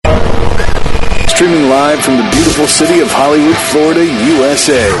Streaming live from the beautiful city of Hollywood, Florida,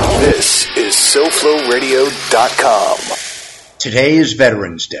 USA. This is SoFloRadio.com. Today is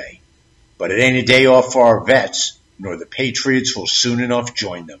Veterans Day, but it ain't a day off for our vets, nor the Patriots will soon enough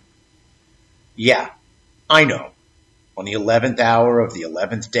join them. Yeah, I know, on the 11th hour of the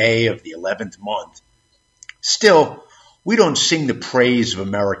 11th day of the 11th month. Still, we don't sing the praise of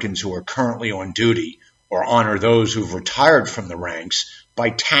Americans who are currently on duty or honor those who've retired from the ranks by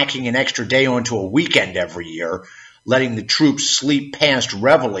tacking an extra day onto a weekend every year, letting the troops sleep past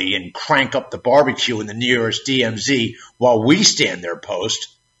reveille and crank up the barbecue in the nearest DMZ while we stand their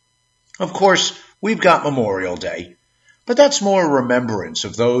post. Of course, we've got Memorial Day, but that's more a remembrance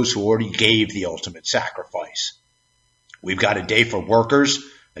of those who already gave the ultimate sacrifice. We've got a day for workers,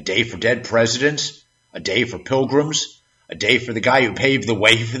 a day for dead presidents, a day for pilgrims, a day for the guy who paved the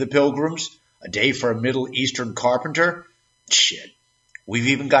way for the pilgrims, a day for a Middle Eastern carpenter. Shit. We've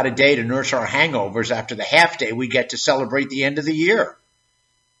even got a day to nurse our hangovers after the half day we get to celebrate the end of the year.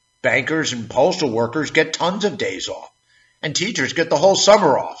 Bankers and postal workers get tons of days off, and teachers get the whole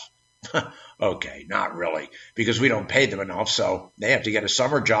summer off. Okay, not really, because we don't pay them enough, so they have to get a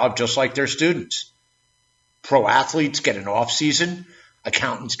summer job just like their students. Pro athletes get an off season.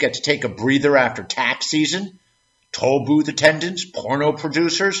 Accountants get to take a breather after tax season. Toll booth attendants, porno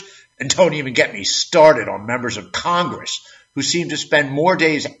producers, and don't even get me started on members of Congress who seem to spend more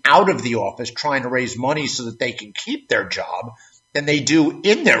days out of the office trying to raise money so that they can keep their job than they do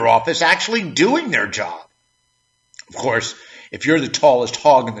in their office actually doing their job. Of course, if you're the tallest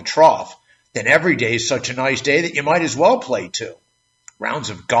hog in the trough, then every day is such a nice day that you might as well play too. Rounds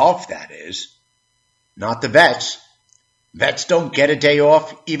of golf, that is. Not the vets. Vets don't get a day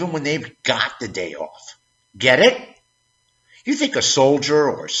off even when they've got the day off. Get it? You think a soldier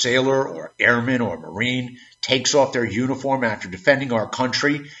or sailor or airman or marine takes off their uniform after defending our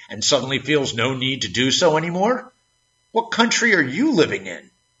country and suddenly feels no need to do so anymore? What country are you living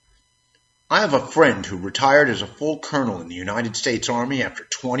in? I have a friend who retired as a full colonel in the United States Army after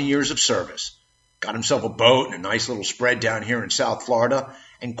 20 years of service, got himself a boat and a nice little spread down here in South Florida,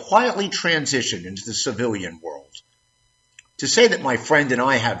 and quietly transitioned into the civilian world. To say that my friend and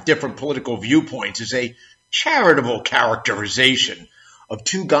I have different political viewpoints is a charitable characterization of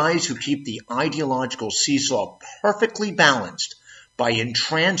two guys who keep the ideological seesaw perfectly balanced by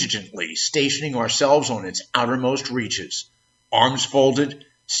intransigently stationing ourselves on its outermost reaches, arms folded,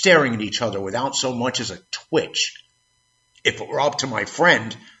 staring at each other without so much as a twitch. If it were up to my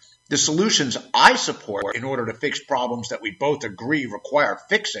friend, the solutions I support in order to fix problems that we both agree require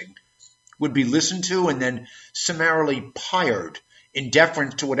fixing would be listened to and then summarily pyred in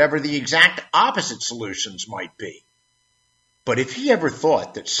deference to whatever the exact opposite solutions might be. But if he ever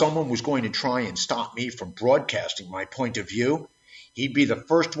thought that someone was going to try and stop me from broadcasting my point of view, he'd be the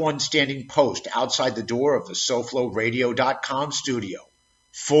first one standing post outside the door of the SoFloRadio.com studio,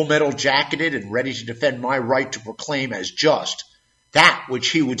 full metal jacketed and ready to defend my right to proclaim as just that which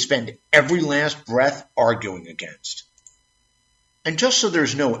he would spend every last breath arguing against. And just so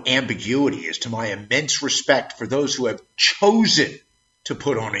there's no ambiguity as to my immense respect for those who have chosen to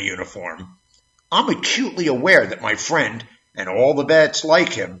put on a uniform, I'm acutely aware that my friend, and all the vets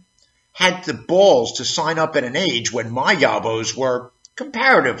like him, had the balls to sign up at an age when my yabos were,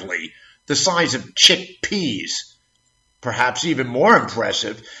 comparatively, the size of chickpeas. Perhaps even more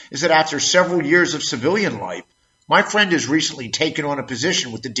impressive is that after several years of civilian life, my friend has recently taken on a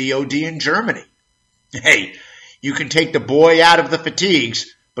position with the DoD in Germany. Hey, you can take the boy out of the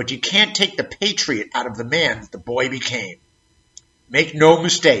fatigues, but you can't take the patriot out of the man that the boy became. Make no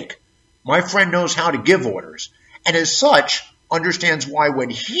mistake, my friend knows how to give orders, and as such, understands why when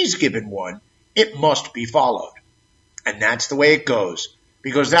he's given one, it must be followed. And that's the way it goes,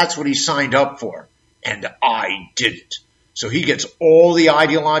 because that's what he signed up for, and I didn't. So he gets all the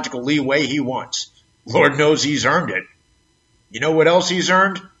ideological leeway he wants. Lord knows he's earned it. You know what else he's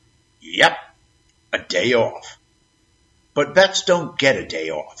earned? Yep, a day off. But vets don't get a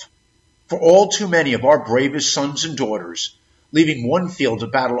day off. For all too many of our bravest sons and daughters, leaving one field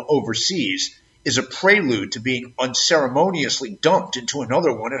of battle overseas is a prelude to being unceremoniously dumped into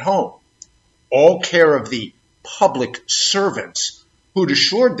another one at home. All care of the public servants who'd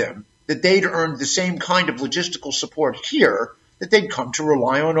assured them that they'd earned the same kind of logistical support here that they'd come to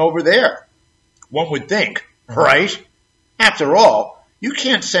rely on over there. One would think, right? After all, you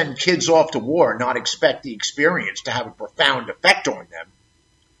can't send kids off to war and not expect the experience to have a profound effect on them.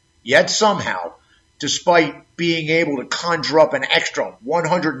 Yet somehow, despite being able to conjure up an extra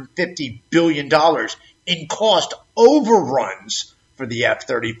 $150 billion in cost overruns for the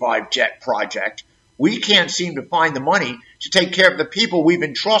F-35 jet project, we can't seem to find the money to take care of the people we've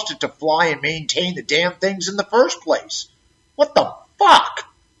entrusted to fly and maintain the damn things in the first place. What the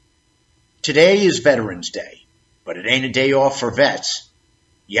fuck? Today is Veterans Day, but it ain't a day off for vets.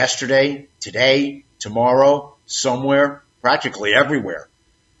 Yesterday, today, tomorrow, somewhere, practically everywhere.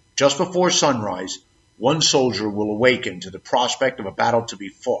 Just before sunrise, one soldier will awaken to the prospect of a battle to be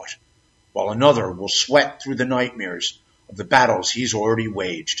fought, while another will sweat through the nightmares of the battles he's already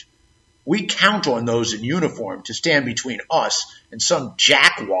waged. We count on those in uniform to stand between us and some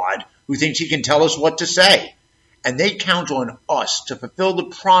jackwad who thinks he can tell us what to say. And they count on us to fulfill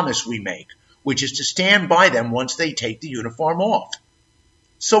the promise we make, which is to stand by them once they take the uniform off.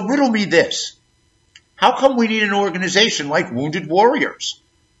 So riddle me this. How come we need an organization like Wounded Warriors?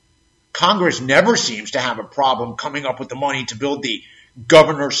 Congress never seems to have a problem coming up with the money to build the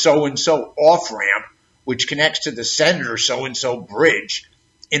Governor so-and-so off-ramp, which connects to the Senator so-and-so bridge,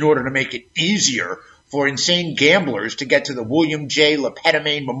 in order to make it easier for insane gamblers to get to the William J.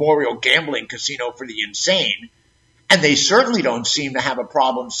 Lepetamain Memorial Gambling Casino for the insane. And they certainly don't seem to have a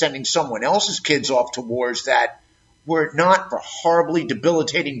problem sending someone else's kids off to wars that, were it not for horribly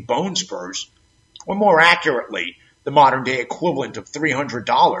debilitating bone spurs, or more accurately, the modern-day equivalent of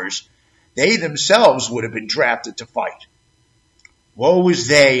 $300, they themselves would have been drafted to fight. Woe is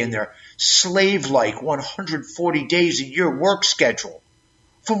they and their slave-like 140 days a year work schedule.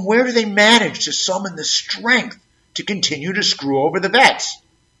 From where do they manage to summon the strength to continue to screw over the vets?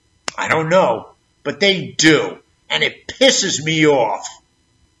 I don't know, but they do, and it pisses me off.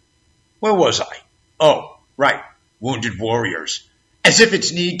 Where was I? Oh, right, Wounded Warriors. As if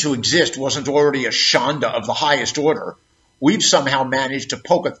its need to exist wasn't already a shanda of the highest order, we've somehow managed to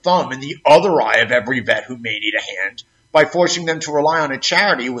poke a thumb in the other eye of every vet who may need a hand by forcing them to rely on a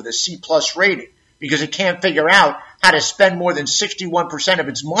charity with a C+ rating because it can't figure out how to spend more than 61% of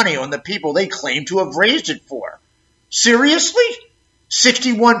its money on the people they claim to have raised it for. Seriously?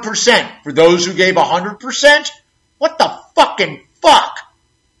 61% for those who gave 100%? What the fucking fuck?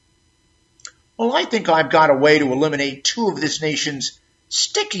 Well, I think I've got a way to eliminate two of this nation's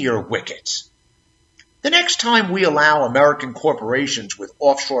stickier wickets. The next time we allow American corporations with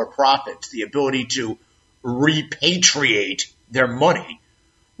offshore profits the ability to repatriate their money,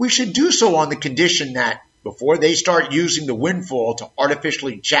 we should do so on the condition that before they start using the windfall to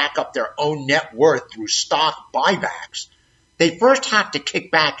artificially jack up their own net worth through stock buybacks, they first have to kick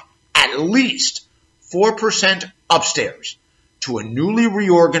back at least 4% upstairs to a newly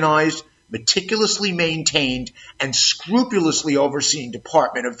reorganized, meticulously maintained, and scrupulously overseen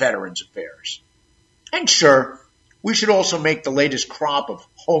Department of Veterans Affairs. And sure, we should also make the latest crop of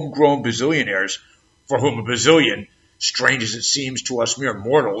homegrown bazillionaires, for whom a bazillion, strange as it seems to us mere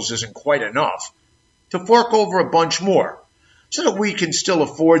mortals, isn't quite enough, to fork over a bunch more, so that we can still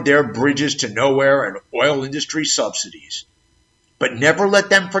afford their bridges to nowhere and oil industry subsidies. But never let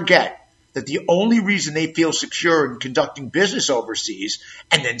them forget that the only reason they feel secure in conducting business overseas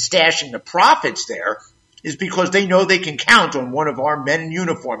and then stashing the profits there is because they know they can count on one of our men in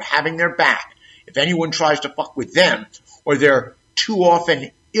uniform having their back if anyone tries to fuck with them or their too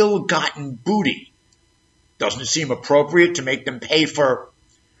often ill-gotten booty. Doesn't it seem appropriate to make them pay for,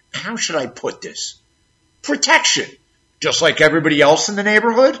 how should I put this, protection, just like everybody else in the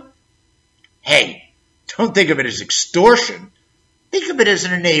neighborhood? Hey, don't think of it as extortion. Think of it as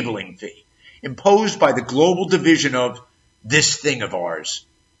an enabling fee, imposed by the global division of this thing of ours.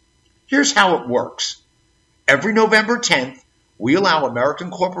 Here's how it works. Every November 10th, we allow American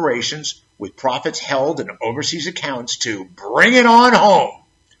corporations with profits held in overseas accounts to bring it on home,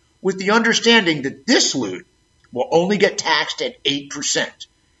 with the understanding that this loot will only get taxed at 8%,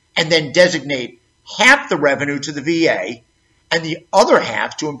 and then designate half the revenue to the VA and the other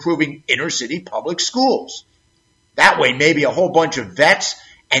half to improving inner-city public schools. That way, maybe a whole bunch of vets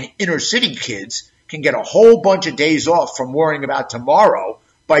and inner-city kids can get a whole bunch of days off from worrying about tomorrow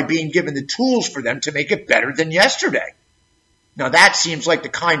by being given the tools for them to make it better than yesterday. Now, that seems like the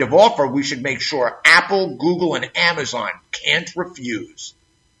kind of offer we should make sure Apple, Google, and Amazon can't refuse.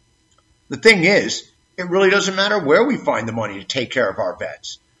 The thing is, it really doesn't matter where we find the money to take care of our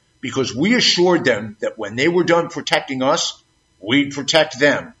vets, because we assured them that when they were done protecting us, we'd protect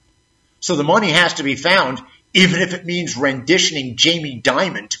them. So the money has to be found, even if it means renditioning Jamie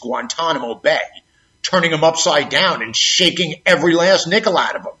Dimon to Guantanamo Bay, turning him upside down and shaking every last nickel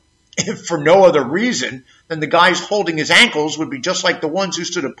out of him, if for no other reason than the guys holding his ankles would be just like the ones who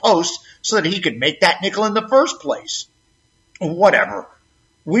stood a post so that he could make that nickel in the first place. Whatever.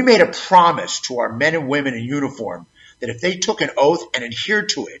 We made a promise to our men and women in uniform that if they took an oath and adhered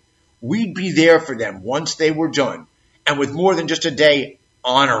to it, we'd be there for them once they were done, and with more than just a day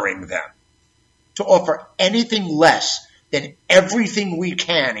honoring them. to offer anything less than everything we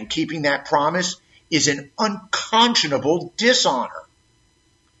can in keeping that promise is an unconscionable dishonor.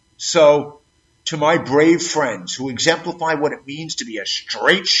 So, to my brave friends who exemplify what it means to be a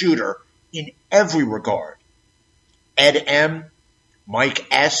straight shooter in every regard, Ed M., Mike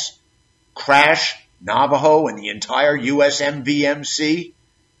S., Crash, Navajo, and the entire USMVMC,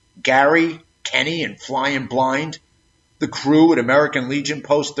 Gary, Kenny, and Flying Blind, the crew at American Legion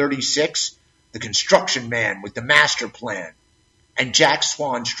Post 36, the construction man with the master plan, and Jack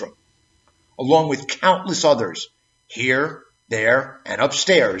Swanstrom, along with countless others here, there, and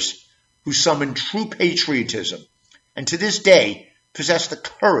upstairs who summon true patriotism and to this day possess the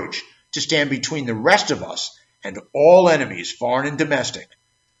courage to stand between the rest of us and all enemies, foreign and domestic.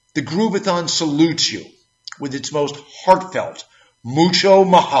 The Groovathon salutes you with its most heartfelt mucho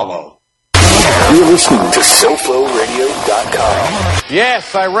mahalo. You're listening to SoFloRadio.com.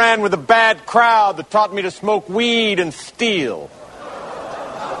 Yes, I ran with a bad crowd that taught me to smoke weed and steal.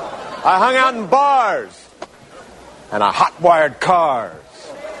 I hung out in bars, and I hot-wired cars.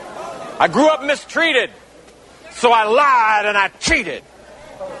 I grew up mistreated, so I lied and I cheated.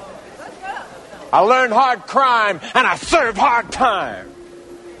 I learned hard crime, and I served hard time.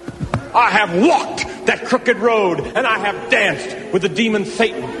 I have walked that crooked road, and I have danced with the demon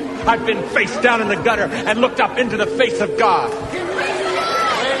Satan. I've been face down in the gutter and looked up into the face of God.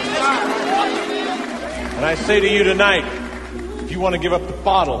 And I say to you tonight, if you want to give up the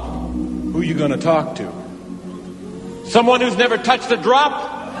bottle, who are you going to talk to? Someone who's never touched a drop?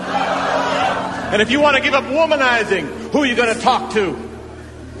 And if you want to give up womanizing, who are you going to talk to?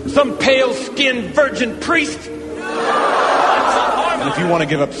 Some pale-skinned virgin priest? And if you want to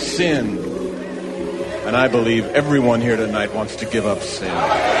give up sin, and I believe everyone here tonight wants to give up sin,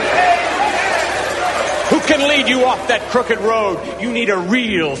 who can lead you off that crooked road? You need a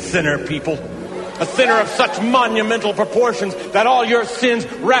real sinner, people. A sinner of such monumental proportions that all your sins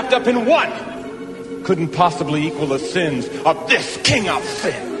wrapped up in one couldn't possibly equal the sins of this king of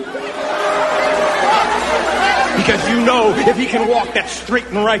sin. Because you know, if he can walk that straight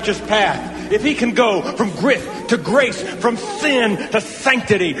and righteous path, if he can go from grit to grace, from sin to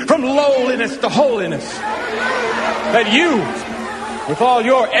sanctity, from lowliness to holiness, that you, with all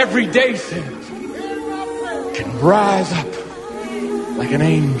your everyday sins, can rise up like an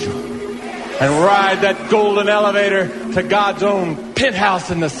angel and ride that golden elevator to God's own penthouse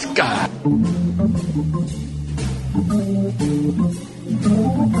in the sky.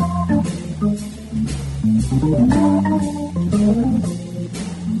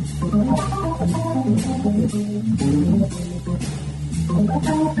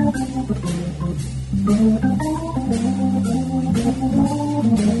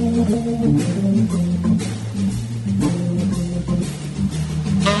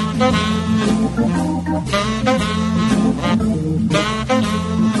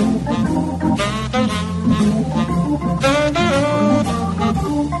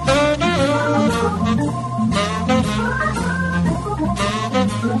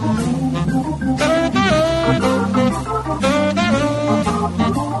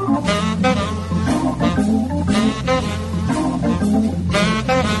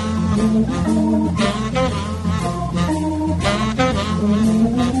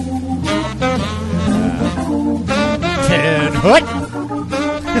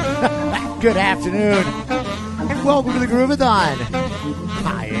 Good afternoon, and welcome to the Groovathon.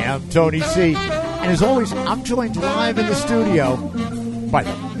 I am Tony C, and as always, I'm joined live in the studio by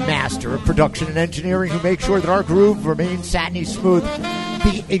the master of production and engineering who makes sure that our groove remains satiny smooth,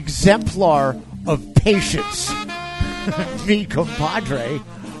 the exemplar of patience, me compadre,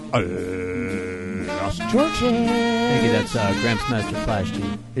 Los Georges. Thank you, that's Gramps Master Flash G.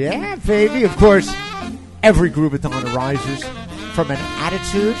 Yeah, baby, of course, every Groovathon arises from an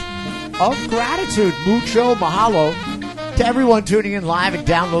attitude of gratitude. Mucho mahalo to everyone tuning in live and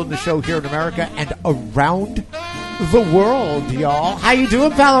downloading the show here in America and around the world, y'all. How you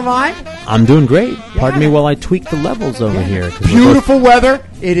doing, pal of mine? I'm doing great. Pardon me while I tweak the levels over here. Beautiful weather.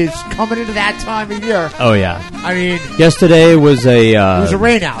 It is coming into that time of year. Oh, yeah. I mean, yesterday was it was a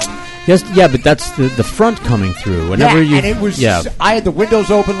rain out. Yes, yeah, but that's the front coming through. Whenever and it was. Yeah. I had the windows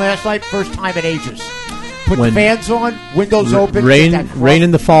open last night, first time in ages. Put the fans on, windows open. Rain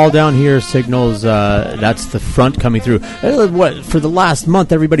in the fall down here signals that's the front coming through. What, for the last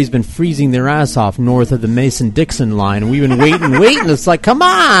month, everybody's been freezing their ass off north of the Mason-Dixon line. We've been waiting. It's like, come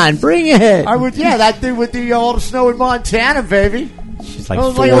on, bring it. That thing with all the snow in Montana, baby. She's like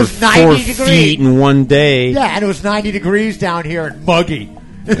 4 feet in one day. Yeah, and it was 90 degrees down here and muggy.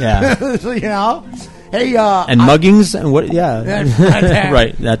 Yeah. So, hey, and muggings and what? Yeah,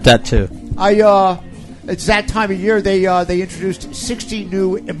 right. That too. It's that time of year. They introduced 60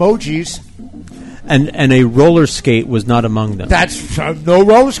 new emojis. And a roller skate was not among them. That's no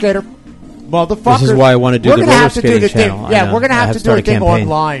roller skater, motherfucker. This is why I want to do the roller skating channel. Yeah, we're going to have to do a thing campaign.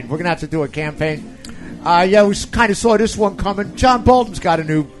 online. We're going to have to do a campaign. Yeah, we kind of saw this one coming. John Bolton's got a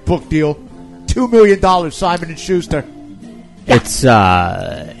new book deal. $2 million, Simon & Schuster.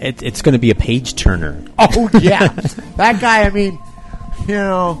 Yeah. It's going to be a page turner. Oh, yeah. That guy, I mean,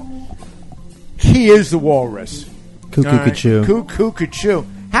 he is the walrus. Cuckoo-ca-choo. Cuckoo-ca-choo.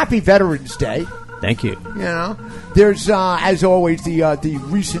 Happy Veterans Day. Thank you. There's, as always, the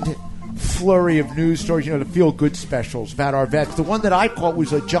recent flurry of news stories, the feel-good specials about our vets. The one that I caught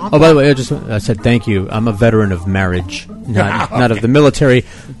was a John... Oh, by the way, I said thank you. I'm a veteran of marriage, not of the military.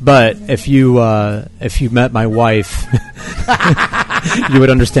 But if you met my wife, you would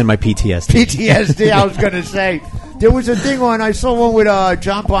understand my PTSD. PTSD, I was going to say. There was a thing on, I saw one with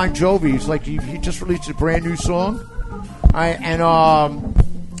John Bon Jovi. It's like he just released a brand new song.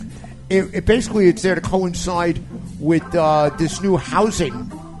 It basically, it's there to coincide with this new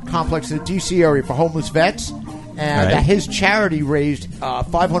housing complex in the D.C. area for homeless vets, and his charity raised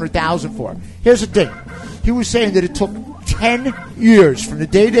 $500,000 for it. Here's the thing. He was saying that it took 10 years from the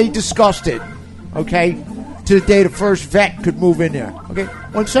day they discussed it, okay, to the day the first vet could move in there. Okay,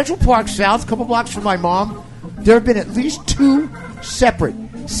 on Central Park South, a couple blocks from my mom, there have been at least 2 separate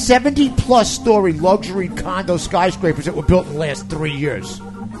 70-plus story luxury condo skyscrapers that were built in the last 3 years.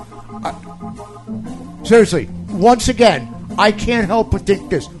 Seriously, once again, I can't help but think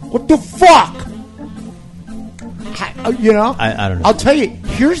this. What the fuck? I don't know. I'll tell you,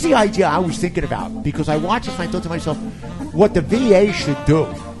 here's the idea I was thinking about, because I watched this and I thought to myself, what the VA should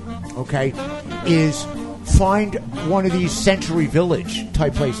do, okay, is find one of these Century Village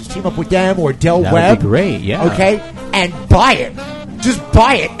type places, team up with them or Del That Webb. would be great, yeah. Okay, and buy it. Just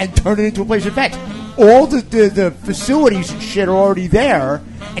buy it and turn it into a place of vets. All the facilities and shit are already there,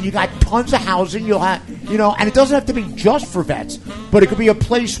 and you got tons of housing. You'll have, and it doesn't have to be just for vets, but it could be a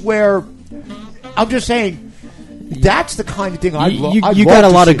place where, I'm just saying, that's the kind of thing I'd love. You got a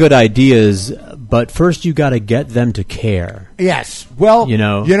lot of good ideas, but first you got to get them to care. Yes. Well, you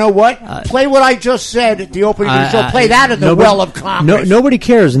know what? Play what I just said at the opening of the show. Play that in the well of Congress. Nobody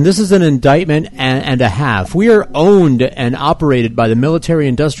cares, and this is an indictment and a half. We are owned and operated by the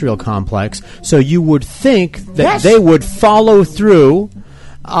military-industrial complex, so you would think that they would follow through.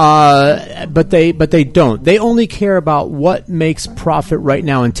 But they don't. They only care about what makes profit right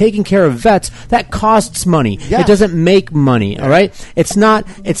now. And taking care of vets, that costs money. Yeah. It doesn't make money. All right. It's not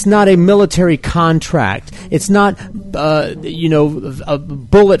a military contract. It's not a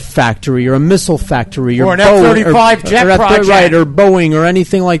bullet factory or a missile factory or an F-35 jet project, right? Or Boeing or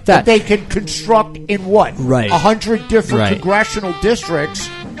anything like that. They can construct in what? Right. 100 different congressional districts.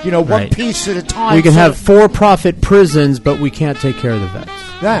 One piece at a time. We can have for-profit prisons, but we can't take care of the vets.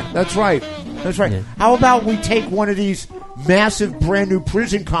 Yeah, that's right. That's right. Yeah. How about we take one of these massive brand new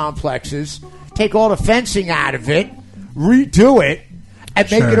prison complexes, take all the fencing out of it, redo it,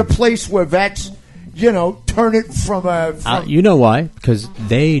 and make it a place where vets, turn it from a... you know why? Because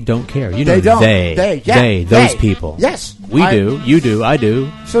they don't care. They don't. Those people. Yes. We do. You do. I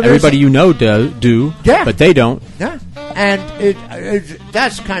do. So everybody do. Yeah. But they don't. Yeah. And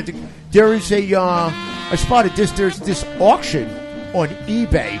that's kind of... There is I spotted this. There's this auction on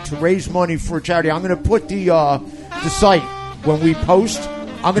eBay to raise money for a charity. I'm going to put the site when we post.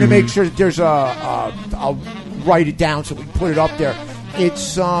 I'm going to make sure that there's I'll write it down so we can put it up there.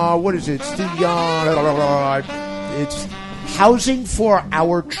 It's what is it? It's it's Housing for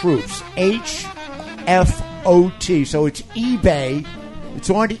Our Troops. HFOT. So it's eBay. It's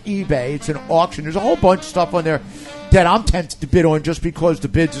on eBay. It's an auction. There's a whole bunch of stuff on there that I'm tempted to bid on just because the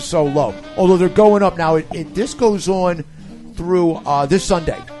bids are so low. Although they're going up now. This goes on through this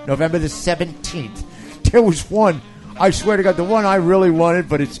Sunday, November the 17th. There was one, I swear to God, the one I really wanted,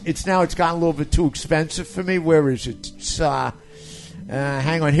 but it's now gotten a little bit too expensive for me. Where is it? It's,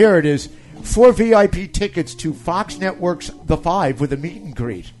 hang on, here it is. 4 VIP tickets to Fox Network's The Five with a meet and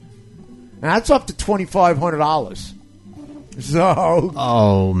greet. Now that's up to $2,500. So,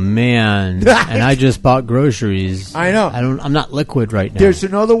 oh man! And I just bought groceries. I know. I'm not liquid right now. There's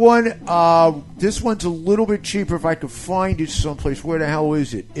another one. This one's a little bit cheaper if I could find it someplace. Where the hell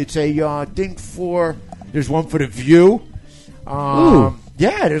is it? It's a thing for. There's one for The View. Ooh.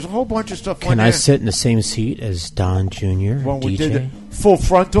 Yeah, there's a whole bunch of stuff. Can I sit in the same seat as Don Jr.? DJ? Full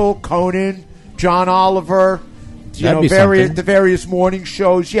Frontal, Conan, John Oliver. The various morning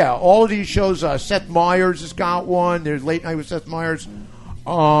shows. Yeah, all of these shows. Seth Meyers has got one. There's Late Night with Seth Meyers.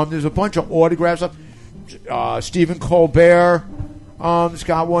 There's a bunch of autograph stuff. Stephen Colbert. It's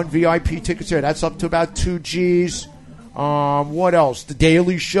got one VIP tickets there. That's up to about 2 G's. What else? The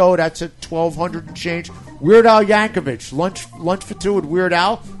Daily Show, that's at $1,200 and change. Weird Al Yankovic, lunch for two with Weird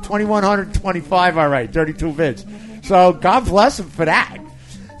Al, $2,125. All right, 32 bids. So God bless him for that.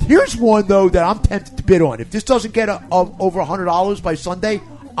 Here's one though that I'm tempted to bid on. If this doesn't get over $100 by Sunday,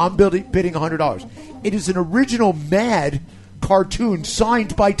 I'm bidding $100. It is an original Mad cartoon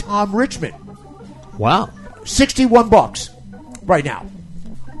signed by Tom Richmond. Wow. $61 right now.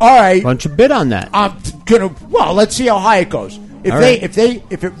 All right. Why don't you bid on that? I'm gonna. Well, let's see how high it goes. If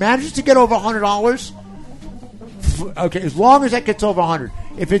it manages to get over $100, okay. As long as that gets over 100.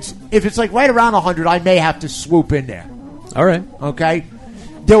 If it's like right around 100, I may have to swoop in there. All right. Okay.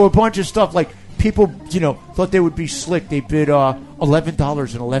 There were a bunch of stuff like people, thought they would be slick. They bid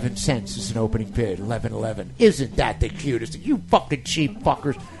 $11.11 as an opening bid. 11.11. Isn't that the cutest? You fucking cheap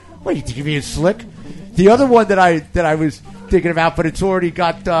fuckers. What, you think you're being slick? The other one that I was thinking about, but it's already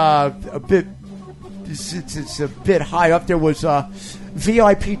got a bit. It's a bit high up there. Was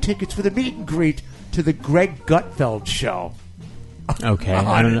VIP tickets for the meet and greet to the Greg Gutfeld show. Okay,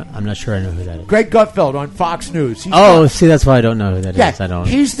 I don't know. I'm not sure I know who that is. Greg Gutfeld on Fox News. See, that's why I don't know who that is. I don't.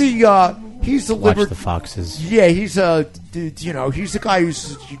 He's the watch the Foxes. Yeah, he's he's the guy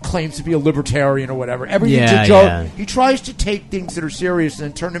he claims to be a libertarian or whatever. Everything's a joke. Yeah. He tries to take things that are serious and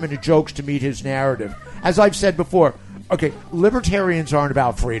then turn them into jokes to meet his narrative. As I've said before, okay, libertarians aren't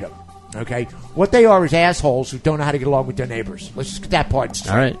about freedom. Okay, what they are is assholes who don't know how to get along with their neighbors. Let's just get that part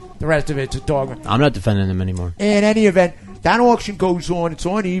straight. All right. The rest of it's a dog. I'm not defending them anymore. In any event, that auction goes on. It's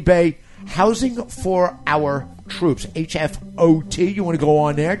on eBay. Housing for Our Troops, HFOT. You want to go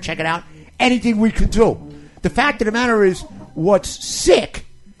on there, check it out. Anything we can do. The fact of the matter is, what's sick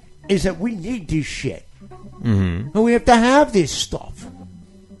is that we need this shit. Mm-hmm. And we have to have this stuff.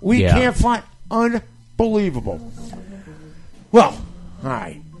 We can't find. Unbelievable. Well, all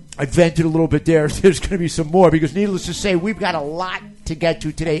right. I vented a little bit there. There's going to be some more because needless to say, we've got a lot to get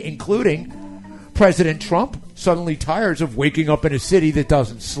to today, including President Trump suddenly tires of waking up in a city that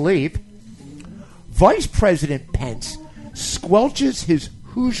doesn't sleep. Vice President Pence squelches his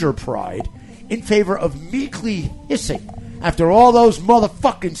Hoosier pride in favor of meekly hissing after all those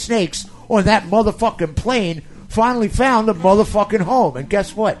motherfucking snakes on that motherfucking plane finally found a motherfucking home. And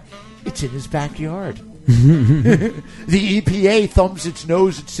guess what? It's in his backyard. The EPA thumbs its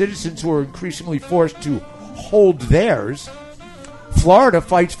nose at citizens who are increasingly forced to hold theirs. Florida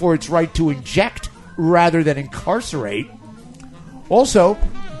fights for its right to inject rather than incarcerate. Also,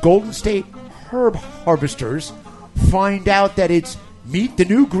 Golden State herb harvesters find out that it's meet the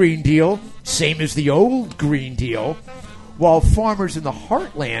new Green Deal, same as the old Green Deal, while farmers in the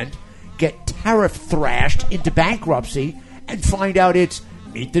heartland get tariff thrashed into bankruptcy and find out it's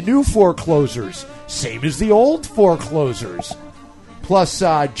meet the new foreclosures, same as the old foreclosures. Plus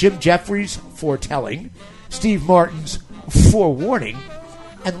Jim Jeffries' foretelling, Steve Martin's forewarning,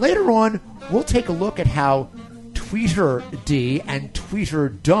 and later on we'll take a look at how Tweeter D and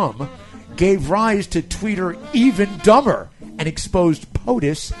Tweeter Dumb gave rise to Tweeter Even Dumber and exposed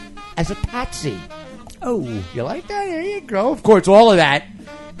POTUS as a patsy. Oh, you like that? There you go. Of course, all of that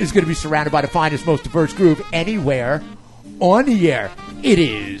is going to be surrounded by the finest, most diverse groove anywhere on the air. It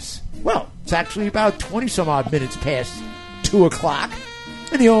is, well, it's actually about 20-some-odd minutes past 2 o'clock.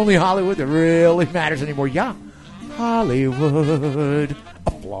 And the only Hollywood that really matters anymore, Hollywood.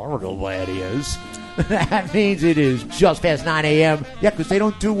 Florida, that is. That means it is just past 9 a.m. Yeah, because they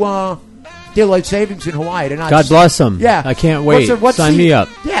don't do daylight savings in Hawaii. They're not. God bless them. Yeah. I can't wait. Sign me up.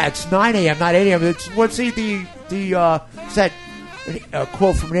 Yeah, it's 9 a.m., not 8 a.m. It's, what's the it's that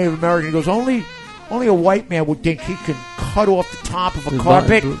quote from a Native American. He goes, only a white man would think he can cut off the top of a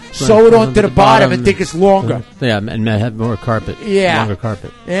carpet, sew it onto the bottom, and think it's longer. Yeah, and have more carpet. Yeah. Longer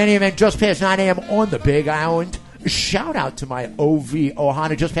carpet. In any event, just past 9 a.m. on the Big Island. Shout out to my OV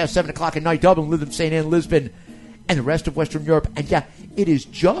Ohana, just past 7 o'clock at night, Dublin, Lytham, St. Anne, Lisbon, and the rest of Western Europe. And yeah, it is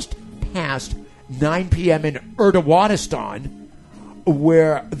just past 9 p.m. in Urdawanistan,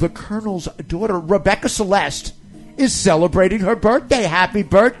 where the Colonel's daughter, Rebecca Celeste, is celebrating her birthday. Happy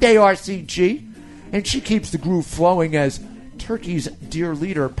birthday, RCG. And she keeps the groove flowing as Turkey's dear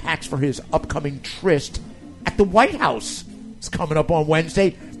leader packs for his upcoming tryst at the White House. It's coming up on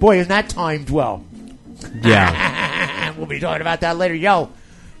Wednesday. Boy, isn't that timed well. Yeah. We'll be talking about that later. Yo,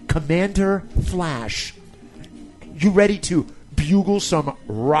 Commander Flash, you ready to bugle some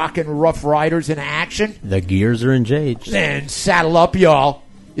rockin' Rough Riders in action? The gears are engaged. Then saddle up, y'all.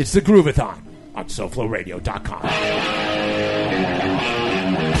 It's the Groovathon on SoFloRadio.com.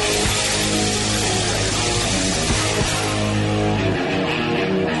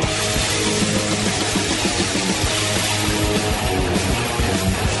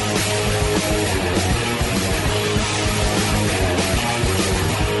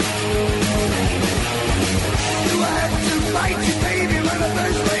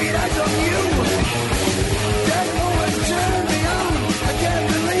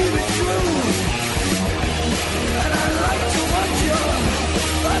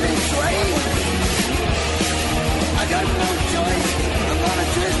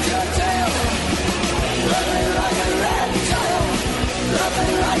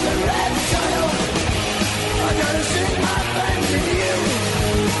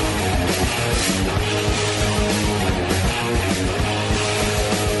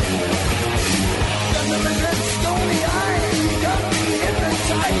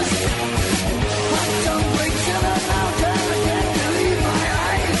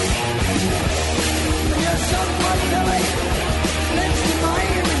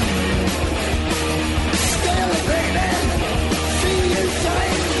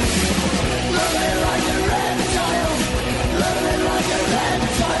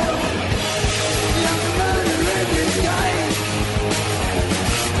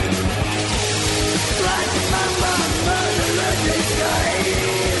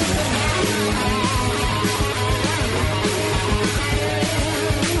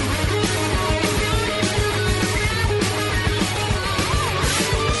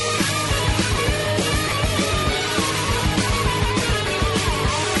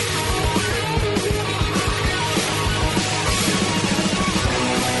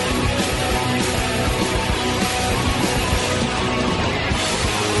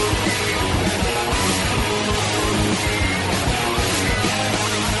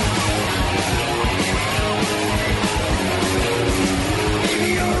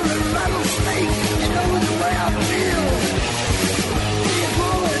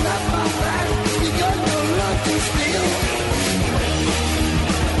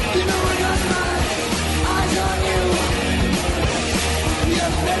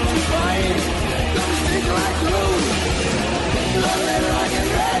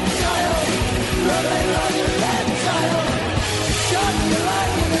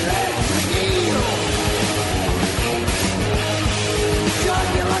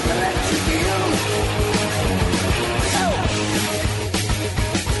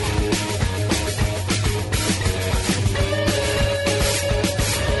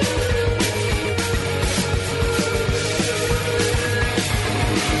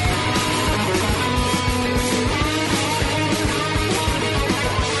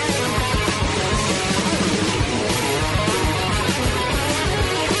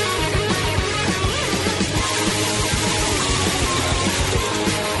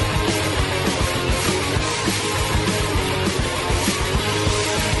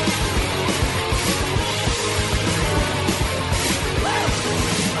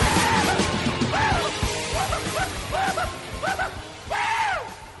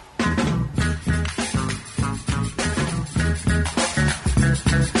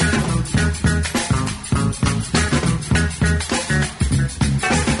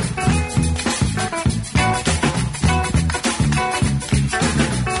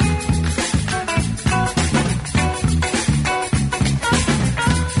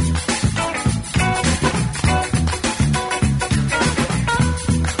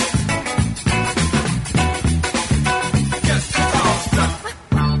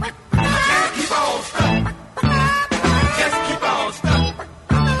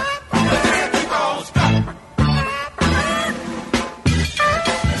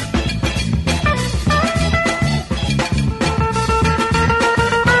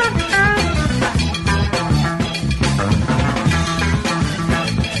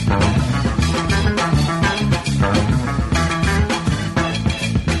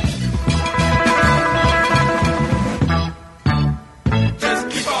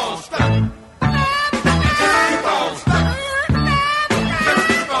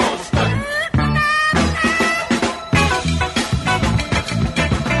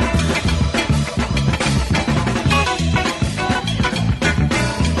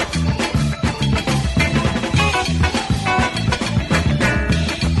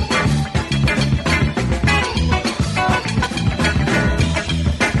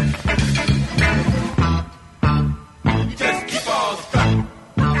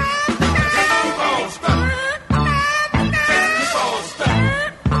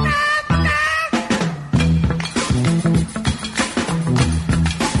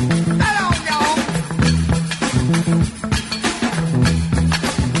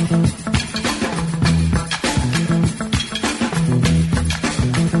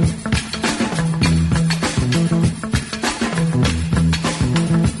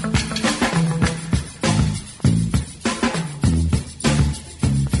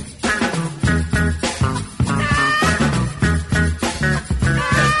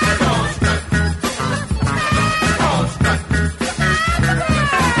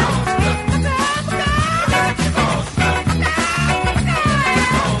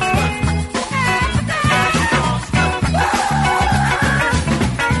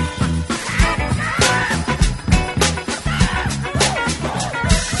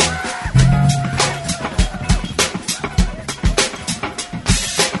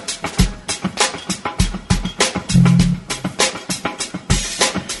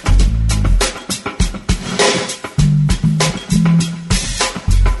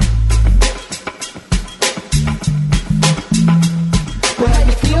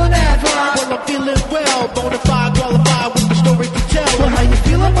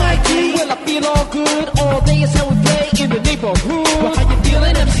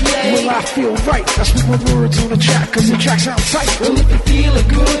 I feel right. I spit my words on the track, cause the track sounds tight. Well, if you're feeling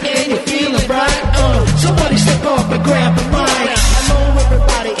good and you're feeling right, somebody step up and grab the mic. Hello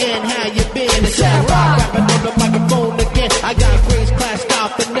everybody and how you been? It's Sad Rock rapping on the microphone again. I got grace, class, style,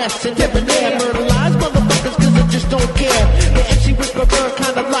 finesse, and debonair. Murderize motherfuckers cause I just don't care. The MC with my bird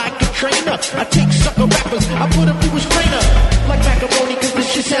kinda like a trainer. I take sucker rappers, I put them through a strainer. Like macaroni cause this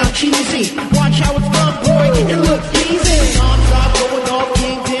shit sound cheesy. Watch how it's done, boy, it look easy. Non-stop going off,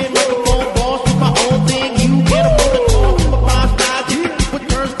 kingpin, microphone boss, do my own thing. You get a phone call from my five guys. You can with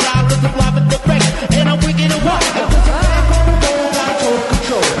turns proud cause I'm live and direct. And I'm wicked and wild. Cause I'm back on the road, got total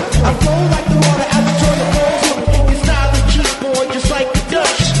control. I flow like the water as the toilet rolls. Your style is cheap, boy, just like the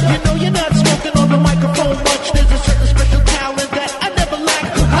Dutch. You know you're not smoking on the microphone much. There's a certain special talent that I never lack.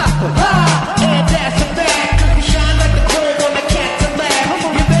 Ha, ha, and that's a fact. Cause we shine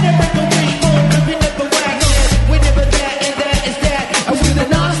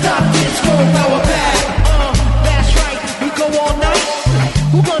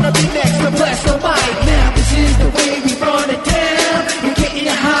wanna be next to bless the mic. Now this is the way we run it down. We're getting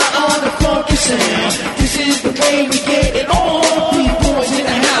you high on the funky sound. This is the way we get it on. Three boys in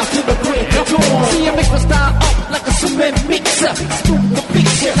the house till the break of dawn. See, I mix my style up like a cement mixer. Scoop the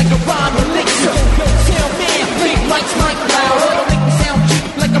picture like a rhyme elixir. Yo, tell man, big lights, mic louder. Don't make me sound cheap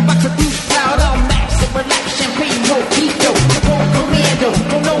like a box of douche powder. Max and relax, champagne, mojito. Born commando,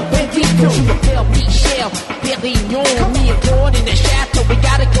 don't know Bendito. You feel me, shell, Perignon. Me and Dawn in the chateau, we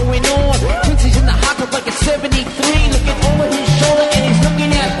got it going on. Prince's in the hot tub like it's 73. Looking over his shoulder and he's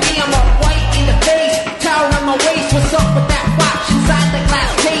looking at me. I'm all white in the face, towel around my waist. What's up with that watch inside the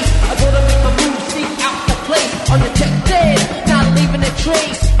glass case? I gotta make my move, sneak out the place. On the check dead, not leaving a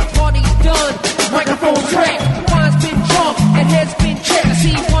trace. Party's done, microphone's cracked. Wine's been drunk and head's been checked. I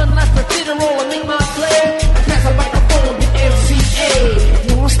see one last for dinner rolling in my play. Pass a microphone to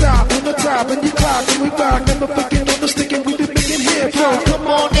MCA. Won't stop on the top and you clock and we rock. Never fucking on the stick and we be making hip hop. Come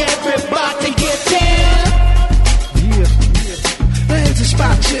on everybody get down. Yeah. There's a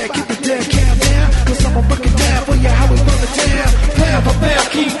spot check, get the dead cam down. Cause I'ma break it down for you how we run it down. Pound for pound,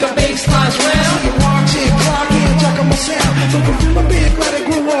 keep the bass lines round. See you watch it, clock in, check on my sound. I'm big, glad I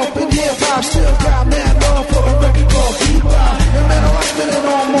grew up in hip hop. Still got mad love for a record called Bebop. No matter I spit it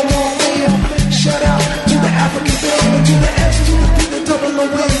on my wall, man. Shout out to the African band, to the S, to the P, the double O,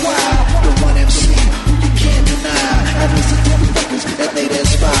 N, Y. The one MC who you can't deny. I listen to the records that they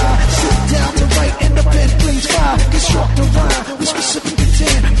inspire. Sit down to write and the pen brings fire. Construct a rhyme with specific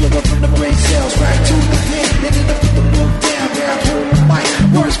intent. Flip up from the brain cells right to the pen. And then I put the book down, grab hold of the mic.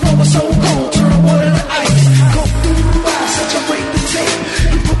 Words from a so cold, turn water to ice. Come through the fire, such a rate to take.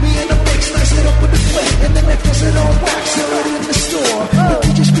 You put me in the mix, slice it up with the plate. And then I press it on wax, sell it in the store. But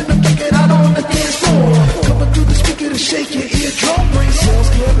you just spin the record out on the dance floor. Coming through the speaker to shake your eardrum. Brain cells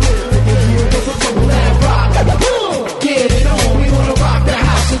get lit, and you hear the rumble and rock. Get it on, we wanna rock the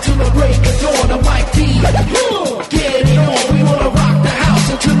house until the break of dawn. The mic D. Get it on, we wanna rock the house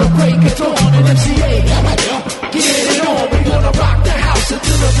until the break of dawn. And MCA. Get it on, we wanna rock the house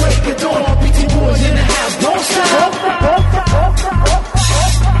until the break of dawn. BT boys in the house, don't stop.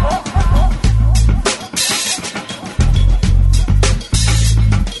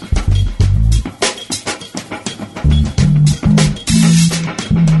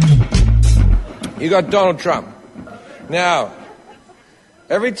 You got Donald Trump. Now,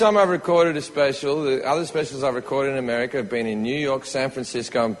 every time I've recorded a special, the other specials I've recorded in America have been in New York, San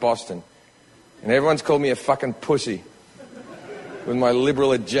Francisco, and Boston. And everyone's called me a fucking pussy with my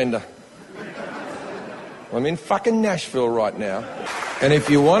liberal agenda. I'm in fucking Nashville right now. And if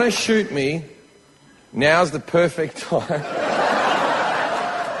you want to shoot me, now's the perfect time.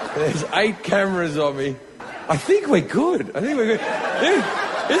 There's 8 cameras on me. I think we're good.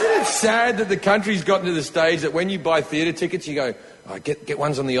 Isn't it sad that the country's gotten to the stage that when you buy theatre tickets, you go, oh, get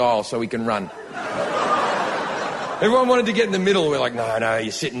ones on the aisle so we can run. Everyone wanted to get in the middle. We're like, no,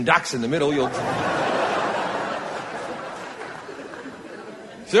 you're sitting ducks in the middle.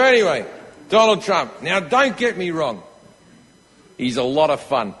 So anyway, Donald Trump. Now, don't get me wrong. He's a lot of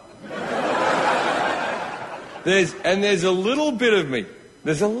fun. There's a little bit of me.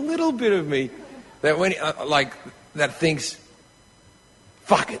 There's a little bit of me that when that thinks,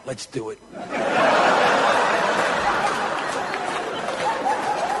 fuck it, let's do it.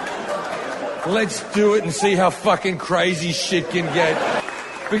 Let's do it and see how fucking crazy shit can get.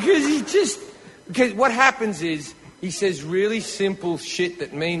 Because what happens is he says really simple shit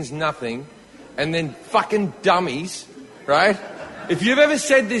that means nothing, and then fucking dummies, right? If you've ever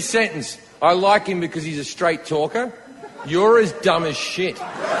said this sentence, I like him because he's a straight talker, you're as dumb as shit.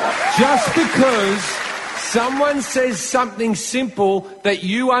 Just because someone says something simple that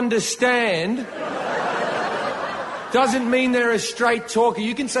you understand doesn't mean they're a straight talker.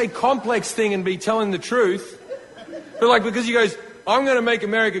 You can say complex thing and be telling the truth. But because he goes, I'm going to make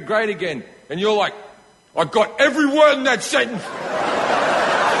America great again. And you're like, I got every word in that sentence.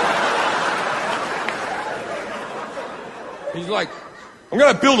 He's like, I'm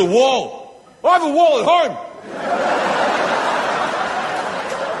going to build a wall. I have a wall at home.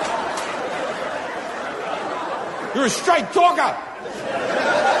 You're a straight talker.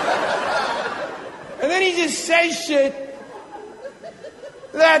 And then he just says shit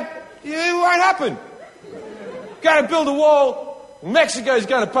that it won't happen. Going to build a wall, Mexico's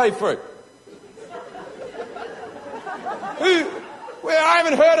going to pay for it. Well, I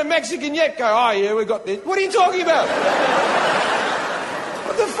haven't heard a Mexican yet go, oh yeah, we got this. What are you talking about?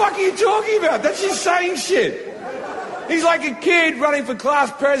 What the fuck are you talking about? That's just saying shit. He's like a kid running for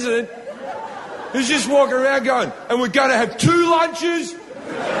class president who's just walking around going, and we're going to have 2 lunches.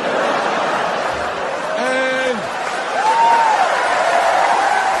 And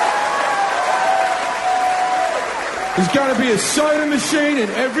There's going to be a soda machine in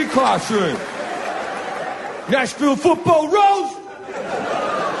every classroom. Nashville football rolls.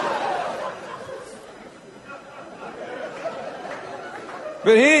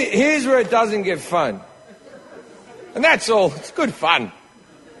 But here's where it doesn't get fun. And that's all. It's good fun.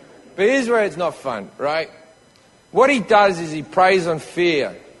 But here's where it's not fun, right? What he does is he preys on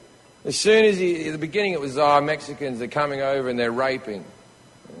fear. As soon as at the beginning it was, Mexicans, they're coming over and they're raping.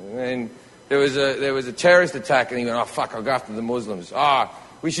 And there was a terrorist attack and he went, fuck, I'll go after the Muslims.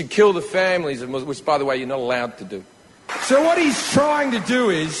 We should kill the families of Muslims, which, by the way, you're not allowed to do. So what he's trying to do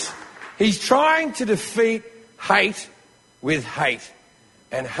is, he's trying to defeat hate with hate.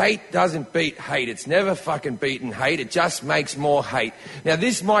 And hate doesn't beat hate. It's never fucking beaten hate. It just makes more hate. Now,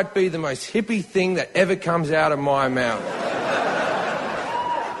 this might be the most hippie thing that ever comes out of my mouth.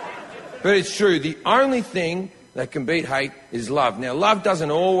 But it's true. The only thing that can beat hate is love. Now, love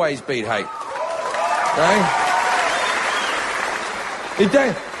doesn't always beat hate. Okay?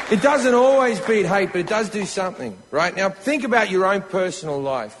 It doesn't always beat hate, but it does do something, right? Now, think about your own personal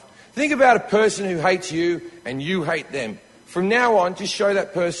life. Think about a person who hates you and you hate them. From now on, just show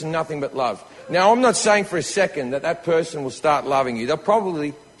that person nothing but love. Now, I'm not saying for a second that that person will start loving you. They'll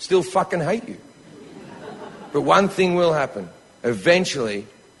probably still fucking hate you. But one thing will happen. Eventually,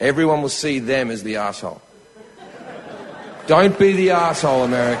 everyone will see them as the asshole. Don't be the asshole,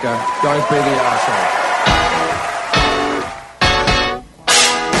 America. Don't be the asshole.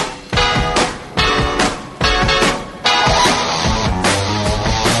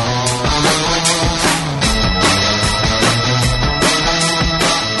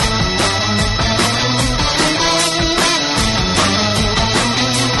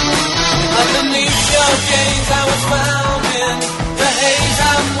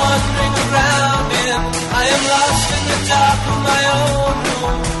 I am lost in the dark of my own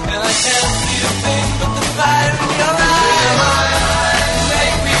room, and I can't see a thing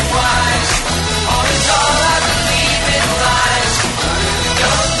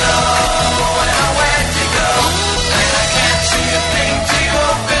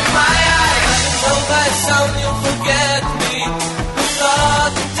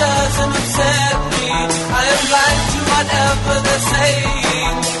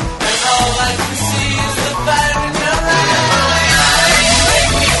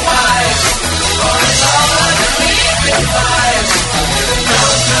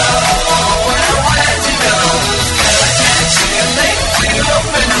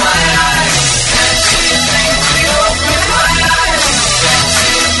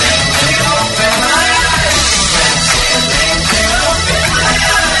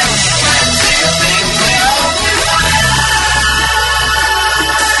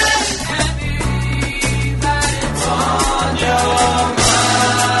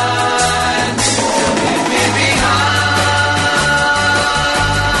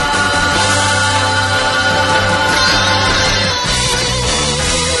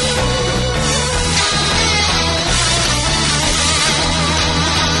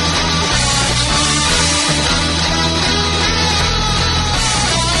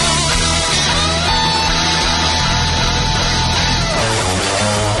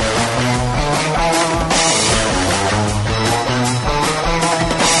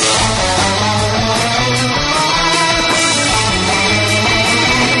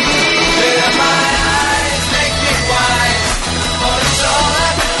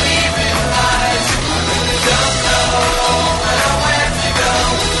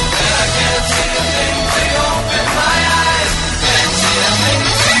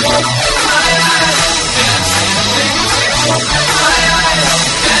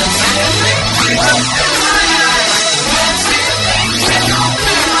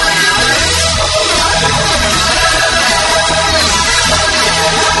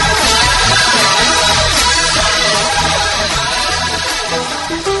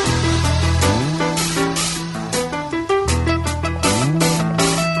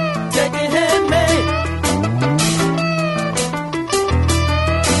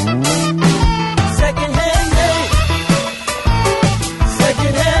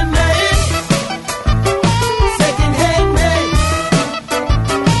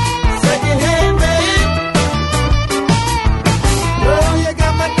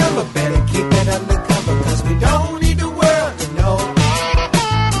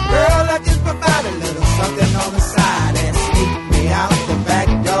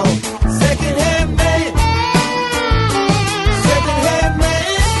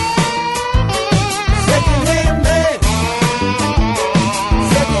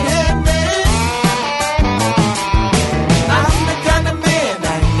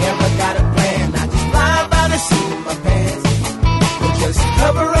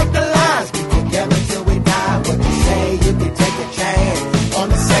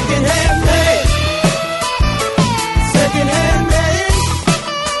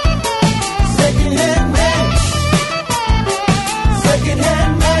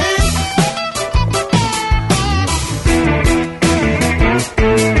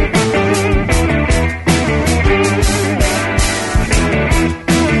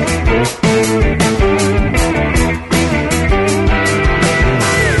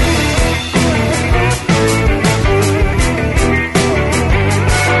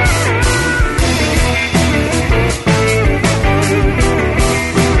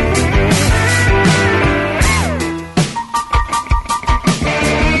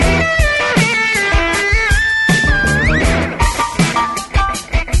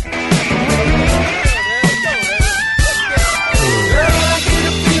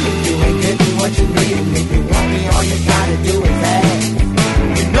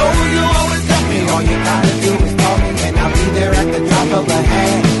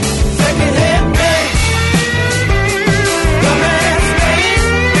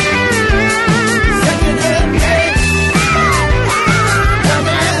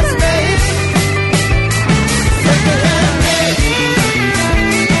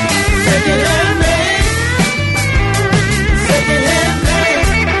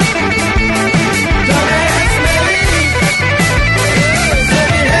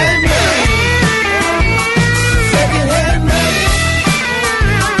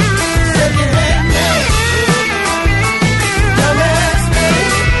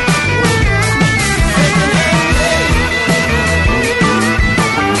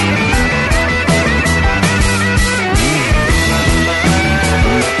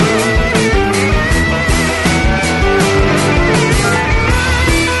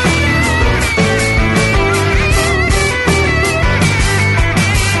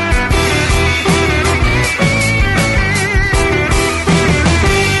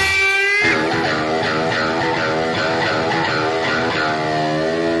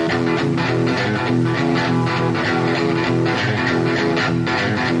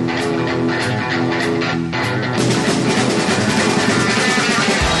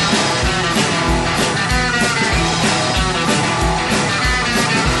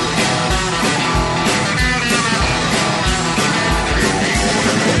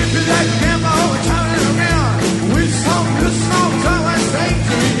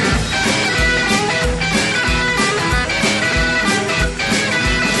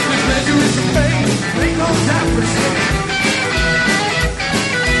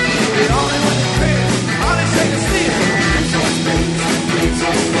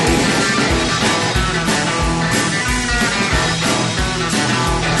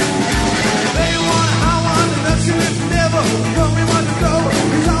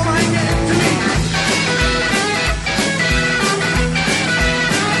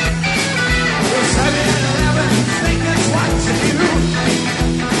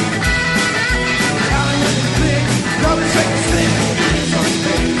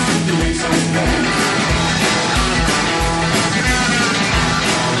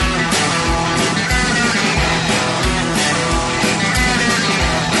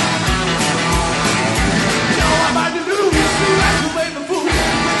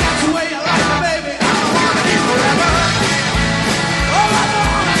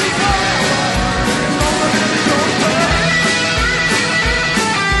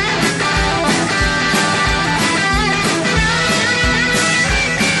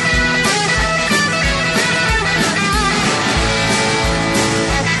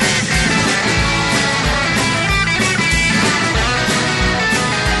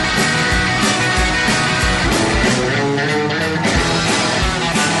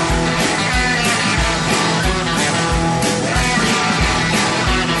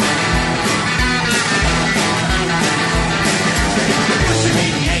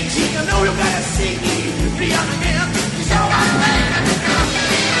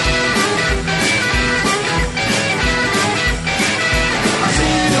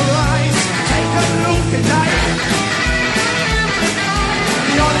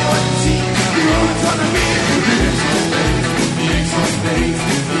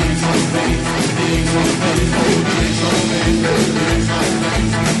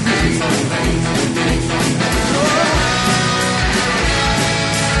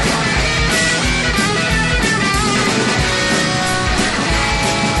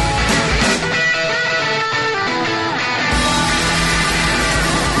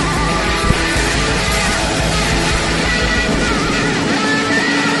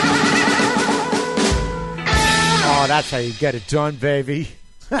that's how you get it done, baby.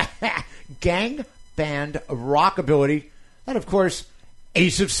 Gang Band Rockabilly. And, of course,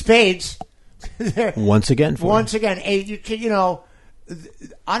 Ace of Spades. Once again, you know,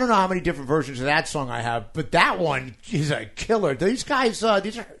 I don't know how many different versions of that song I have, but that one is a killer. These guys,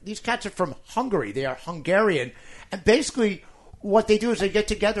 these cats are from Hungary. They are Hungarian. And basically what they do is they get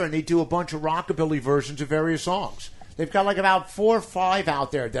together and they do a bunch of rockabilly versions of various songs. They've got like about 4 or 5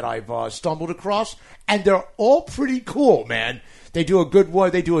 out there that I've stumbled across, and they're all pretty cool, man. They do a good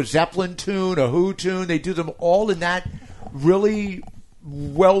one. They do a Zeppelin tune, a Who tune. They do them all in that really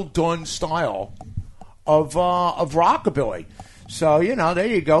well-done style of rockabilly. So, you know, there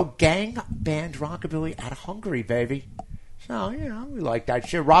you go. Gang Band Rockabilly out of Hungary, baby. So, you know, we like that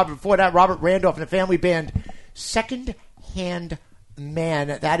shit. Before that, Robert Randolph and the family band, Second Hand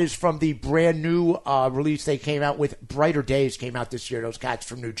Man. That is from the brand new release they came out with. Brighter Days came out this year. Those cats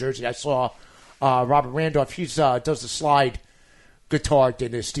from New Jersey. I saw Robert Randolph. He does the slide guitar,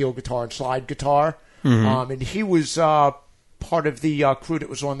 did a steel guitar and slide guitar. Mm-hmm. And he was part of the crew that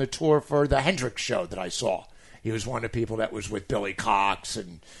was on the tour for the Hendrix show that I saw. He was one of the people that was with Billy Cox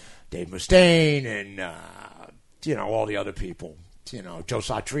and Dave Mustaine and, you know, all the other people. You know, Joe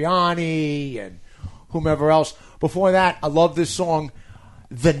Satriani and whomever else. Before that, I love this song,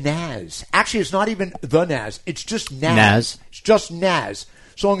 The Nazz. Actually, it's not even The Nazz. It's just Nazz. It's just Nazz.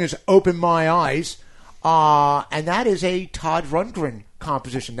 Song is Open My Eyes. And that is a Todd Rundgren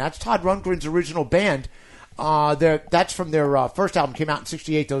composition. That's Todd Rundgren's original band. That's from their first album, came out in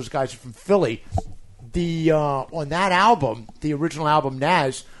 '68. Those guys are from Philly. On that album, the original album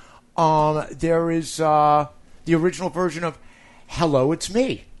Nazz, there is the original version of "Hello, It's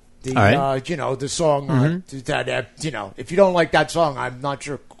Me." You know, the song that you know, if you don't like that song, I'm not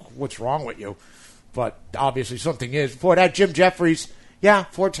sure what's wrong with you, but obviously something is. Before that, Jim Jeffries,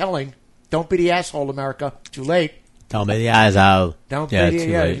 foretelling. Don't be the asshole, America. Too late. Don't be the asshole. Too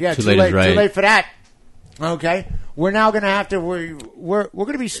late. Too late for that. Okay, we're now going to have to. We're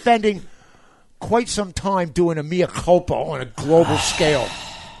going to be spending quite some time doing a mea culpa on a global scale.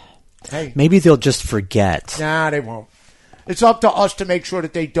 Hey, maybe they'll just forget. Nah, they won't. It's up to us to make sure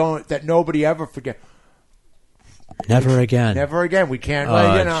that they don't. That nobody ever forget. Never again. Never again. We can't.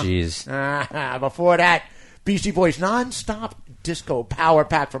 Jeez. Before that, Beastie Boys Non-Stop Disco Power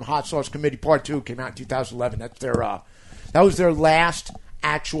Pack from Hot Sauce Committee Part 2 came out in 2011. That's their. That was their last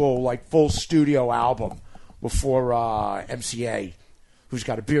actual like full studio album before MCA, who's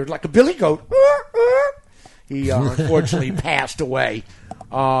got a beard like a billy goat. He unfortunately passed away.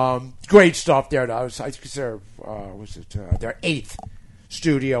 Great stuff there. I think it's their their 8th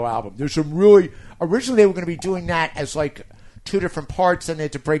studio album. There's some really originally they were going to be doing that as like 2 different parts, and they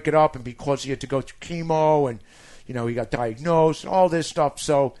had to break it up, and because he had to go through chemo and you know he got diagnosed and all this stuff,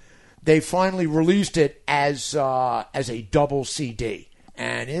 so they finally released it as a double CD,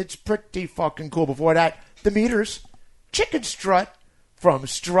 and it's pretty fucking cool. Before that, The Meters, Chicken Strut from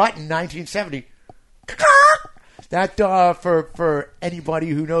Strut in 1970. That for anybody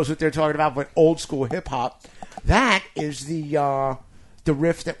who knows what they're talking about with old school hip hop, that is the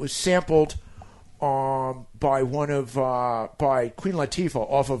riff that was sampled by by Queen Latifah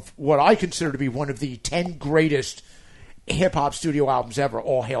off of what I consider to be one of the 10 greatest hip hop studio albums ever.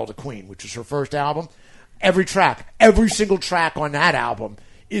 All Hail the Queen, which was her first album. Every single track on that album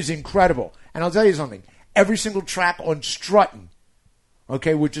is incredible. And I'll tell you something. Every single track on Struttin',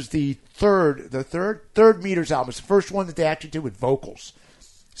 okay, which is the third Meters album. It's the first one that they actually did with vocals.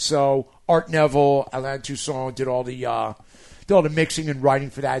 So Art Neville, Alain Toussaint did all the mixing and writing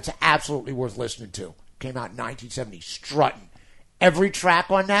for that. It's absolutely worth listening to. Came out in 1970. Struttin'. Every track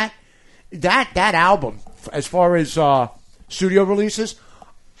on that album, as far as studio releases,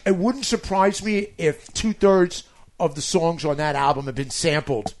 it wouldn't surprise me if 2/3 of the songs on that album have been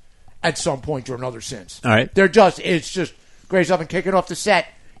sampled at some point or another since. All right. It's just great stuff. And kicking off the set,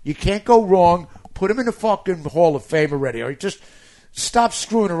 you can't go wrong. Put them in the fucking Hall of Fame already. Or just stop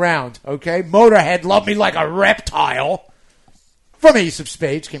screwing around, okay? Motorhead, Love Me Like a Reptile from Ace of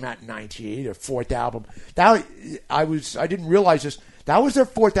Spades, came out in 1998, their 4th album. I didn't realize this. That was their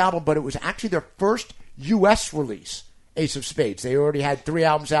 4th album, but it was actually their first U.S. release, Ace of Spades. They already had 3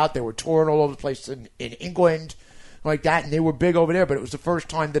 albums out. They were touring all over the place in England, like that, and they were big over there, but it was the first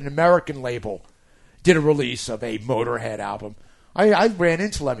time that an American label did a release of a Motorhead album. I ran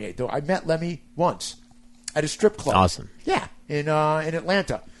into Lemmy, though. I met Lemmy once at a strip club. Awesome. Yeah, in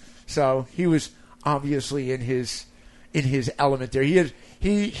Atlanta. So he was obviously in his element there.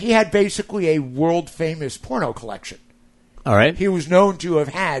 He had basically a world-famous porno collection. All right. He was known to have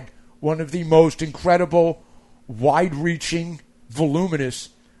had one of the most incredible, wide-reaching, voluminous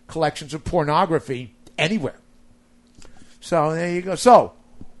collections of pornography anywhere. So there you go. So,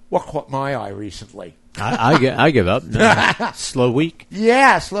 what caught my eye recently? I give up. No. Slow week.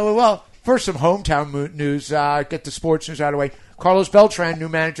 Yeah, slow. Well, first some hometown news. Get the sports news out of the way. Carlos Beltran, new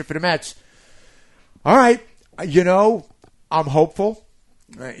manager for the Mets. All right, I'm hopeful.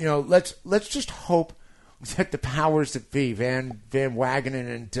 Let's just hope that the powers that be, Van Wagenen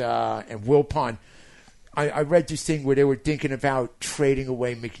and Wilpon. I read this thing where they were thinking about trading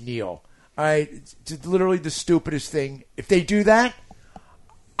away McNeil. It's literally the stupidest thing. If they do that,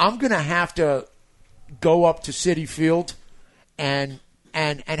 I'm going to have to go up to Citi Field and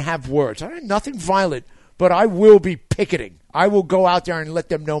have words. Nothing violent, but I will be picketing. I will go out there and let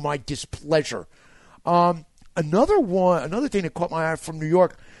them know my displeasure. Another thing that caught my eye from New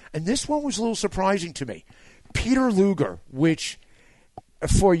York, and this one was a little surprising to me. Peter Luger, which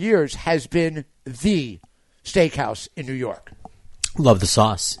for years has been the steakhouse in New York. Love the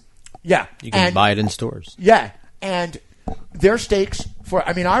sauce. Yeah. You can buy it in stores. Yeah. And their steaks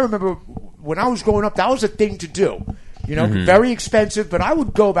I remember when I was growing up, that was a thing to do. Very expensive, but I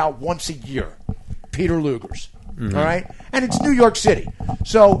would go about once a year. Peter Luger's. All right? And it's New York City.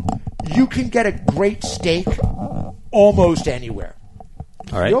 So you can get a great steak almost anywhere.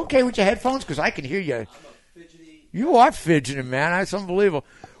 All right. You okay with your headphones? Because I can hear you. You are fidgeting, man. That's unbelievable.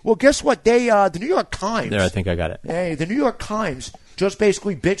 Well, guess what? The New York Times. There, I think I got it. Hey, the New York Times just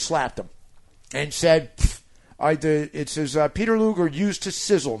basically bitch slapped them and said, it says Peter Luger used to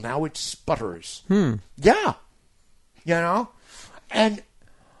sizzle. Now it sputters. Yeah. And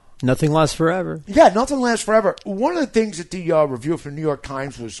nothing lasts forever. Yeah, nothing lasts forever. One of the things that the reviewer from the New York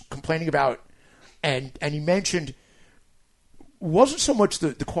Times was complaining about, and he mentioned, wasn't so much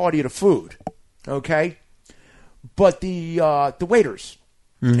the quality of the food, okay, but the waiters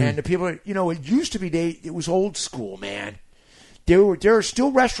and the people. It used to be it was old school, man. There are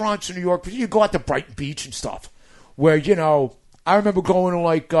still restaurants in New York, but you go out to Brighton Beach and stuff, where I remember going to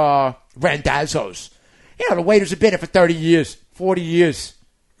like Randazzo's. The waiters have been there for 30 years, 40 years.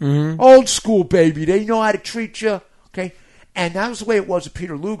 Old school, baby. They know how to treat you. Okay. And that was the way it was at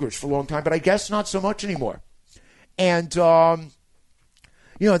Peter Luger's for a long time, but I guess not so much anymore. And,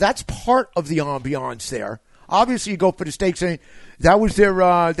 that's part of the ambiance there. Obviously, you go for the steaks. And that was their,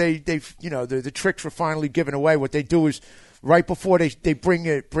 the tricks were finally given away. What they do is right before they bring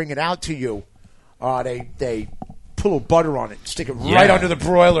it out to you, they put a little butter on it, stick it right under the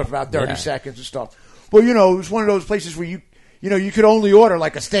broiler for about 30 seconds and stuff. Well, it was one of those places where you could only order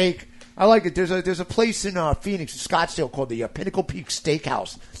like a steak. I like it. There's a place in Phoenix, Scottsdale, called the Pinnacle Peak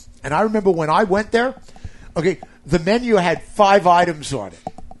Steakhouse. And I remember when I went there, the menu had 5 items on it.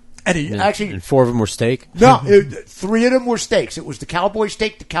 And and 4 of them were steak? No, 3 of them were steaks. It was the cowboy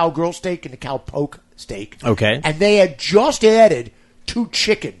steak, the cowgirl steak, and the cowpoke steak. Okay. And they had just added 2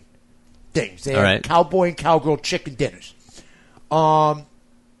 chicken things. They had right. cowboy and cowgirl chicken dinners.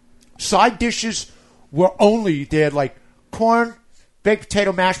 Side dishes were they had like corn, baked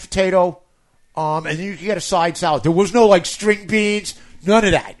potato, mashed potato, and then you could get a side salad. There was no like string beans, none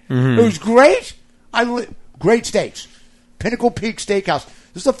of that. It was great. Great steaks. Pinnacle Peak Steakhouse.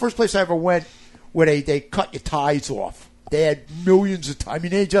 This is the first place I ever went where they cut your ties off. They had millions of ties. I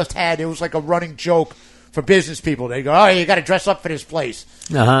mean, it was like a running joke for business people. They go, you got to dress up for this place.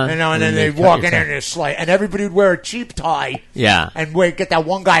 And then they walk in there and it's like, and everybody would wear a cheap tie. Yeah. And get that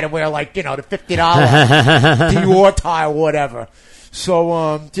one guy to wear like, the $50 Dior tie or whatever.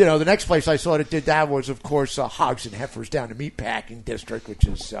 So, the next place I saw that did that was, of course, Hogs and Heifers down the Meatpacking District, which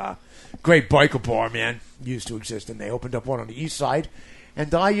is great biker bar, man. Used to exist, and they opened up one on the east side.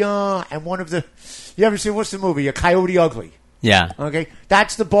 And and one of the, you ever seen, what's the movie? A Coyote Ugly. Yeah. Okay.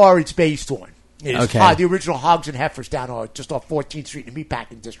 That's the bar it's based on. It's okay. The original Hogs and Heifers down just off 14th Street in the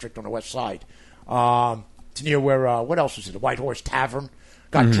Meatpacking District on the west side. It's near where, what else was it? The White Horse Tavern.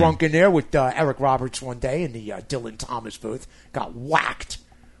 Got drunk in there with Eric Roberts one day in the Dylan Thomas booth. Got whacked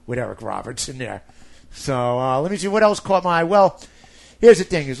with Eric Roberts in there. So let me see what else caught my eye. Well, here's the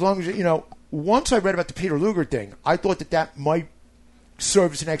thing. As long as, once I read about the Peter Luger thing, I thought that might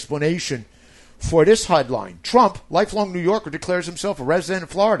serve as an explanation for this headline. Trump, lifelong New Yorker, declares himself a resident of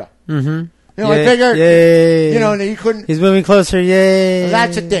Florida. I figured, he couldn't. He's moving closer, yay.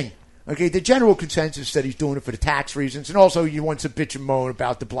 That's the thing. Okay, the general consensus that he's doing it for the tax reasons, and also he wants to bitch and moan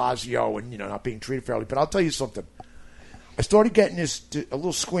about de Blasio and, not being treated fairly. But I'll tell you something. I started getting a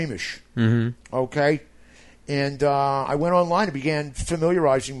little squeamish, okay? And I went online and began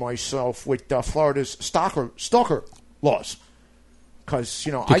familiarizing myself with Florida's stalker laws. Because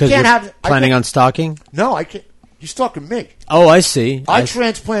I can't have... Planning on stalking? No, I can't. He's talking to me. Oh, I see. I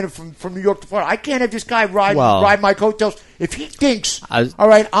transplanted from New York to Florida. I can't have this guy ride my coattails. If he thinks, all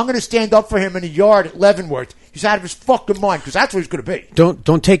right, I'm going to stand up for him in a yard at Leavenworth, he's out of his fucking mind because that's what he's going to be.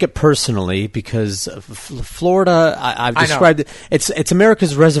 Don't take it personally because Florida, I've described it. It's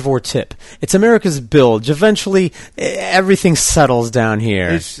America's reservoir tip. It's America's bilge. Eventually, everything settles down here.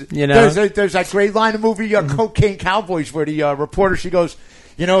 There's that great line of movie Cocaine Cowboys where the reporter, she goes,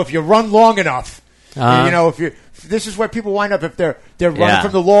 if you run long enough, this is where people wind up if they're running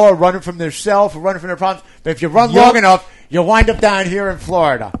from the law or running from their self or running from their problems. But if you run long enough, you'll wind up down here in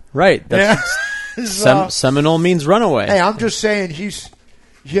Florida. Right. Seminole means runaway. Hey, I'm just saying he's,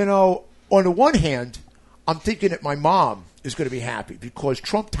 on the one hand, I'm thinking that my mom is going to be happy because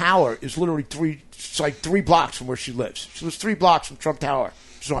Trump Tower is literally 3 blocks from where she lives. She lives 3 blocks from Trump Tower.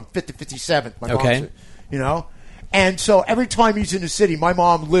 So I'm 57th. My mom's, And so every time he's in the city, my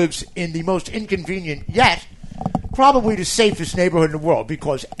mom lives in the most inconvenient yet probably the safest neighborhood in the world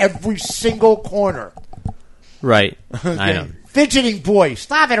because every single corner. Right. I know. Fidgeting boy.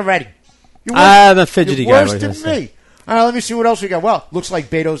 Stop it already. I'm a fidgety guy. Worse than me. All right, let me see what else we got. Well, looks like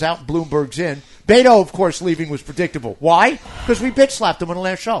Beto's out. Bloomberg's in. Beto, of course, leaving was predictable. Why? Because we bitch slapped him on the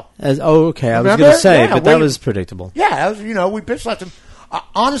last show. Okay. I was going to say, but that was predictable. Yeah, we bitch slapped him.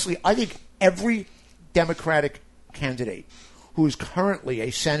 Honestly, I think every Democratic candidate who is currently a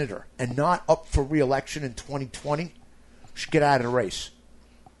senator and not up for re-election in 2020 should get out of the race.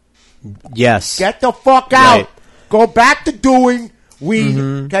 Yes. Get the fuck out. Right. Go back to doing weed.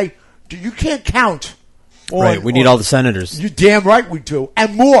 Okay? You can't count on... Right, we need all the senators. You're damn right we do.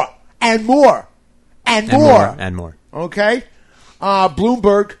 And more. And more. And more. And more. Okay?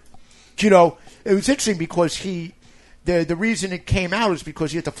 Bloomberg, it was interesting because the reason it came out is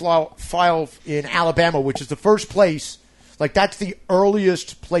because he had to file in Alabama, which is the first place, like that's the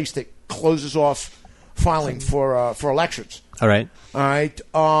earliest place that closes off filing for elections. All right. I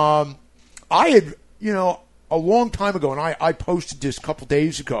had, a long time ago, and I posted this a couple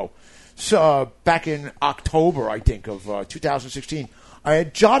days ago, so back in October, I think, of 2016, I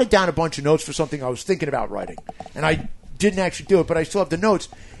had jotted down a bunch of notes for something I was thinking about writing, and I didn't actually do it, but I still have the notes.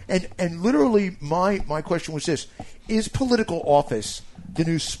 And literally, my question was this: is political office the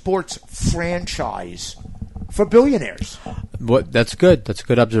new sports franchise for billionaires? That's good. That's a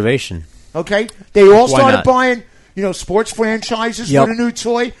good observation. Okay, they all started buying, sports franchises for the new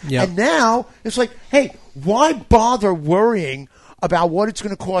toy, and now it's like, hey, why bother worrying about what it's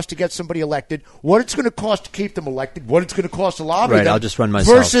going to cost to get somebody elected, what it's going to cost to keep them elected, what it's going to cost to lobby them? I'll just run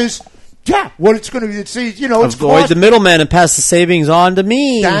myself. Versus, what it's going to be. It's avoid the middleman and pass the savings on to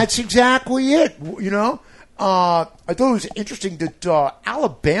me. That's exactly it. I thought it was interesting that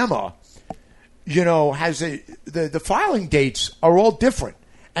Alabama, has the filing dates are all different,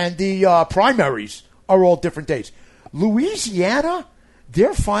 and the primaries are all different dates. Louisiana,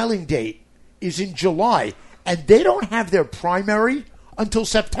 their filing date is in July, and they don't have their primary until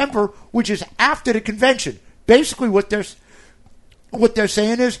September, which is after the convention. Basically, what they're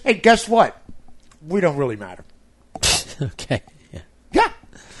saying is, hey, guess what? We don't really matter. Okay. Yeah.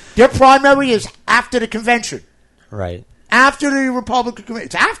 Their primary is after the convention. Right. After the Republican convention.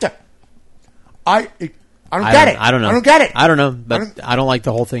 It's after. I don't get it. I don't know. I don't get it. I don't know, but I don't like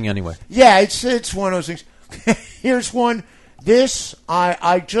the whole thing anyway. Yeah, it's one of those things. Here's one. This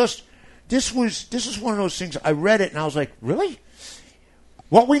is one of those things. I read it and I was like, really?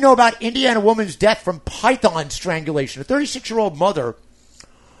 What we know about Indiana woman's death from python strangulation. A 36-year-old mother,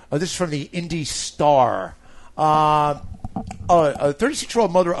 this is from the Indy Star, a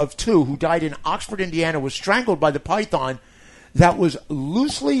 36-year-old mother of 2 who died in Oxford, Indiana, was strangled by the python that was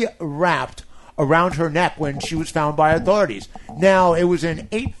loosely wrapped around her neck when she was found by authorities. Now, it was an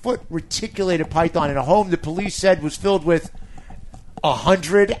 8-foot reticulated python in a home the police said was filled with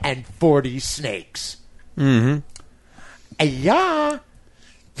 140 snakes. Mm-hmm. Yeah.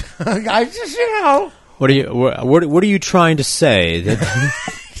 I just, What are you trying to say?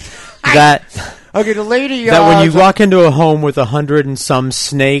 That okay, the lady. That when you walk into a home with 100 and some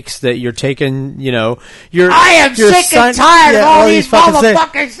snakes, that you're taking, I am sick and tired of all these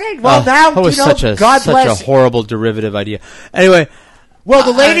motherfucking snakes. Well, now, that was such a horrible derivative idea. Anyway. Well,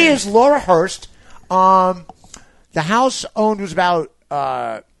 the lady is Laura Hurst. The house owned was about,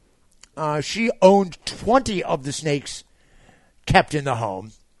 she owned 20 of the snakes kept in the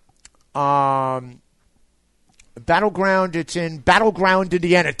home. Battleground, it's in Battleground,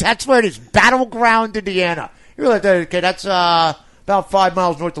 Indiana. That's where it is, Battleground, Indiana. You realize that, okay, that's about 5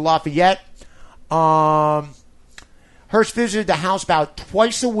 miles north of Lafayette. Hearst visited the house about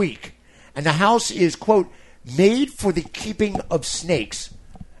twice a week, and the house is, quote, made for the keeping of snakes,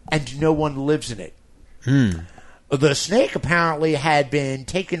 and no one lives in it. The snake apparently had been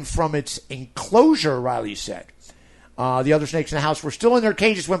taken from its enclosure, Riley said. The other snakes in the house were still in their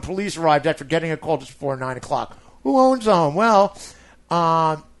cages when police arrived after getting a call just before 9 o'clock. Who owns the home? Well,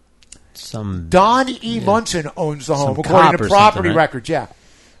 Don E. Munson owns the home, according to property records. Yeah,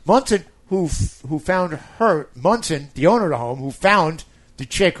 Munson, who found her, Munson, the owner of the home, who found the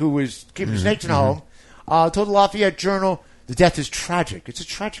chick who was keeping snakes in the home, told the Lafayette Journal, the death is tragic. It's a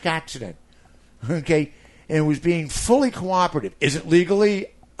tragic accident. Okay, and it was being fully cooperative. Is it legal to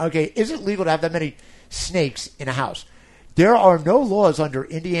have that many snakes in a house? There are no laws under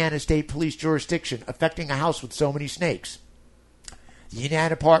Indiana State Police jurisdiction affecting a house with so many snakes. The Indiana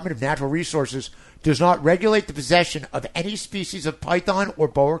Department of Natural Resources does not regulate the possession of any species of python or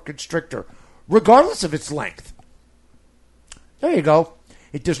boa constrictor, regardless of its length. There you go.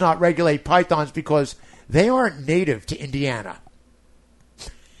 It does not regulate pythons because they aren't native to Indiana.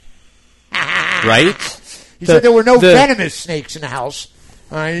 Right? He said there were no venomous snakes in the house.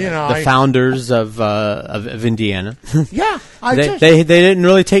 The founders of Indiana. Yeah, they didn't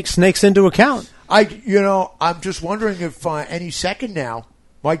really take snakes into account. I'm just wondering if any second now,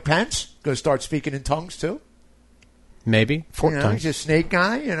 Mike Pence going to start speaking in tongues too. Maybe he's a snake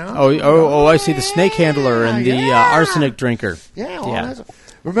guy. Oh! I see the snake handler and the arsenic drinker. Yeah.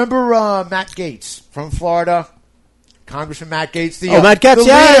 Remember Matt Gaetz from Florida? Congressman Matt Gaetz. Matt Gaetz,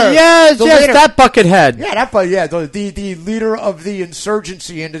 yes, that buckethead. Yeah, the leader of the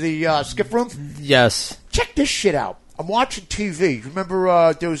insurgency into the skip room. Yes. Check this shit out. I'm watching TV.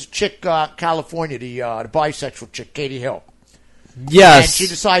 Remember there was a chick, California, the bisexual chick, Katie Hill. Yes. And she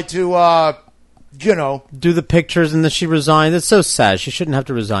decided to, do the pictures, and then she resigned. That's so sad. She shouldn't have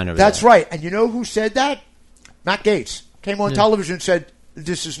to resign over That's right. And you know who said that? Matt Gaetz came on television and said,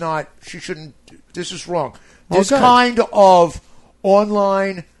 this is wrong. This kind of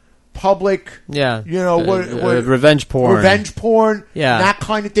online, public, revenge porn, that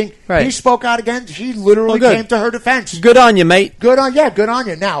kind of thing. Right. He spoke out again. He literally came to her defense. Good on you, mate. Good on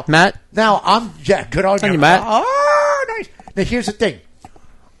you. Now, Matt. Good on you, Matt. Oh, nice. Now, here's the thing.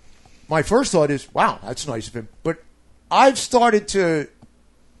 My first thought is, wow, that's nice of him. But I've started to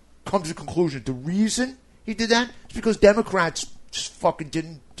come to the conclusion the reason he did that is because Democrats just fucking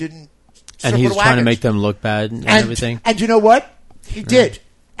didn't. And he's trying to make them look bad and everything. And you know what? He did.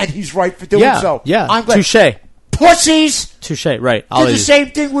 And he's right for doing so. Yeah, I'm glad. Touche. Pussies! Touche, right. Did the same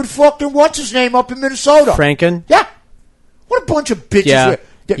thing with fucking what's-his-name up in Minnesota. Franken? Yeah. What a bunch of bitches.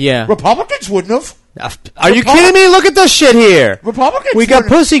 Yeah. Republicans wouldn't have. Are you kidding me? Look at this shit here. Republicans We got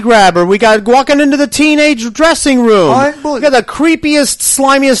Pussy Grabber. We got walking into the teenage dressing room. We got the creepiest,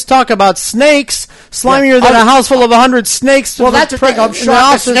 slimiest talk about snakes. Slimier than a house full of 100 snakes. Well, that's the thing. I'm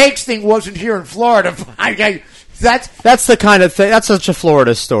shocked the snakes thing wasn't here in Florida. That's the kind of thing. That's such a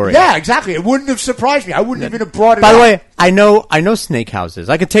Florida story. Yeah, exactly. It wouldn't have surprised me. I wouldn't even have brought it up. By the way, I know snake houses.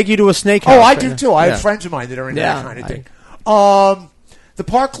 I could take you to a snake house. Oh, I do too. I have friends of mine that are into that kind of thing. The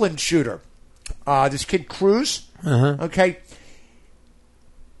Parkland shooter. This kid Cruz. Okay.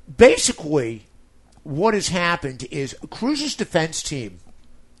 Basically, what has happened is Cruz's defense team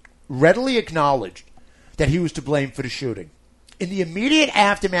readily acknowledged that he was to blame for the shooting. In the immediate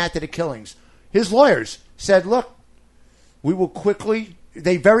aftermath of the killings, his lawyers said, look,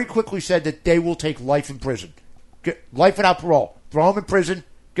 they very quickly said that they will take life in prison. Life without parole. Throw him in prison,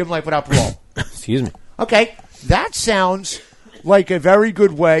 give him life without parole. Excuse me. Okay, that sounds like a very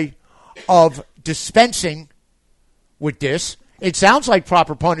good way of dispensing with this. It sounds like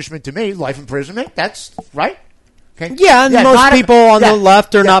proper punishment to me, life imprisonment. That's right. Okay. Yeah, and most people on the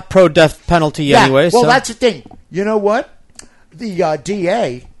left are not pro-death penalty anyway. Well, that's the thing. You know what? The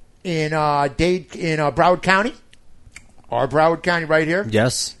DA in Broward County, our Broward County right here.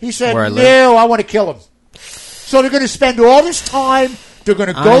 Yes. He said, no, I want to kill him. So they're going to spend all this time. They're going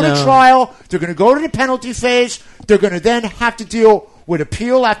to go to trial. They're going to go to the penalty phase. They're going to then have to deal with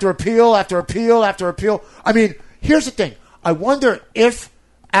appeal after appeal after appeal after appeal. I mean, here's the thing. I wonder if,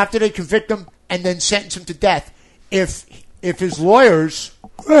 after they convict him and then sentence him to death, if his lawyers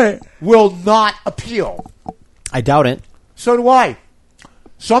will not appeal. I doubt it. So do I.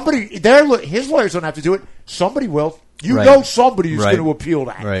 His lawyers don't have to do it. Somebody will. You know somebody is going to appeal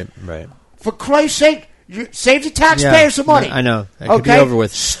that. Right. For Christ's sake, save the taxpayers some money. I know. It could be over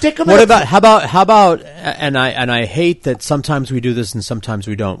with. Stick them. How about? And I hate that sometimes we do this and sometimes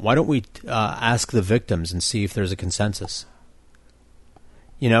we don't. Why don't we ask the victims and see if there's a consensus?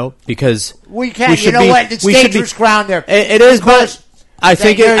 Because we can't. What? It's dangerous ground there. It is, but I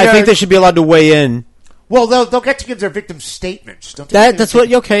think they should be allowed to weigh in. Well, they'll get to give their victim statements. Don't they? That's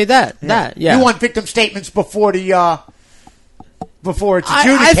what. Okay, that. Yeah. You want victim statements before the before it's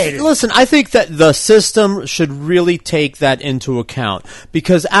adjudicated. Listen, I think that the system should really take that into account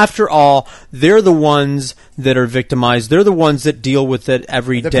because, after all, they're the ones that are victimized. They're the ones that deal with it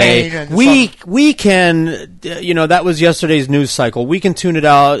every day. Pain and the We can, that was yesterday's news cycle. We can tune it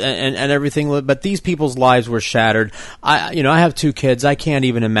out and everything, but these people's lives were shattered. I have 2 kids. I can't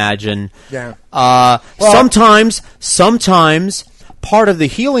even imagine. Yeah. Sometimes part of the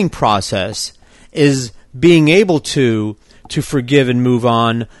healing process is being able to forgive and move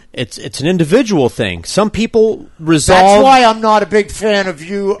on. It's an individual thing. Some people resolve. That's why I'm not a big fan of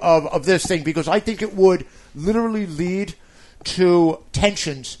this thing, because I think it would literally lead to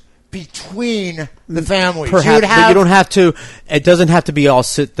tensions between the families. Perhaps, but you don't have to. It doesn't have to be all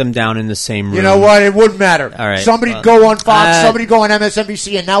sit them down in the same room. You know what? It wouldn't matter. All right. Somebody go on Fox, somebody go on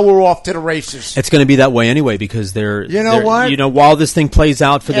MSNBC, and now we're off to the races. It's going to be that way anyway because they're. You know what? While this thing plays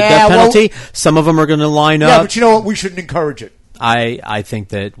out for the death penalty, some of them are going to line up. Yeah, but you know what? We shouldn't encourage it. I think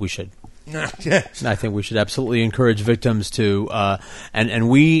that we should. Yes. I think we should absolutely encourage victims to, and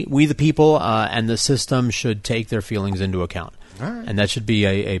we the people and the system should take their feelings into account. All right. And that should be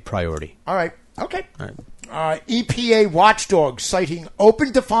a priority. All right. Okay. All right. EPA watchdog citing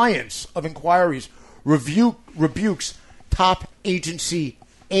open defiance of inquiries rebukes top agency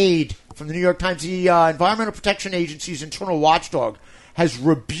aide. From the New York Times, the Environmental Protection Agency's internal watchdog has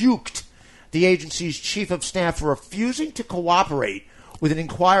rebuked the agency's chief of staff for refusing to cooperate with an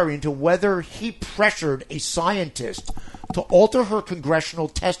inquiry into whether he pressured a scientist to alter her congressional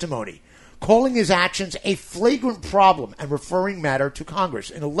testimony, calling his actions a flagrant problem and referring matter to Congress.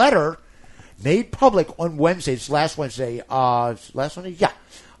 In a letter made public on Wednesday, the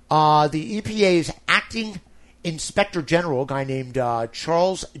EPA's acting inspector general, a guy named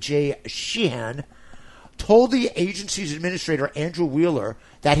Charles J. Sheehan, told the agency's administrator, Andrew Wheeler,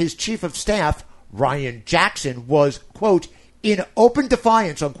 that his chief of staff, Ryan Jackson, was, quote, in open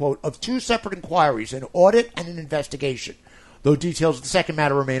defiance, unquote, of 2 separate inquiries, an audit and an investigation, though details of the second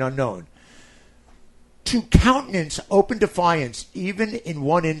matter remain unknown. To countenance open defiance, even in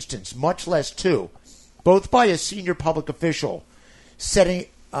one instance, much less 2, both by a senior public official, setting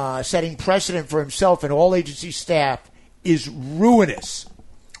precedent for himself and all agency staff, is ruinous.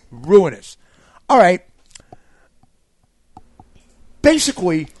 Ruinous. All right.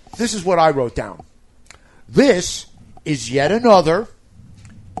 Basically, this is what I wrote down. This is yet another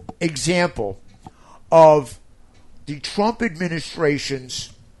example of the Trump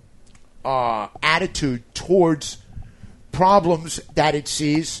administration's attitude towards problems that it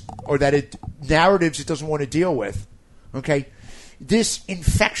sees or narratives it doesn't want to deal with. Okay? This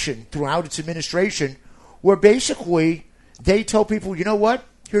infection throughout its administration where basically they tell people, you know what?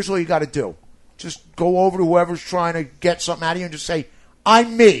 Here's all you got to do. Just go over to whoever's trying to get something out of you and just say,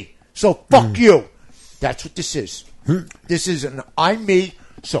 I'm me, so fuck you. That's what this is. This is an I'm me,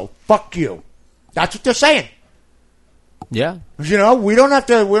 so fuck you. That's what they're saying. Yeah. We don't have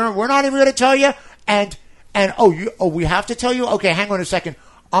to, we're not even going to tell you. And we have to tell you? Okay, hang on a second.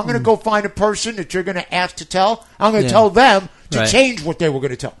 I'm going to go find a person that you're going to ask to tell. I'm going to tell them to change what they were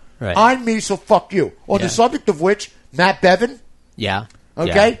going to tell. Right. I'm me, so fuck you. On the subject of which, Matt Bevin. Yeah.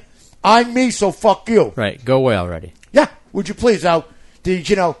 Okay? Yeah. I'm me, so fuck you. Right. Go away already. Yeah. Would you please? Now,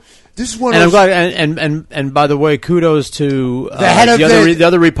 this is one and of those... I'm glad, and by the way, kudos to the head of the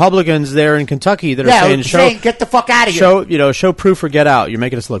other Republicans there in Kentucky that are saying, get the fuck out of here. Show proof or get out. You're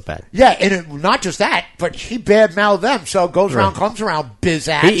making us look bad. Yeah, and not just that, but he badmouthed them, so it goes around, comes around,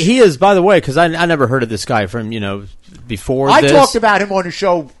 biz-ass. He is, by the way, because I never heard of this guy from, before this. I talked about him on the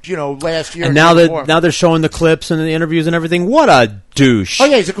show, last year. And now they're showing the clips and the interviews and everything. What a douche. Oh,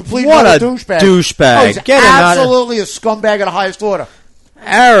 yeah, he's a complete douchebag. Oh, he's absolutely a scumbag of the highest order.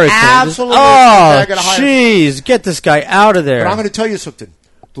 Arrogant. Absolutely. Oh, jeez. Get this guy out of there. But I'm going to tell you something.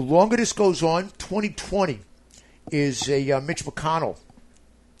 The longer this goes on, 2020 is a Mitch McConnell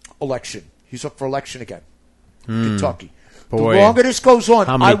election. He's up for election again. Kentucky. Boy. The longer this goes on...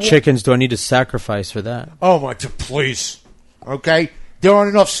 How many chickens do I need to sacrifice for that? Oh, my... Please. Okay? There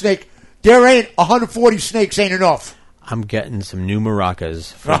aren't enough snakes. There ain't 140 snakes ain't enough. I'm getting some new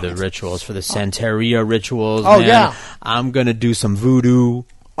maracas for the rituals, for the Santeria rituals. Oh, man. yeah. I'm going to do some voodoo.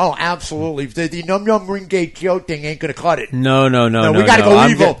 Oh, absolutely. The Num Num Ring Gay Kyo thing ain't going to cut it. No. We got to go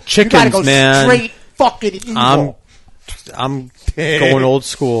evil. Chickens, we got to go man. straight fucking evil. I'm going old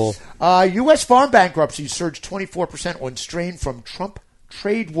school. U.S. farm bankruptcies surged 24% on strain from Trump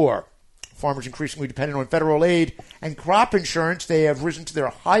trade war. Farmers increasingly dependent on federal aid and crop insurance. They have risen to their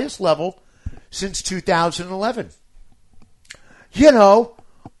highest level since 2011.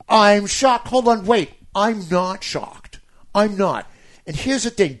 I'm shocked. Hold on, wait. I'm not shocked. I'm not. And here's the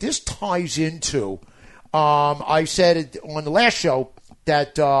thing. This ties into I said it on the last show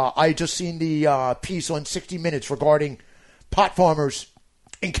that I had just seen the piece on 60 Minutes regarding pot farmers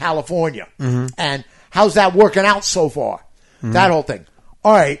in California. And how's that working out so far? That whole thing.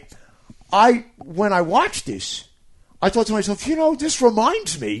 All right. When I watched this, I thought to myself, this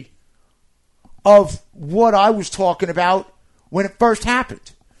reminds me of what I was talking about when it first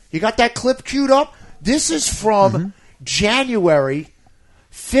happened. You got that clip queued up? This is from January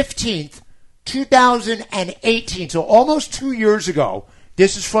 15th, 2018. So almost 2 years ago.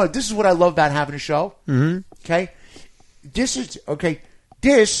 This is what I love about having a show. Okay? This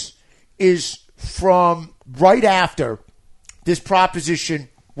is from right after this proposition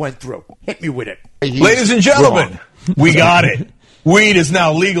went through. Hit me with it. Ladies and gentlemen, we got it. Weed is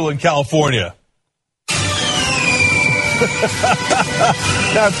now legal in California.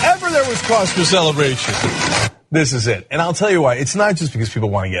 Now, if ever there was cause for celebration, this is it. And I'll tell you why. It's not just because people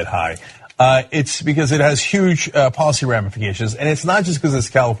want to get high. It's because it has huge policy ramifications. And it's not just because it's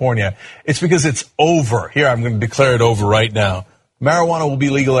California. It's because it's over. Here, I'm going to declare it over right now. Marijuana will be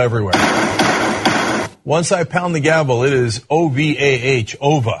legal everywhere. Once I pound the gavel, it is OVAH,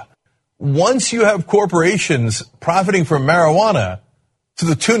 OVA. Once you have corporations profiting from marijuana to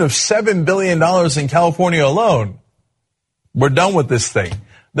the tune of $7 billion in California alone, we're done with this thing.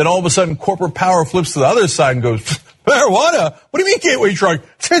 Then all of a sudden, corporate power flips to the other side and goes, marijuana? What do you mean gateway drug?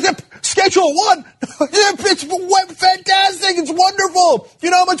 Schedule 1. It's fantastic. It's wonderful. You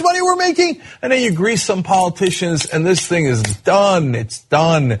know how much money we're making? And then you grease some politicians, and this thing is done. It's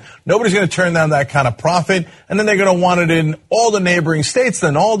done. Nobody's going to turn down that kind of profit. And then they're going to want it in all the neighboring states,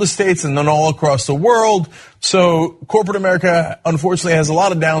 then all the states, and then all across the world. So corporate America, unfortunately, has a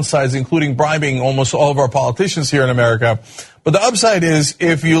lot of downsides, including bribing almost all of our politicians here in America. But the upside is,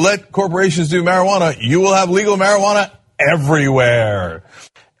 if you let corporations do marijuana, you will have legal marijuana everywhere.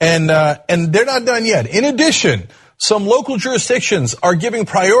 And they're not done yet. In addition, some local jurisdictions are giving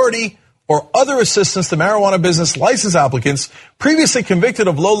priority or other assistance to marijuana business license applicants previously convicted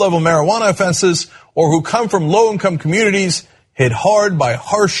of low-level marijuana offenses or who come from low-income communities hit hard by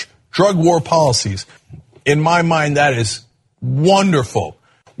harsh drug war policies. In my mind, that is wonderful.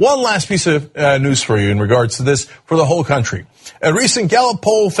 One last piece of news for you in regards to this for the whole country. A recent Gallup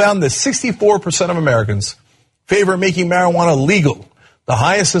poll found that 64% of Americans favor making marijuana legal, the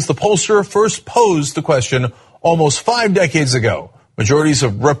highest since the pollster first posed the question almost 5 decades ago. Majorities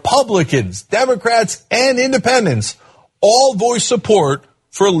of Republicans, Democrats, and Independents all voiced support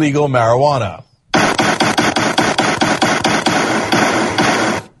for legal marijuana.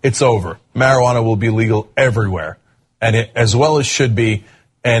 It's over. Marijuana will be legal everywhere, and it, as well as should be.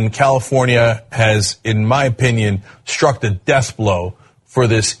 And California has, in my opinion, struck the death blow for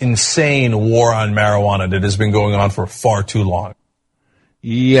this insane war on marijuana that has been going on for far too long.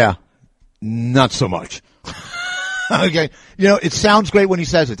 Yeah, not so much. Okay. It sounds great when he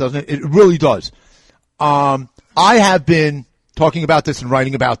says it, doesn't it? It really does. I have been talking about this and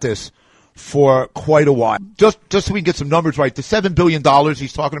writing about this for quite a while. Just so we can get some numbers right, the $7 billion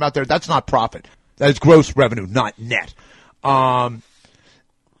he's talking about there, that's not profit. That is gross revenue, not net.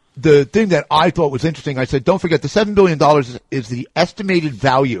 The thing that I thought was interesting, I said, don't forget the $7 billion is the estimated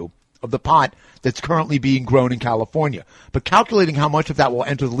value of the pot that's currently being grown in California. But calculating how much of that will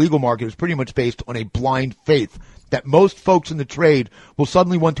enter the legal market is pretty much based on a blind faith that most folks in the trade will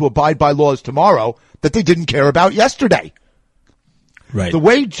suddenly want to abide by laws tomorrow that they didn't care about yesterday. Right. The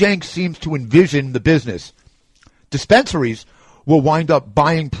way Jenks seems to envision the business, dispensaries will wind up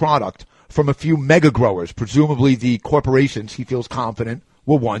buying product from a few mega growers, presumably the corporations he feels confident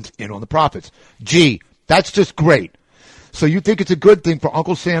will want in on the profits. Gee, that's just great. So you think it's a good thing for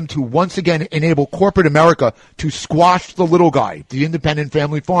Uncle Sam to once again enable corporate America to squash the little guy, the independent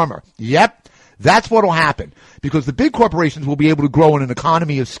family farmer? Yep, that's what will happen, because the big corporations will be able to grow in an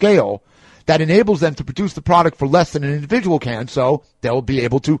economy of scale that enables them to produce the product for less than an individual can, so they'll be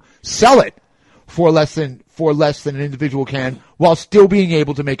able to sell it for less than an individual can while still being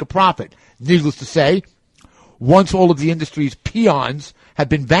able to make a profit. Needless to say, once all of the industry's peons have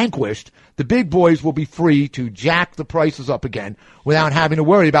been vanquished, the big boys will be free to jack the prices up again without having to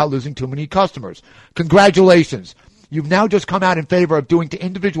worry about losing too many customers. Congratulations. You've now just come out in favor of doing to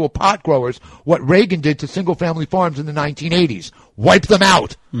individual pot growers what Reagan did to single-family farms in the 1980s. Wipe them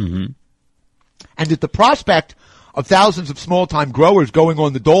out. Mm-hmm. And if the prospect of thousands of small-time growers going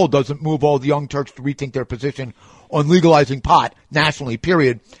on the dole doesn't move all the young Turks to rethink their position on legalizing pot nationally,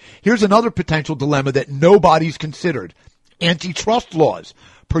 period, here's another potential dilemma that nobody's considered. Antitrust laws,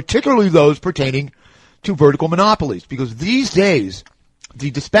 particularly those pertaining to vertical monopolies, because these days,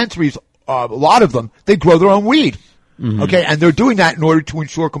 the dispensaries, a lot of them, they grow their own weed. Okay, and they're doing that in order to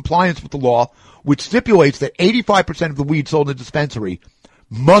ensure compliance with the law, which stipulates that 85% of the weed sold in a dispensary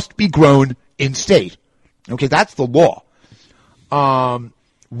must be grown in state. Okay, that's the law.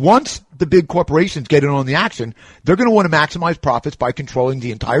 Once the big corporations get in on the action, they're going to want to maximize profits by controlling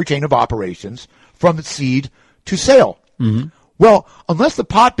the entire chain of operations from seed to sale. Well, unless the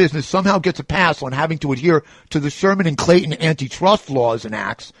pot business somehow gets a pass on having to adhere to the Sherman and Clayton antitrust laws and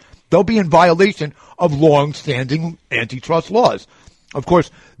acts, they'll be in violation of long-standing antitrust laws. Of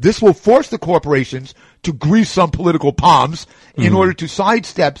course, this will force the corporations to grease some political palms in order to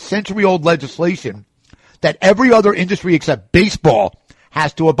sidestep century-old legislation that every other industry except baseball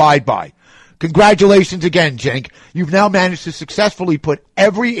has to abide by. Congratulations again, Cenk. You've now managed to successfully put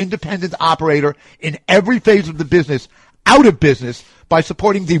every independent operator in every phase of the business out of business by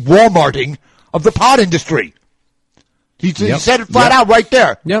supporting the Walmarting of the pot industry. He said it flat out right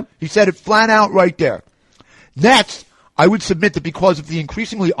there. He said it flat out right there. Next, I would submit that because of the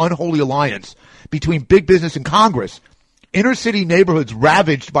increasingly unholy alliance between big business and Congress, inner city neighborhoods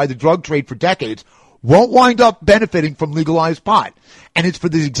ravaged by the drug trade for decades won't wind up benefiting from legalized pot. And it's for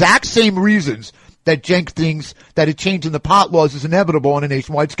the exact same reasons that Cenk thinks that a change in the pot laws is inevitable on a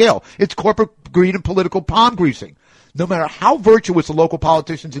nationwide scale. It's corporate greed and political palm greasing. No matter how virtuous a local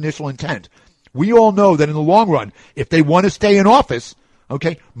politician's initial intent, we all know that in the long run, if they want to stay in office,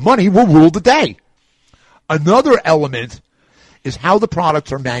 okay, money will rule the day. Another element is how the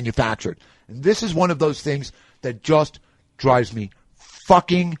products are manufactured. And this is one of those things that just drives me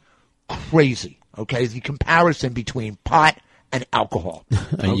fucking crazy, okay, the comparison between pot and alcohol,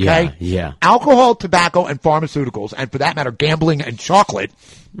 okay? Yeah. Alcohol, tobacco, and pharmaceuticals, and for that matter, gambling and chocolate,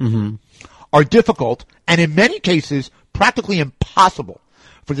 are difficult and in many cases practically impossible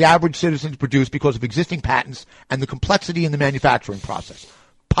for the average citizen to produce because of existing patents and the complexity in the manufacturing process.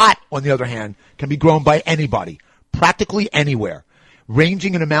 Pot, on the other hand, can be grown by anybody, practically anywhere,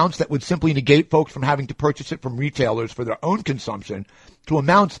 ranging in amounts that would simply negate folks from having to purchase it from retailers for their own consumption to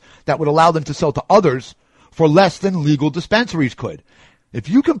amounts that would allow them to sell to others for less than legal dispensaries could. If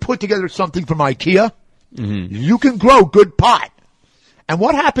you can put together something from IKEA, you can grow good pot. And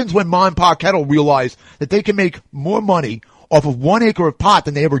what happens when Ma and Pa Kettle realize that they can make more money off of 1 acre of pot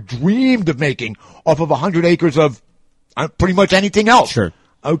than they ever dreamed of making off of 100 acres of pretty much anything else? Sure.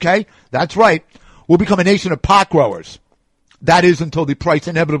 Okay? That's right. We'll become a nation of pot growers. That is until the price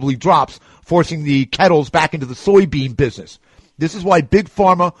inevitably drops, forcing the Kettles back into the soybean business. This is why Big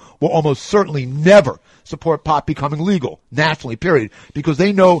Pharma will almost certainly never support pot becoming legal, nationally, period, because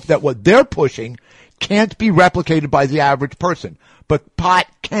they know that what they're pushing can't be replicated by the average person. But pot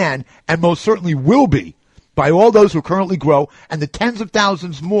can, and most certainly will be, by all those who currently grow, and the tens of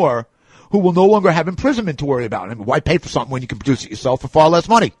thousands more who will no longer have imprisonment to worry about. I mean, why pay for something when you can produce it yourself for far less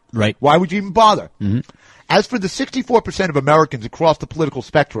money? Right. Why would you even bother? As for the 64% of Americans across the political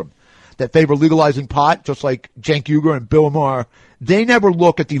spectrum that favor legalizing pot, just like Cenk Uygur and Bill Maher, they never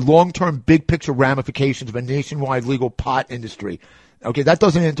look at the long-term big-picture ramifications of a nationwide legal pot industry. Okay, that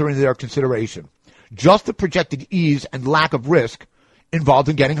doesn't enter into their consideration. Just the projected ease and lack of risk involved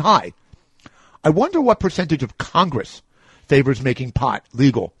in getting high. I wonder what percentage of Congress favors making pot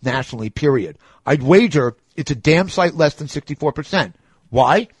legal nationally, period. I'd wager it's a damn sight less than 64%.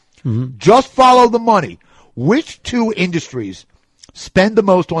 Why? Just follow the money. Which two industries spend the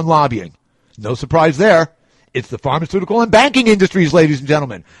most on lobbying? No surprise there. It's the pharmaceutical and banking industries, ladies and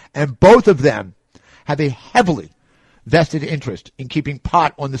gentlemen. And both of them have a heavily vested interest in keeping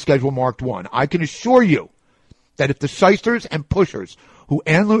pot on the Schedule Marked 1. I can assure you that if the shysters and pushers who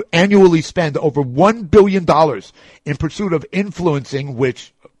annually spend over $1 billion in pursuit of influencing,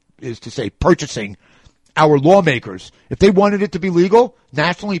 which is to say purchasing, our lawmakers, if they wanted it to be legal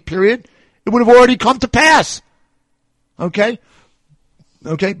nationally, period, it would have already come to pass. Okay?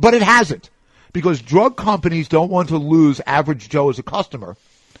 But it hasn't. Because drug companies don't want to lose average Joe as a customer,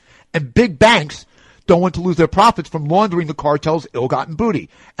 and big banks don't want to lose their profits from laundering the cartel's ill-gotten booty.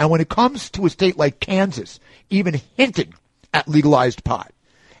 And when it comes to a state like Kansas, even hinting at legalized pot,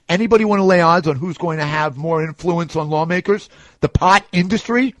 anybody want to lay odds on who's going to have more influence on lawmakers? The pot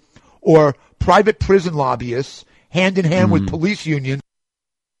industry or private prison lobbyists, hand in hand with police unions?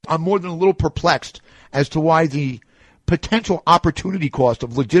 I'm more than a little perplexed as to why the potential opportunity cost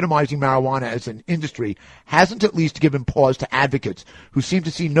of legitimizing marijuana as an industry hasn't at least given pause to advocates who seem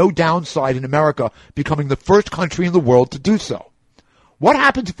to see no downside in America becoming the first country in the world to do so. What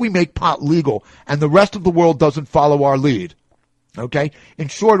happens if we make pot legal and the rest of the world doesn't follow our lead? Okay? In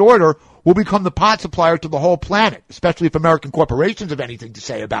short order, we'll become the pot supplier to the whole planet, especially if American corporations have anything to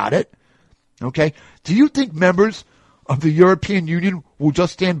say about it. Okay? Do you think members of the European Union will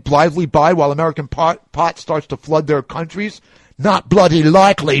just stand blithely by while American pot starts to flood their countries? Not bloody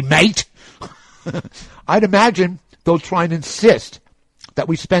likely, mate. I'd imagine they'll try and insist that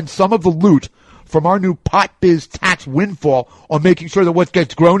we spend some of the loot from our new pot biz tax windfall on making sure that what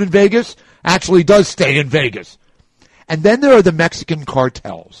gets grown in Vegas actually does stay in Vegas. And then there are the Mexican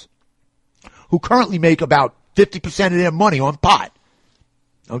cartels, who currently make about 50% of their money on pot.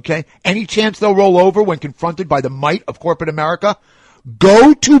 Okay? Any chance they'll roll over when confronted by the might of corporate America?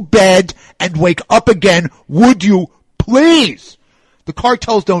 Go to bed and wake up again, would you please? The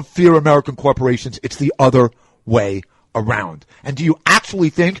cartels don't fear American corporations. It's the other way around. And do you actually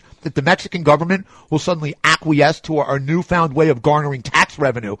think that the Mexican government will suddenly acquiesce to our newfound way of garnering tax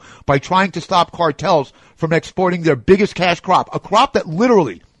revenue by trying to stop cartels from exporting their biggest cash crop, a crop that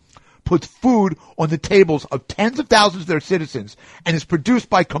literally puts food on the tables of tens of thousands of their citizens and is produced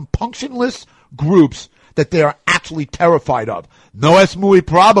by compunctionless groups that they are actually terrified of? No es muy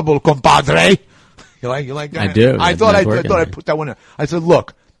probable, compadre. You like that? I do. I thought I'd put that one in. I said,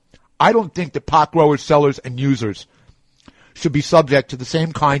 look, I don't think that pot growers, sellers, and users should be subject to the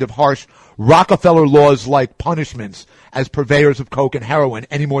same kind of harsh Rockefeller laws-like punishments as purveyors of coke and heroin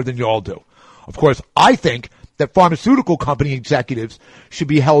any more than you all do. Of course, I think that pharmaceutical company executives should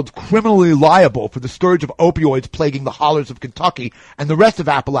be held criminally liable for the scourge of opioids plaguing the hollers of Kentucky and the rest of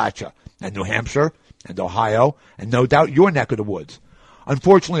Appalachia, and New Hampshire, and Ohio, and no doubt your neck of the woods.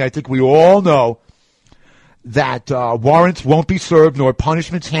 Unfortunately, I think we all know that warrants won't be served nor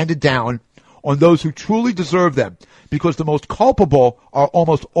punishments handed down on those who truly deserve them, because the most culpable are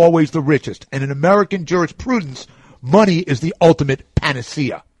almost always the richest. And in American jurisprudence, money is the ultimate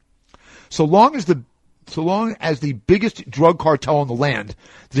panacea. So long as the biggest drug cartel in the land,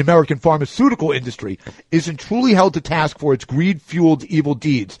 the American pharmaceutical industry, isn't truly held to task for its greed-fueled evil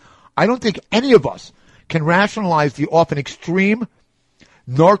deeds, I don't think any of us can rationalize the often extreme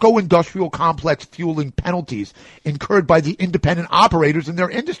narco-industrial complex fueling penalties incurred by the independent operators in their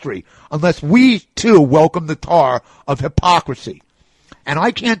industry, unless we, too, welcome the tar of hypocrisy. And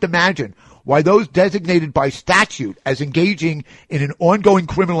I can't imagine why those designated by statute as engaging in an ongoing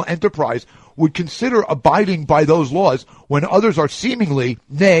criminal enterprise would consider abiding by those laws when others are seemingly,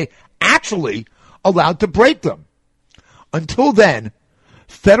 nay, actually, allowed to break them. Until then,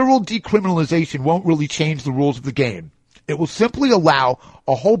 federal decriminalization won't really change the rules of the game. It will simply allow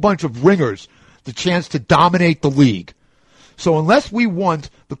a whole bunch of ringers the chance to dominate the league. So unless we want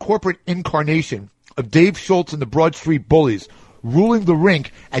the corporate incarnation of Dave Schultz and the Broad Street Bullies ruling the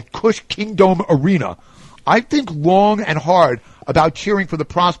rink at Cush Kingdome Arena, I think long and hard about cheering for the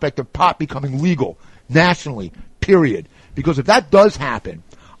prospect of pot becoming legal nationally, period. Because if that does happen,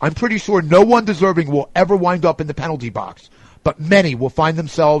 I'm pretty sure no one deserving will ever wind up in the penalty box, but many will find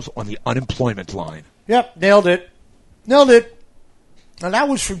themselves on the unemployment line. Yep, nailed it. Nailed it. Now, that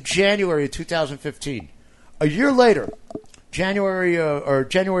was from January of 2015. A year later, January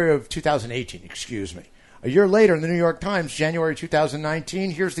of 2018, excuse me. A year later in the New York Times, January 2019,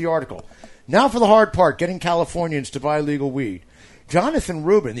 here's the article. Now for the hard part, getting Californians to buy legal weed. Jonathan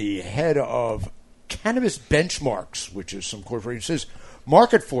Rubin, the head of Cannabis Benchmarks, which is some corporation, says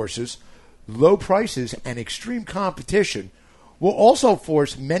market forces, low prices, and extreme competition will also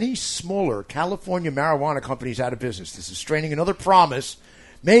force many smaller California marijuana companies out of business. This is straining another promise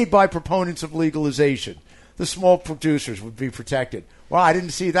made by proponents of legalization. The small producers would be protected. Well, I didn't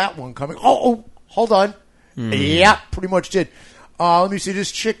see that one coming. Oh, hold on. Yeah, pretty much did. Let me see.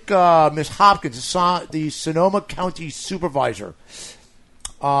 This chick, Miss Hopkins, the Sonoma County supervisor,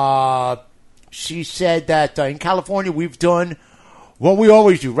 she said that in California we've done what we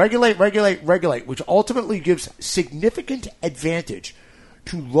always do, regulate, which ultimately gives significant advantage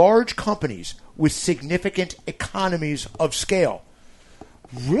to large companies with significant economies of scale.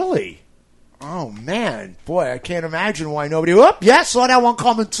 Really? Oh, man. Boy, I can't imagine why nobody... Oh, yeah, saw that one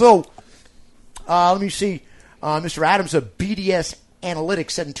coming, too. Let me see. Mr. Adams of BDS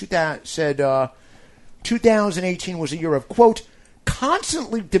Analytics said 2018 was a year of, quote,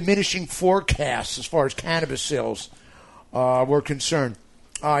 constantly diminishing forecasts as far as cannabis sales were concerned.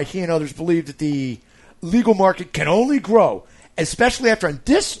 He and others believe that the legal market can only grow, especially after, and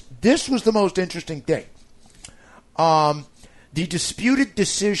this was the most interesting thing, the disputed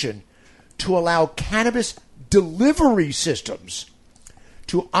decision to allow cannabis delivery systems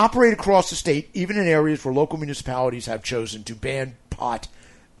to operate across the state, even in areas where local municipalities have chosen to ban pot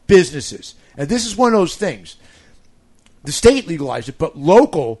businesses. And this is one of those things. The state legalized it, but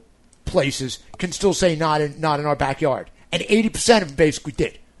local places can still say not in our backyard. And 80% of them basically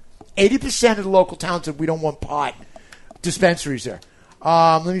did. 80% of the local towns said we don't want pot dispensaries there.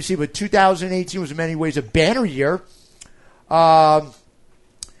 Let me see, but 2018 was in many ways a banner year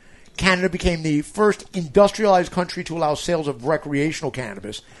Canada became the first industrialized country to allow sales of recreational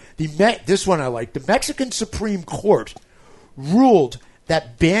cannabis. This one I like. The Mexican Supreme Court ruled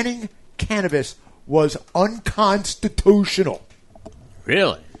that banning cannabis was unconstitutional.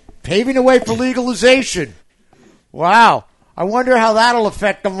 Really? Paving the way for legalization. Wow. I wonder how that'll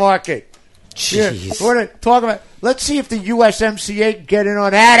affect the market. Jeez. Here, we're going to talk about. Let's see if the USMCA can get in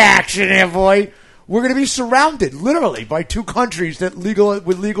on that action here, boy. We're going to be surrounded, literally, by two countries with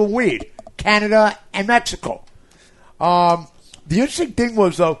legal weed, Canada and Mexico. The interesting thing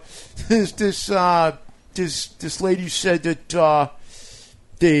was, though, this lady said that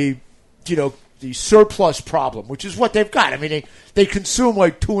the surplus problem, which is what they've got. I mean, they consume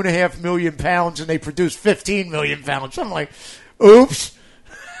like 2.5 million pounds and they produce 15 million pounds. So I'm like, oops.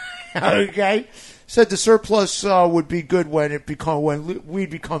 Okay. Said the surplus would be good when weed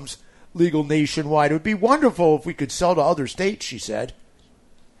becomes legal nationwide. It would be wonderful if we could sell to other states, she said.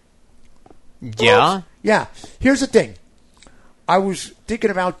 Yeah? Oops. Yeah. Here's the thing. I was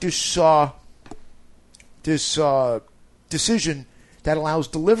thinking about this decision that allows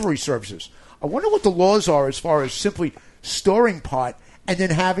delivery services. I wonder what the laws are as far as simply storing pot and then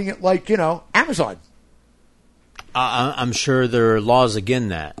having it like, Amazon. I'm sure there are laws against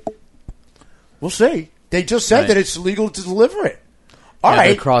that. We'll see. They just said that it's illegal to deliver it. All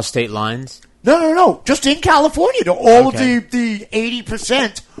right. Across state lines? No. Just in California. To all of the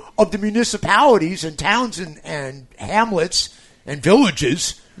 80% of the municipalities and towns and hamlets and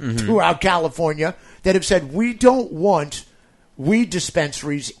villages throughout California that have said, we don't want weed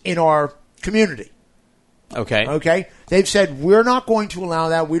dispensaries in our community. Okay? They've said, we're not going to allow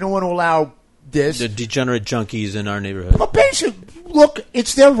that. We don't want to allow this. The degenerate junkies in our neighborhood. But basically, look,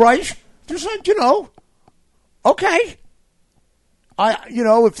 it's their right. Just like, okay.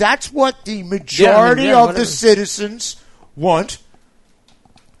 If that's what the majority of the citizens want,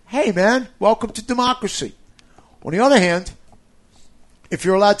 hey, man, welcome to democracy. On the other hand, if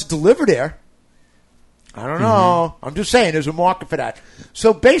you're allowed to deliver there, I don't know. I'm just saying there's a market for that.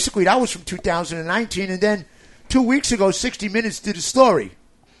 So basically, that was from 2019, and then 2 weeks ago, 60 Minutes did a story.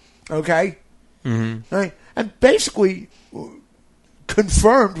 Okay? Right? And basically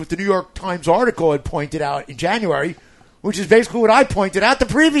confirmed what the New York Times article had pointed out in January, which is basically what I pointed out the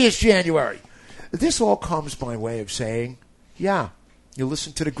previous January. This all comes by way of saying, yeah, you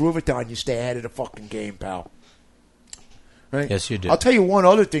listen to the Groovathon, you stay ahead of the fucking game, pal. Right? Yes, you do. I'll tell you one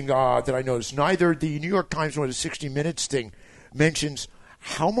other thing that I noticed. Neither the New York Times nor the 60 Minutes thing mentions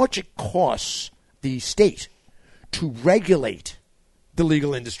how much it costs the state to regulate the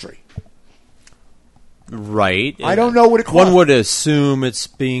legal industry. Right. I don't know what it costs. One would assume it's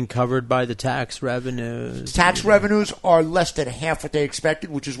being covered by the tax revenues. Tax revenues are less than half what they expected,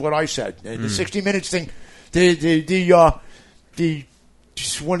 which is what I said. The 60 Minutes thing,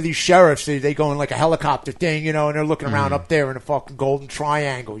 just one of these sheriffs, they go in like a helicopter thing, and they're looking around up there in the fucking Golden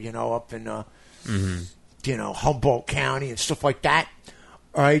Triangle, up in, Humboldt County and stuff like that.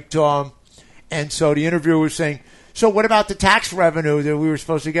 All right. And so the interviewer was saying, so what about the tax revenue that we were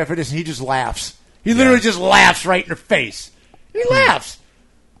supposed to get for this? And he just laughs. He literally just laughs right in her face. He laughs.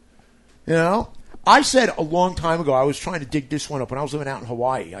 I said a long time ago, I was trying to dig this one up when I was living out in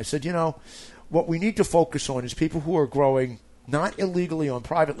Hawaii. I said, what we need to focus on is people who are growing not illegally on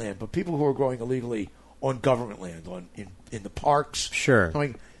private land, but people who are growing illegally on government land, in the parks. Sure.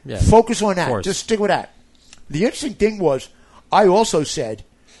 Focus on that. Just stick with that. The interesting thing was, I also said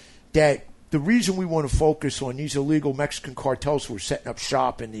that the reason we want to focus on these illegal Mexican cartels who are setting up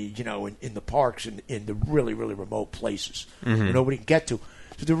shop in the in the parks and in the really, really remote places where nobody can get to.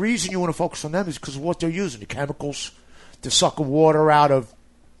 So the reason you want to focus on them is because of what they're using, the chemicals, to suck water out of,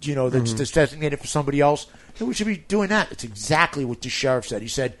 that's designated for somebody else. And we should be doing that. It's exactly what the sheriff said. He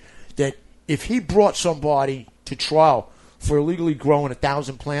said that if he brought somebody to trial for illegally growing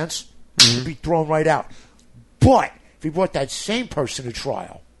 1,000 plants, he'd be thrown right out. But if he brought that same person to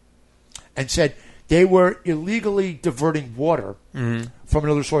trial and said they were illegally diverting water from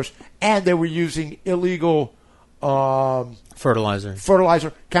another source and they were using illegal fertilizer,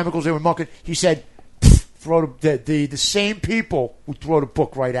 chemicals they were mucking, he said throw the same people would throw the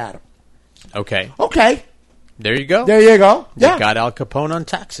book right at him. Okay. There you go. Yeah. You got Al Capone on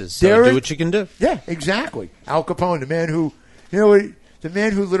taxes. So do what you can do. Yeah, exactly. Al Capone, the man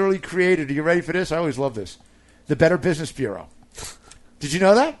who literally created, are you ready for this? I always love this. The Better Business Bureau. Did you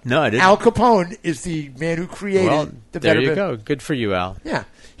know that? No, I didn't. Al Capone is the man who created the Better Business. There you go. Good for you, Al. Yeah.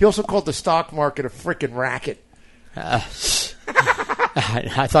 He also called the stock market a frickin' racket. I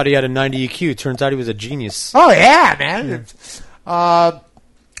thought he had a 90 EQ. Turns out he was a genius. Oh, yeah, man.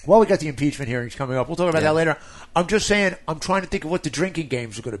 Well, we got the impeachment hearings coming up. We'll talk about that later. I'm just saying, I'm trying to think of what the drinking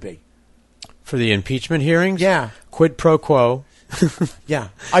games are going to be. For the impeachment hearings? Yeah. Quid pro quo. Yeah.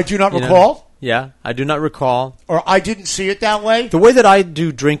 I do not recall. Yeah, I do not recall. Or I didn't see it that way. The way that I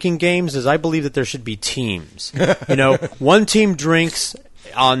do drinking games is I believe that there should be teams. One team drinks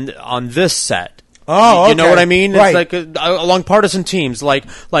on this set. Oh, okay. You know what I mean? Right. It's like along partisan teams, like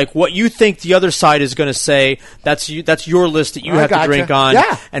what you think the other side is going to say. That's your list that you have to drink on,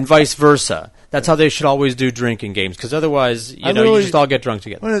 and vice versa. That's how they should always do drinking games, because otherwise, you just all get drunk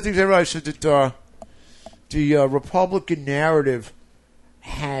together. One of the things I realized is that the Republican narrative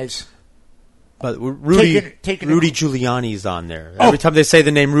has. But Rudy Giuliani's on there. Every time they say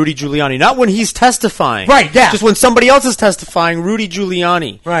the name Rudy Giuliani, not when he's testifying. Right, yeah. Just when somebody else is testifying, Rudy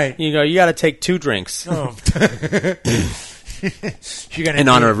Giuliani. Right. You got to take 2 drinks. Oh. In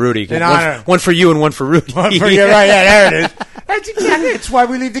honor of Rudy. One for you and one for Rudy. Right, yeah, there it is. That's exactly it. It's why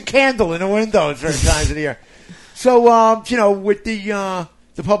we leave the candle in the window at certain times of the year. So, with the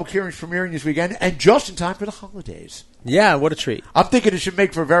public hearings premiering this weekend, and just in time for the holidays. Yeah, what a treat. I'm thinking it should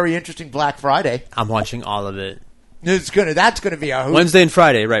make for a very interesting Black Friday. I'm watching all of it. That's going to be a hoot. Wednesday and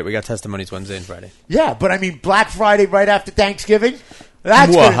Friday, right. We got testimonies Wednesday and Friday. Yeah, but I mean Black Friday right after Thanksgiving? That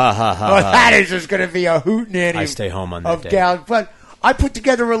is just going to be a hootenanny. I stay home on that day. But I put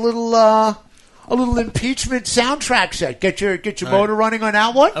together a little impeachment soundtrack set. Get your motor running on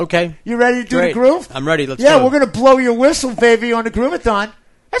that one? Okay. You ready to do the groove? I'm ready. Let's go. Yeah, we're going to blow your whistle, baby, on the Groovathon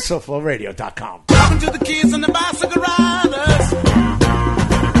at SoFloRadio.com. Talking to the kids and the bicycle riders.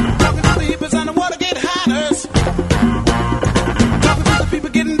 Talking to the hippies and the Watergate hiders. Talking to the people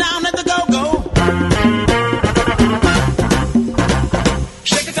getting down at the go-go.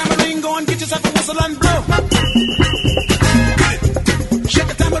 Shake a tambourine, go and get yourself a whistle and blow. Shake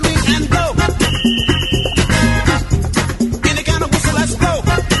a tambourine and blow. Any kind of whistle, let's blow.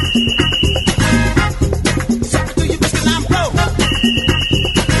 Suck it till you whistle and blow.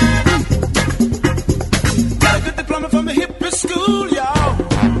 From the hippie school, y'all.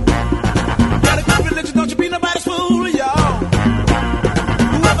 Got a good religion, don't you be nobody's fool, y'all.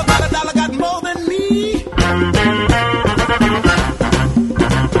 Whoever got $1 got more than me.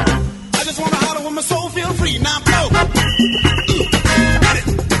 I just wanna holler when my soul feel free. Now blow. Get it.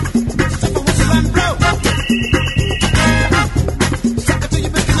 Step a whistle and blow. Suck it till you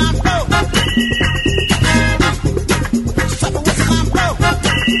biscuit and blow. Step a whistle and blow.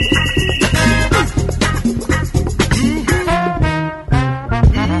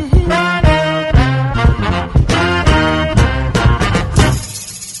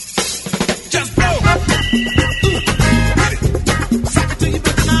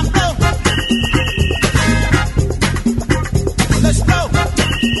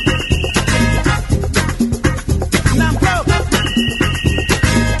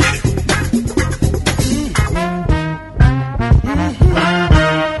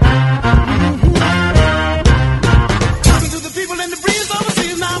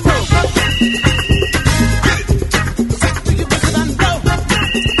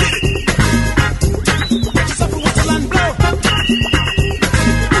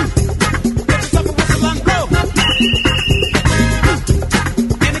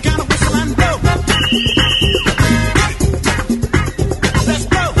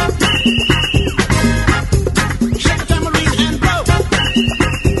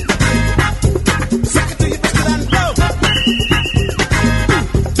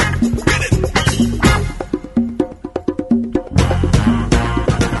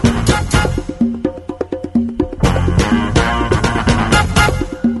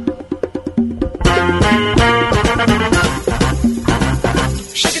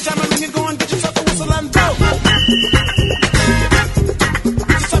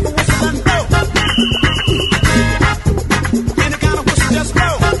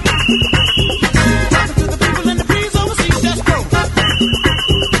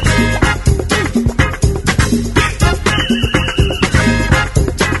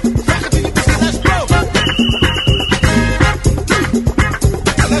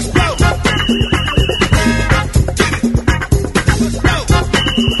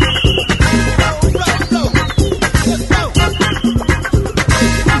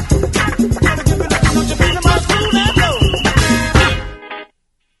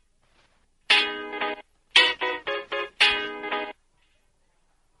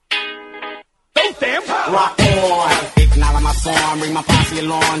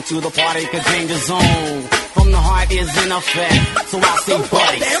 To the party, cause danger zone from the heart is in effect. So I say,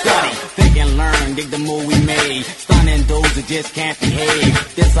 buddy, study, think and learn, dig the move we made. Stunning those who just can't behave.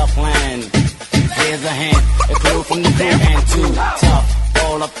 Discipline, here's a hint, a clue from the group and 2 tough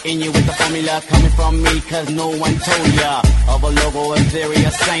all up in you with the formula coming from me, cause no one told ya of a logo and theory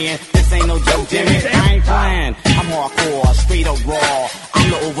of saying this ain't no joke, damn it, I ain't playing. I'm hardcore, straight up raw. I'm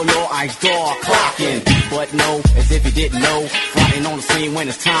the overlord, ice door, clocking. But no, as if you didn't know, flying on the scene when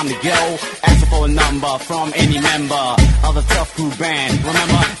it's time to go. Asking for a number from any member of the Tough Crew band.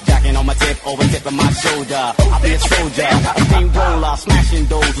 Remember, jacking on my tip, over tip of my shoulder. I'll be a soldier, a steamroller, smashing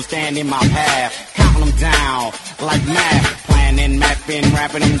those who stand in my path. Counting them down like math, planning, mapping,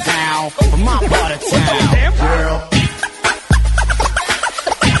 rapping them down for my part of town. Girl.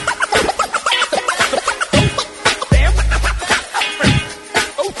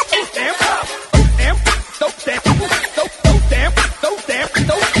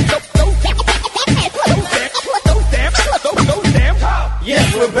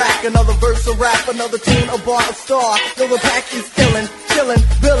 Yes, we're back. Another verse of rap, another tune, a bar, a star. Till the pack is killing, chilling,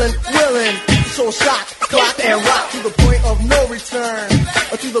 billing, willing. So shock, clock, and rock to the point of no return,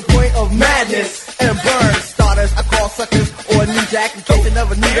 or to the point of madness and burn. Starters, I call suckers, or a new jack in case you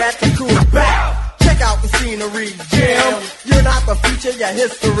never knew that. The crew is back. Check out the scenery, Jim. You're not the future, you're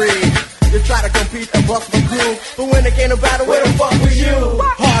history. You try to compete and bust my crew, but when it came to battle, where the fuck were you?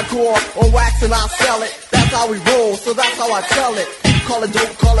 Hardcore on wax and I'll sell it. That's how we roll, so that's how I tell it. Call it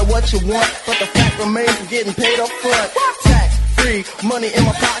dope, call it what you want, but the fact remains I'm getting paid up front. Tax free, money in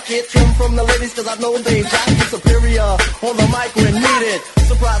my pocket, trim from the ladies cause I know they jack is superior. On the mic when needed,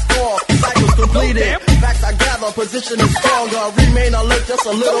 surprise call, cycle's completed. Facts I gather, position is stronger, remain alert just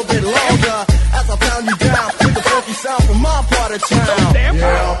a little bit longer. As I pound you down with the funky sound from my part of town.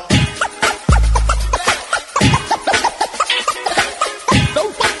 Yeah.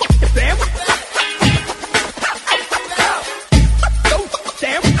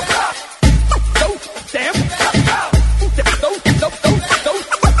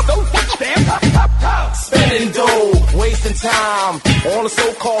 Wasting time on a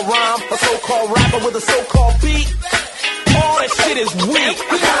so-called rhyme, a so-called rapper with a so-called beat. All that shit is weak.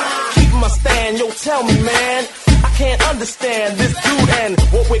 Keep my stand, yo, tell me, man. I can't understand this dude and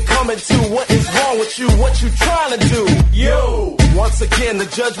what we're coming to. What is wrong with you? What you trying to do? Yo, once again, the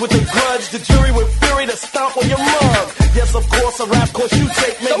judge with the grudge, the jury with fury to stomp on your mug. Yes, of course, a rap course you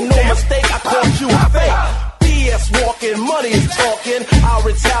take. Make no mistake, I caught you fake. BS walking, money is talking. I'll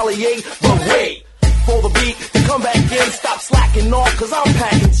retaliate, but wait. For the beat to come back in, stop slacking off, cause I'm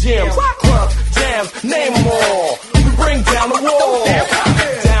packing gems, clubs, jams, name them all. We bring down the wall.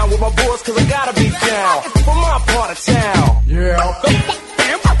 Down with my boys, cause I gotta be down for my part of town. Yeah.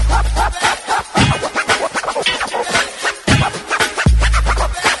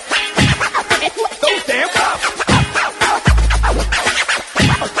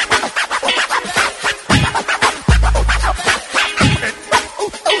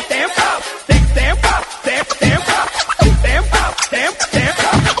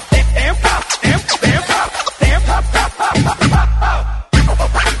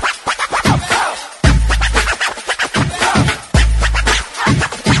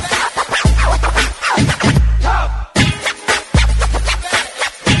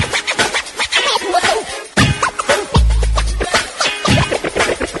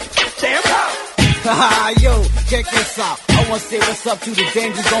 Yo, check this out. I wanna say what's up to the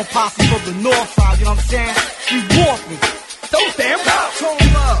Danger Zone posse from the north side, you know what I'm saying? We walk me. Don't damn out.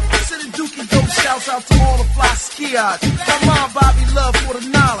 Tone love. To the Dookie Dope, shouts out to all the fly skiers. My mom, Bobby Love for the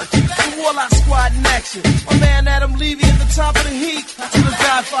knowledge. The Warlock Squad in action. My man Adam Levy at the top of the heat. To the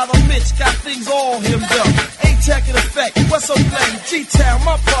Godfather Mitch, got things all hemmed up. A-Tech in effect, what's so playing? G-Town,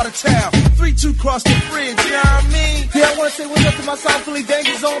 my part of town. 3-2 cross the bridge, you know what I mean? Yeah, I wanna say what's up to my South Philly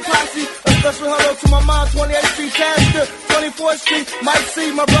Danger Zone posse. A special hello to my mom, 28th Street Tasker, 24th Street, Mike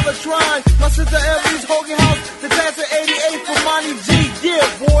C, my brother Shrine, my sister Everly's Hogan House, the Tasker 88 for Monty G. Yeah,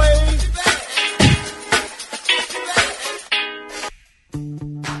 boy.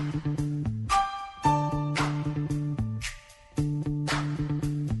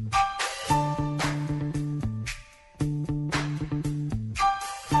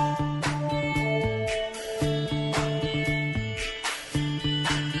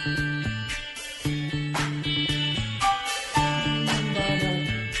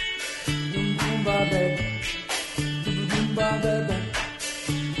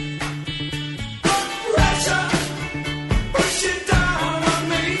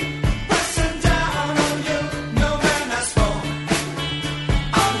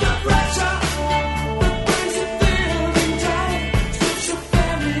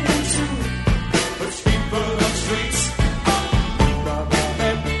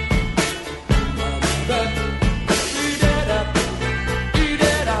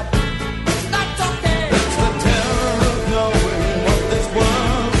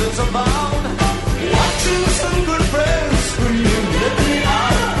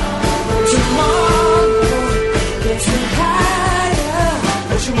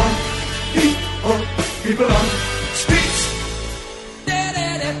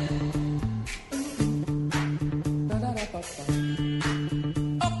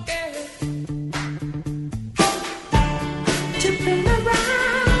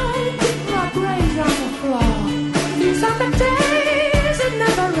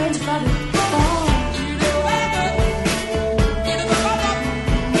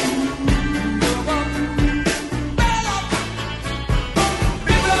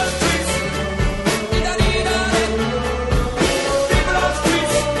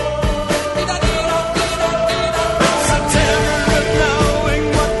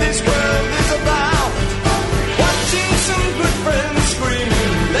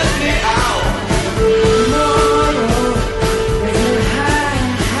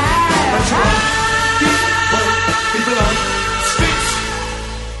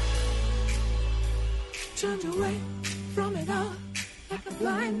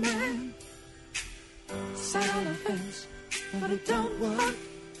 right man. Sat on a fence, but it don't work.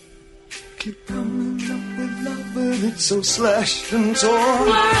 Keep coming up with love, but it's so slashed and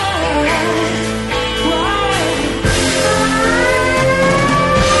torn.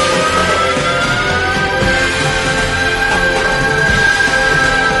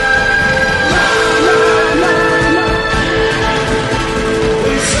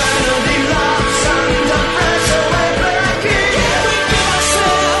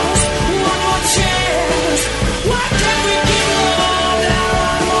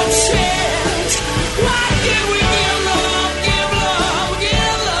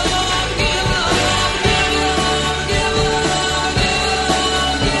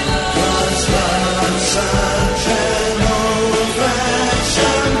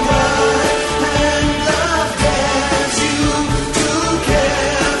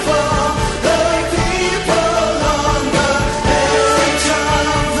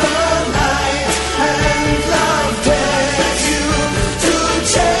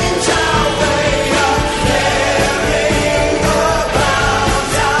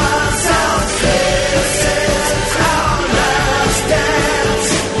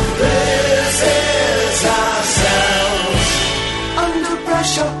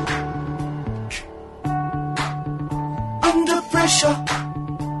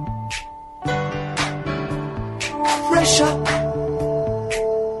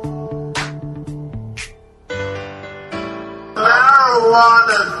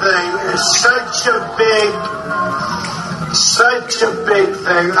 Such a big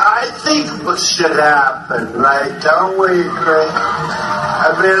thing. I think it should happen, right? Don't we agree? I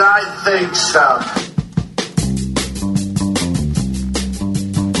mean, I think so.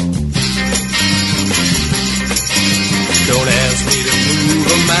 Don't ask me to move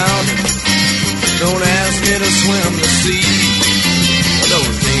a mountain. Don't ask me to swim the sea.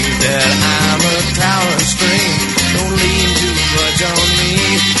 Don't think that I'm a towering stream. Don't lean too much on me.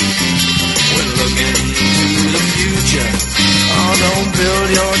 When looking to the future, oh, don't build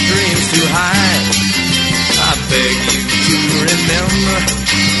your dreams too high. I beg you to remember,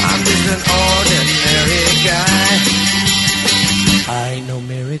 I'm just an ordinary guy. I ain't no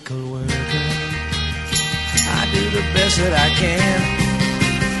miracle worker. I do the best that I can.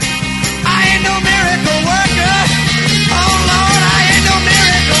 I ain't no miracle worker. Oh Lord, I ain't no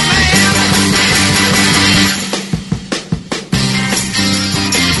miracle man.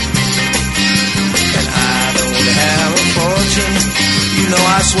 Have a fortune, you know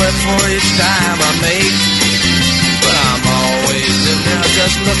I sweat for each dime I make, but I'm always in there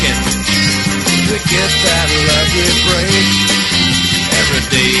just looking to get that lucky break. Every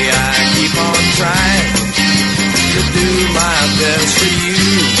day I keep on trying to do my best for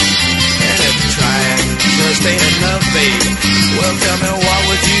you, and if trying just ain't enough, babe, well tell me what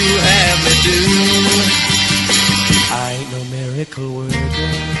would you have me do? I ain't no miracle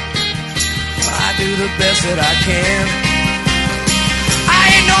worker. I do the best that I can. I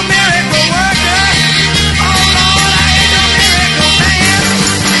ain't no miracle worker. Oh Lord, I ain't no miracle man.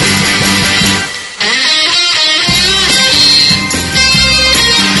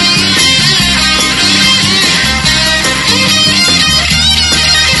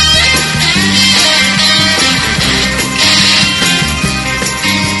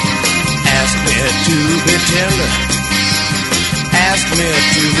 Ask me to be tender. Ask me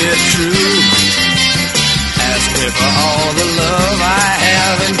to be true. Ask me for all the love I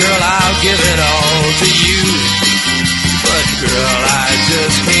have, and girl, I'll give it all to you. But girl, I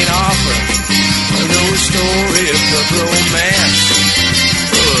just can't offer no story of romance.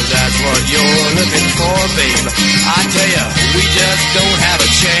 Oh, that's what you're looking for, babe. I tell you, we just don't have a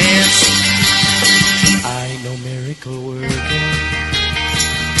chance. I ain't no miracle worker.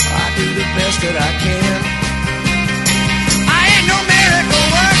 I do the best that I can. I ain't no miracle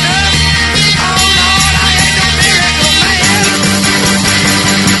worker. Oh Lord, I ain't no miracle man.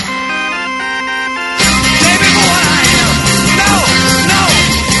 Baby, what I am? No,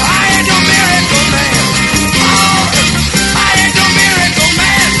 I ain't no miracle man. Oh, I ain't no miracle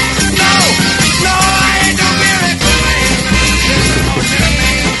man. No, I ain't no miracle man.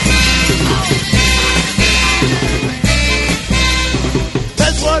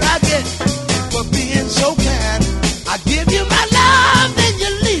 That's what I get for being so kind. I give you my love, then you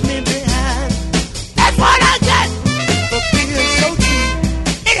leave me behind. That's what I get for being so true.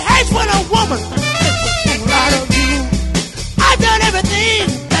 It hurts when a woman takes a fool out of you. I've done everything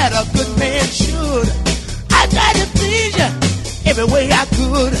that a good man should. I tried to please you every way I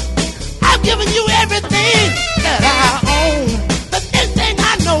could. I've given you everything that I own. But this thing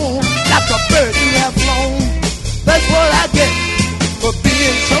I know, like a bird you have flown. That's what I get for being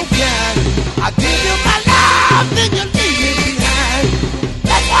being so kind. I give you my love, then you leave me behind.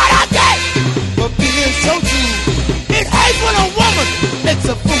 That's what I get for being so true. It hurts when a woman makes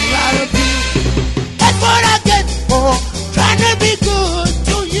a fool out of you. That's what I get for trying to be good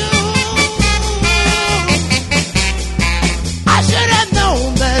to you. I should have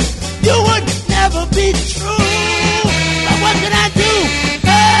known that you would never be true. But what can I do?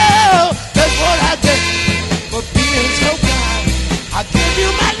 Oh, that's what I get for being so kind. I give you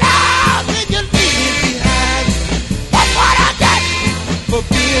my love and you leave me behind. That's what I get for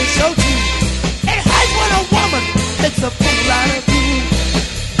being so true. It hurts when a woman makes a fool out of you.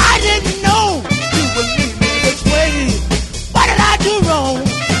 I didn't know you would leave me this way. What did I do wrong?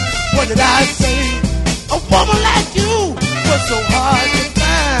 What did I say? A woman like you was so hard to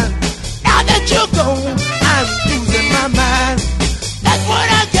find. Now that you're gone, I'm losing my mind. That's what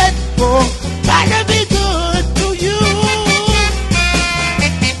I get for trying to be good to you.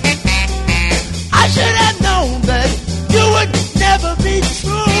 I should have known that you would never be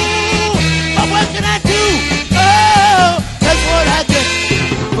true. But what can I do? Oh, that's what I get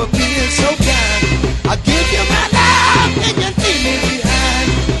for being so kind. I give you my love and you leave me behind.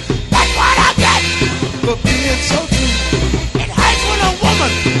 That's what I get for being so true. It hurts when a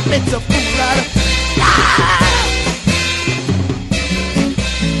woman makes a fool out of you.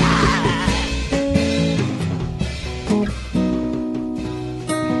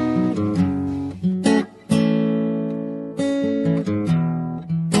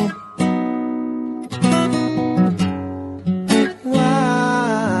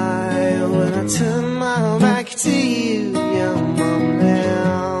 Why, when I turn my back to you, you're my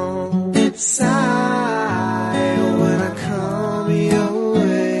man. Sigh when I come your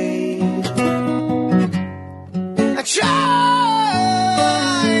way.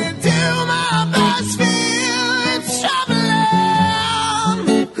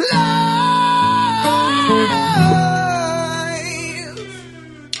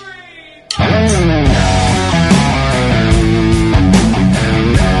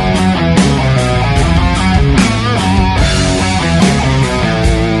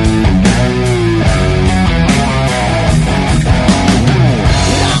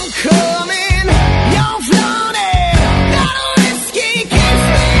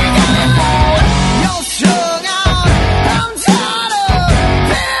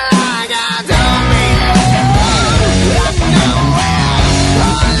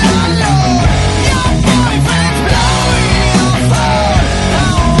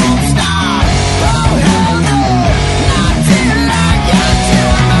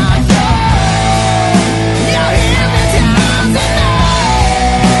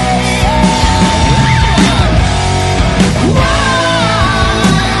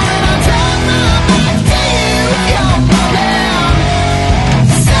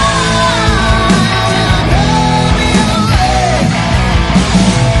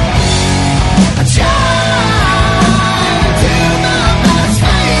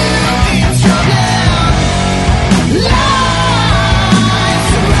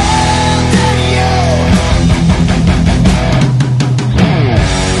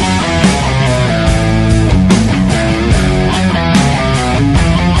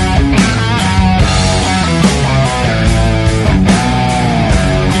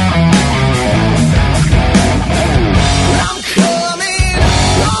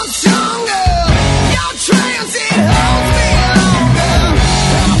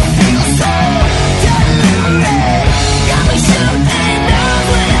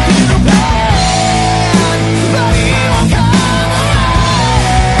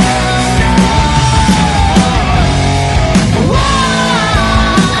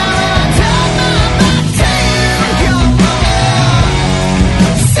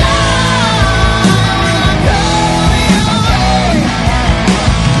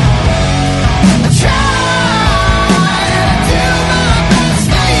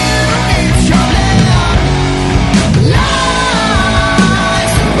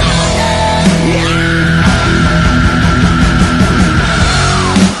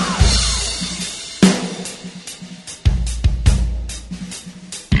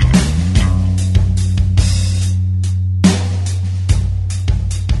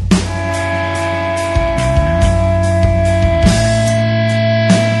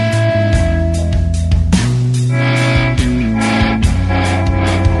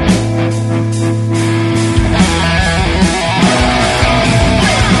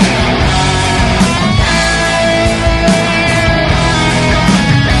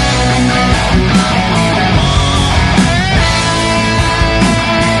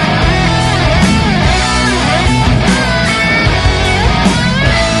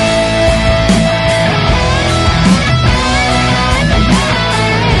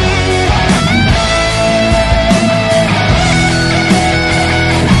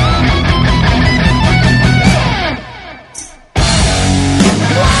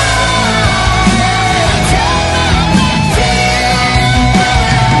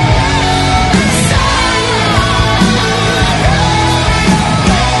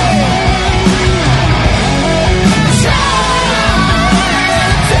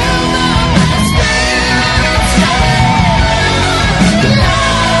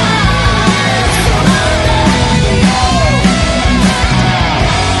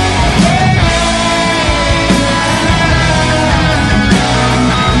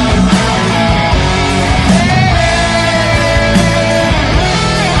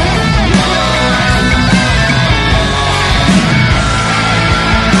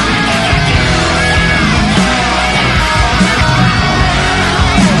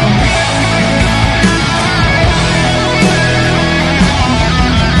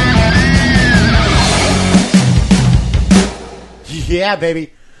 Yeah,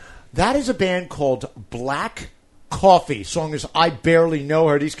 baby. That is a band called Black Coffee. Song is I Barely Know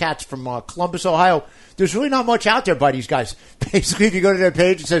Her. These cats from Columbus, Ohio. There's really not much out there by these guys. Basically, if you go to their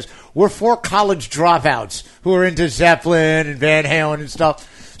page, it says, we're 4 college dropouts who are into Zeppelin and Van Halen and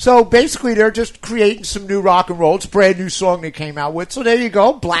stuff. So basically, they're just creating some new rock and roll. It's a brand new song they came out with. So there you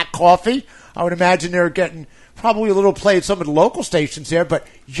go, Black Coffee. I would imagine they're getting probably a little play at some of the local stations there. But,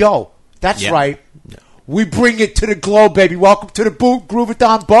 yo, that's right. Yeah. We bring it to the globe, baby. Welcome to the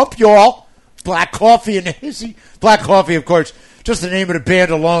Groovathon bump, y'all. Black Coffee and the Hissy. Black Coffee, of course, just the name of the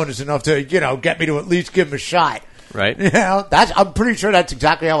band alone is enough to, get me to at least give them a shot. Right. I'm pretty sure that's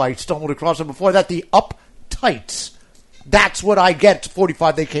exactly how I stumbled across them. Before that, the Uptights. That's what I get. It's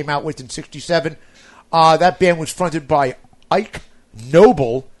 45 they came out with in 67. That band was fronted by Ike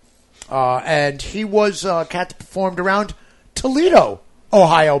Noble, and he was a cat that performed around Toledo,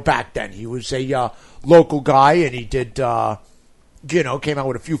 Ohio back then. He was a local guy, and he did, came out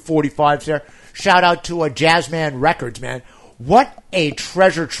with a few 45s there. Shout out to Jazzman Records, man. What a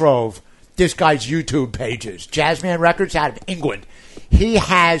treasure trove this guy's YouTube page is. Jazzman Records out of England.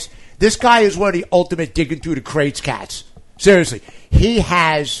 This guy is one of the ultimate digging through the crates cats. Seriously.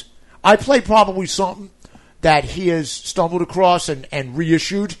 I play probably something that he has stumbled across and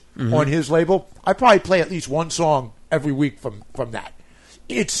reissued on his label. I probably play at least one song every week from that.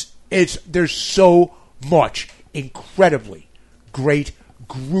 There's so much incredibly great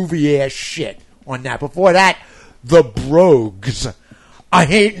groovy ass shit on that. Before that, the Brogues. I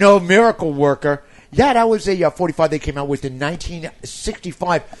Ain't No Miracle Worker. Yeah, that was a 45 they came out with in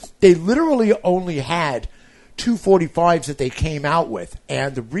 1965. They literally only had 2 45s that they came out with.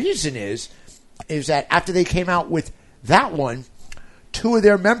 And the reason is that after they came out with that one, 2 of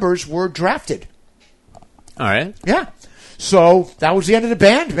their members were drafted. All right. Yeah. So that was the end of the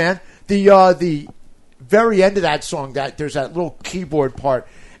band, man. The very end of that song, there's that little keyboard part.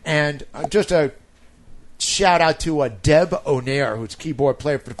 And just a shout out to Deb O'Neill, who's keyboard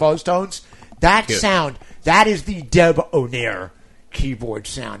player for the Fuzz-Tones. That sound, that is the Deb O'Neill keyboard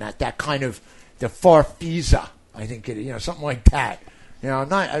sound. That kind of the Farfisa, I think something like that. I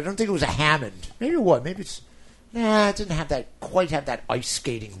don't think it was a Hammond. Maybe it was. Maybe it's. Nah, it didn't quite have that ice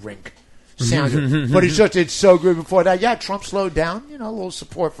skating rink sound. But it's so good before that. Yeah, Trump slowed down. A little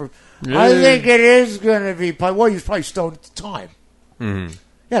support for. Yeah. I think it is going to be. Well, he was probably stoned at the time. Mm-hmm.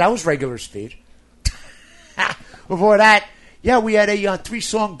 Yeah, that was regular speed. Before that, yeah, we had a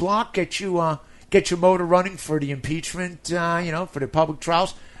 3-song block. Get your motor running for the impeachment. For the public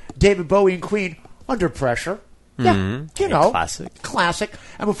trials. David Bowie and Queen, Under Pressure. Yeah, classic.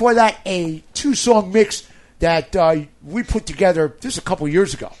 And before that, a 2-song mix that we put together just a couple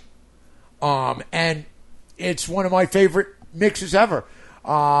years ago. And it's one of my favorite mixes ever.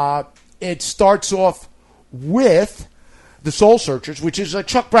 It starts off with the Soul Searchers, which is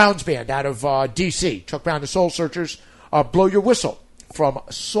Chuck Brown's band out of D.C. Chuck Brown, the Soul Searchers, Blow Your Whistle from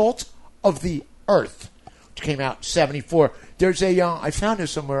Salt of the Earth, which came out in 74. There's I found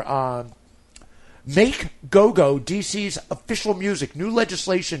this somewhere, Make Go-Go, D.C.'s official music. New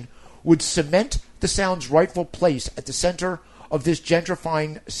legislation would cement the sound's rightful place at the center of this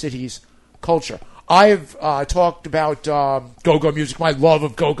gentrifying city's culture. I've talked about go-go music, my love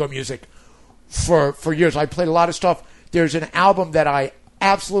of go-go music, for years. I played a lot of stuff. There's an album that I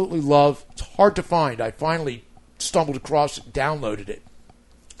absolutely love. It's hard to find. I finally stumbled across it, downloaded it.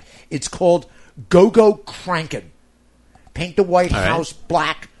 It's called Go-Go Crankin'. Paint the White House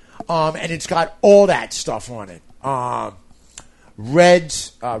black. And it's got all that stuff on it. Red,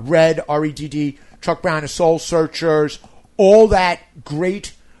 R-E-D-D, Chuck Brown and Soul Searchers, all that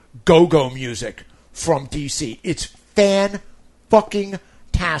great go-go music from D.C. It's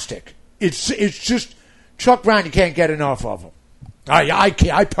fan-fucking-tastic. It's just Chuck Brown, you can't get enough of him.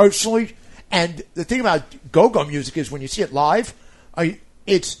 I personally, and the thing about go-go music is when you see it live, they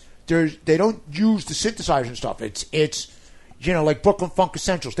don't use the synthesizer and stuff. It's like Brooklyn Funk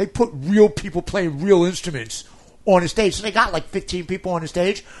Essentials. They put real people playing real instruments on the stage. So they got like 15 people on the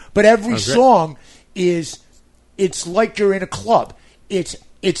stage, but every song it's like you're in a club. It's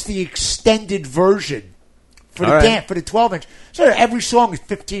the extended version for the for the 12-inch. So every song is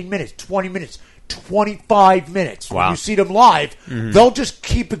 15 minutes, 20 minutes, 25 minutes. Wow. When you see them live, they'll just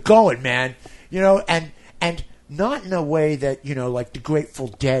keep it going, man. And not in a way that, like the Grateful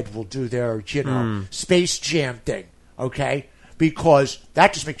Dead will do their, Space Jam thing, okay? Because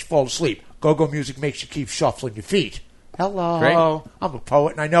that just makes you fall asleep. Go-go music makes you keep shuffling your feet. Hello. Great. I'm a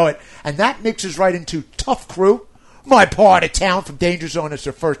poet, and I know it. And that mixes right into Tough Crew, my part of town from Danger Zone. As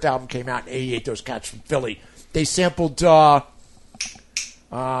their first album came out in 88, those cats from Philly. They sampled Curtis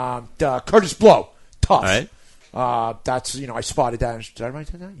Blow. Tough. All right. That's, I spotted that. Did I write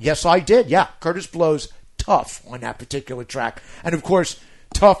that down? Yes, I did. Yeah, Curtis Blow's Tough on that particular track. And, of course,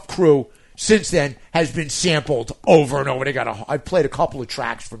 Tough Crew, since then, has been sampled over and over. I've played a couple of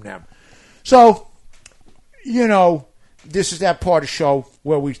tracks from them. So, this is that part of the show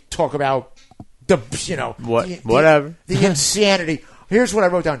where we talk about whatever. The insanity. Here's what I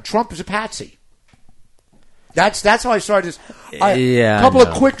wrote down. Trump is a patsy. That's how I started this. A couple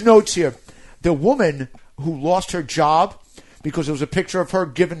of quick notes here. The woman who lost her job because there was a picture of her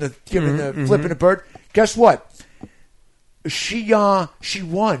flipping the bird. Guess what? She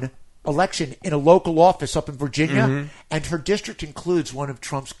won election in a local office up in Virginia, and her district includes one of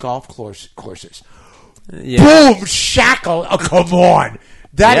Trump's golf courses. Yeah. Boom! Shackle! Oh, come on.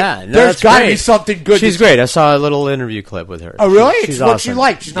 There's got to be something good. She's great. I saw a little interview clip with her. Oh, really? She's What's awesome. she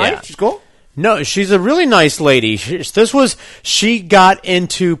like? She's nice? Yeah. She's cool? No, she's a really nice lady. She got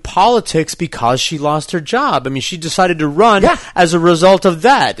into politics because she lost her job. I mean, she decided to run as a result of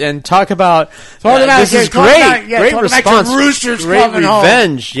that. And talk about this is great. Great response. Roosters great coming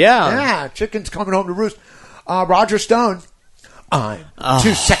revenge. Home. Yeah, chickens coming home to roost. Roger Stone. I'm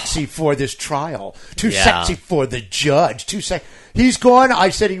too sexy for this trial. Too sexy for the judge. Too sexy. He's gone. I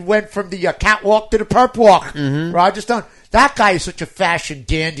said he went from the catwalk to the perp walk. Roger Stone. That guy is such a fashion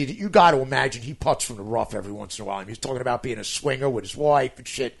dandy that you got to imagine he putts from the rough every once in a while. He's talking about being a swinger with his wife and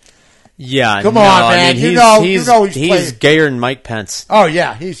shit. Yeah, come on, man. I mean, he's gayer than Mike Pence. Oh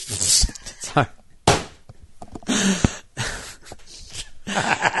yeah, he's.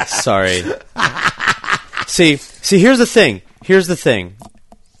 Sorry. See, here's the thing.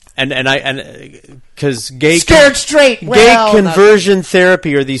 And because gay conversion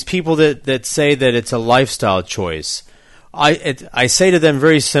therapy are these people that say that it's a lifestyle choice. I say to them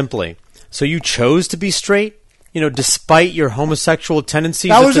very simply, so you chose to be straight, despite your homosexual tendencies.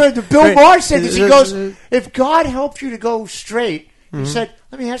 That was what Bill Maher said this. He goes, if God helped you to go straight, he said,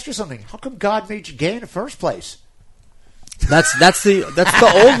 let me ask you something. How come God made you gay in the first place? That's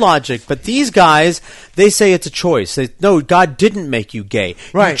the old logic. But these guys, they say it's a choice. No, God didn't make you gay.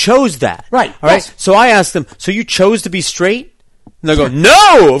 Right. You chose that. Right. All right. So I asked them, so you chose to be straight? And they go,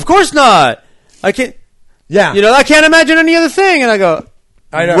 no, of course not. I can't. Yeah. I can't imagine any other thing. And I go,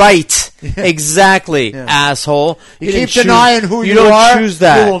 I know. Right. Exactly, asshole. You keep denying who you are. You don't choose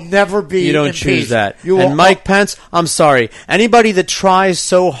that. You will never be You don't impeached. choose that. And Mike Pence, I'm sorry. Anybody that tries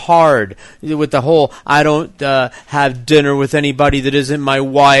so hard with the whole, I don't have dinner with anybody that isn't my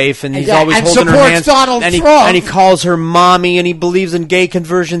wife, and he's always holding her hand. Donald Trump. And he calls her mommy, and he believes in gay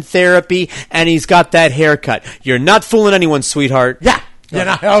conversion therapy, and he's got that haircut. You're not fooling anyone, sweetheart. Yeah.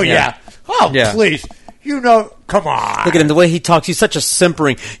 Please. Come on. Look at him, the way he talks. He's such a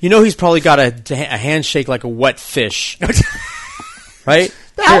simpering. He's probably got a handshake like a wet fish. Right?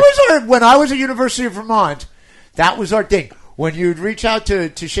 When I was at University of Vermont, that was our thing. When you'd reach out to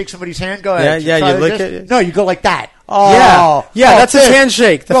shake somebody's hand, go ahead. Yeah, you lick it. No, you go like that. That's his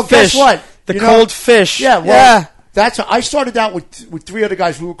handshake. The fish. Guess what? Cold fish. Yeah, I started out with three other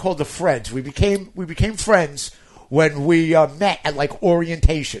guys. We were called the Friends. We became friends when we met at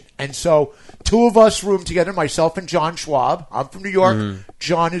orientation. And so 2 of us roomed together, myself and John Schwab. I'm from New York.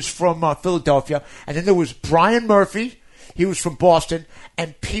 John is from Philadelphia. And then there was Brian Murphy. He was from Boston.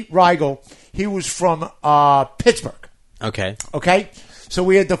 And Pete Rigel. He was from Pittsburgh. Okay. So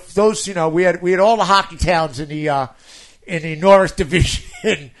we had we had all the hockey towns in the Norris division,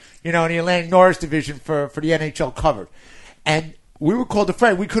 in the Atlantic Norris division for the NHL covered. And we were called the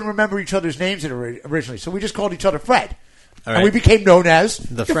Fred. We couldn't remember each other's names originally, so we just called each other Fred. All right. And we became known as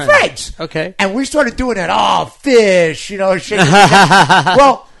the Freds. Okay. And we started doing that. Oh, fish, shaking.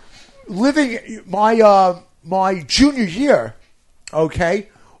 Well, living my junior year,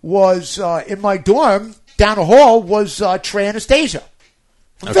 was in my dorm down the hall was Trey Anastasia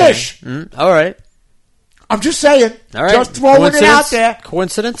from Fish. All right. I'm just saying. All right. Just throwing it out there.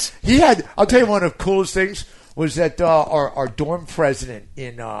 Coincidence? I'll tell you one of the coolest things was that our dorm president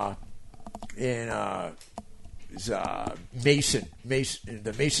in Mason,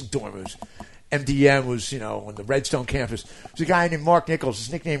 the Mason dorm was MDM was on the Redstone campus. There was a guy named Mark Nichols.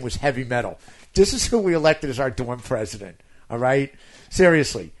 His nickname was Heavy Metal. This is who we elected as our dorm president. All right,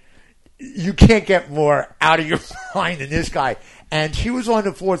 seriously, you can't get more out of your mind than this guy. And he was on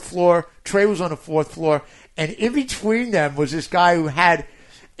the 4th floor. Trey was on the 4th floor, and in between them was this guy who had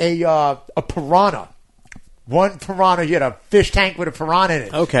a piranha. One piranha, he had a fish tank with a piranha in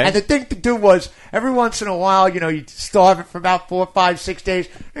it. Okay. And the thing to do was, every once in a while, you'd starve it for about 4, 5, 6 days,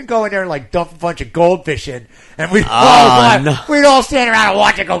 and go in there and dump a bunch of goldfish in. And we'd all stand around and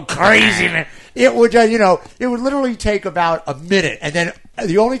watch it go crazy, man. it would, it would literally take about a minute, and then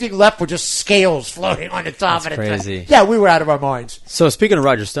the only thing left were just scales floating on the top That's of the crazy. Yeah, we were out of our minds. So speaking of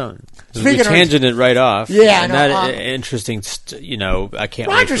Roger Stone, we Speaking of- tangented right off. Yeah, and no, that interesting. I can't.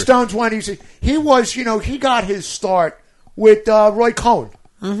 wait Roger for- Stone's one. He was, he got his start with Roy Cohn.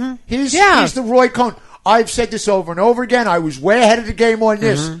 Mm-hmm. He's the Roy Cohn. I've said this over and over again. I was way ahead of the game on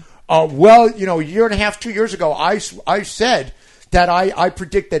this. A year and a half, 2 years ago, I said that I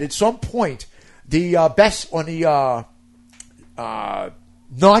predict that at some point the best on the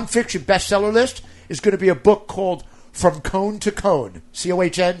nonfiction bestseller list is going to be a book called From Cohn to Cohn,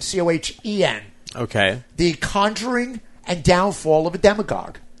 Cohn. Okay. The Conjuring and Downfall of a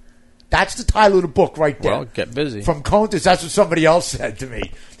Demagogue. That's the title of the book right there. Well, get busy. From Cohn to, that's what somebody else said to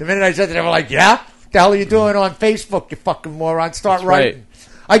me. The minute I said that, they were like, yeah? What the hell are you doing on Facebook, you fucking moron? Start That's writing. right.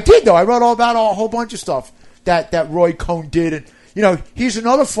 I did, though. I wrote all about a whole bunch of stuff that Roy Cohn did. And, he's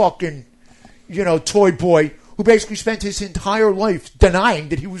another fucking, toy boy who basically spent his entire life denying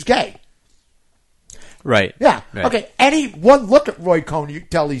that he was gay. Right. Yeah. Right. Okay. Any one look at Roy Cohn, you can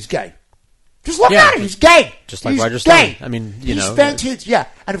tell he's gay. Just look Yeah. at him. He's gay. Just like he's Roger gay. Stone. I mean, he spent his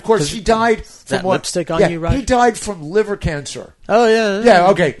and of course he died from that lipstick on you, Roger? He died from liver cancer. Oh yeah. Yeah.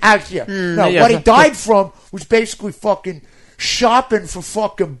 Okay. Actually, yeah. No, yeah. what he died from was basically fucking shopping for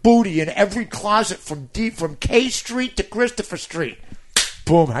fucking booty in every closet from K Street to Christopher Street.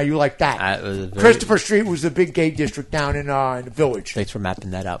 Boom. How you like that? Christopher Street was the big gay district down in the Village. Thanks for mapping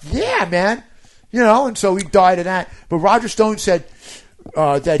that out. Yeah, man. And so he died of that. But Roger Stone said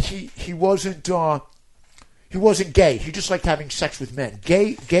that he wasn't gay. He just liked having sex with men.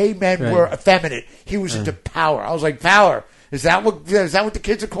 Gay men were effeminate. He was into power. I was like, power? Is that what the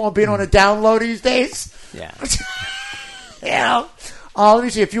kids are calling being on a down low these days? Yeah. Let me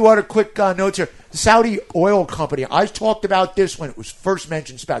see a few other quick notes here. The Saudi oil company. I talked about this when it was first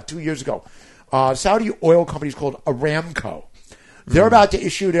mentioned. It's about 2 years ago. Saudi oil company is called Aramco. They're about to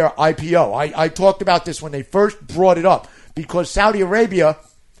issue their IPO. I talked about this when they first brought it up because Saudi Arabia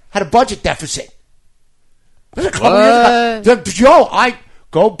had a budget deficit. This was a couple years ago. Joe, I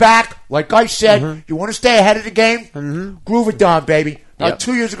go back. Like I said, you want to stay ahead of the game? Groove it down, baby. Now,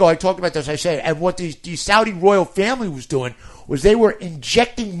 2 years ago, I talked about this. I said, and what the Saudi royal family was doing was they were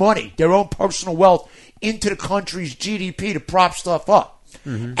injecting money, their own personal wealth, into the country's GDP to prop stuff up.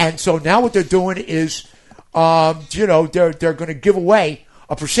 And so now what they're doing is, they're going to give away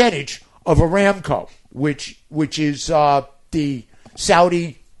a percentage of Aramco, which is the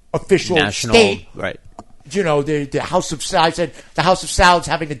Saudi official National, state. right. The House of Saud. I said the House of Saud's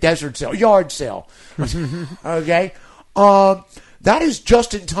having a desert sale, yard sale. Okay. That is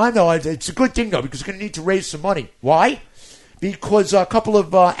just in time, though. It's a good thing, though, because they're going to need to raise some money. Why? Because a couple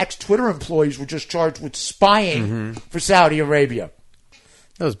of ex-Twitter employees were just charged with spying for Saudi Arabia.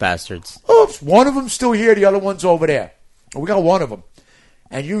 Those bastards. Oops, one of them's still here, the other one's over there. We got one of them.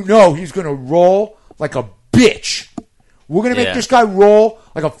 And he's going to roll like a bitch. We're going to make this guy roll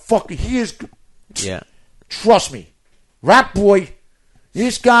like a fucking... He is... Yeah. Trust me. Rap boy,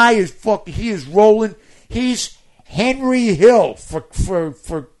 this guy is fucking... He is rolling. He's Henry Hill for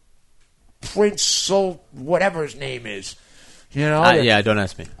Prince Soul, whatever his name is. Don't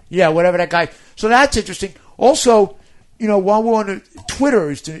ask me. Yeah, whatever that guy. So that's interesting. Also, while we're on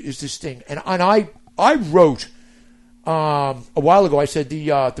Twitter is this thing, and I wrote a while ago. I said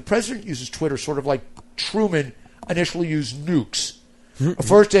the president uses Twitter sort of like Truman initially used nukes.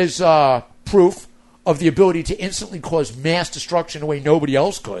 First as proof of the ability to instantly cause mass destruction in a way nobody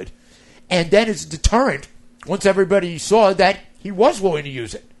else could, and then as a deterrent once everybody saw that he was willing to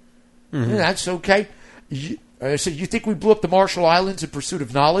use it. And that's okay. I said, you think we blew up the Marshall Islands in pursuit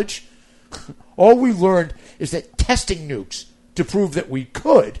of knowledge? All we learned is that testing nukes to prove that we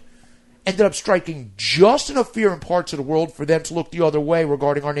could ended up striking just enough fear in parts of the world for them to look the other way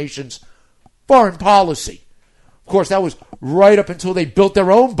regarding our nation's foreign policy. Of course, that was right up until they built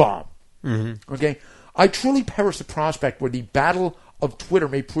their own bomb. Okay, I truly perish the prospect where the battle of Twitter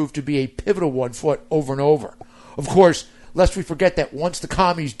may prove to be a pivotal one fought over and over. Of course, lest we forget that once the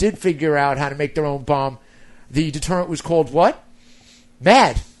commies did figure out how to make their own bomb, the deterrent was called what?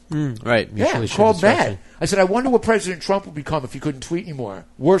 Mad. Right. Yeah, called mad. I said, I wonder what President Trump will become if he couldn't tweet anymore.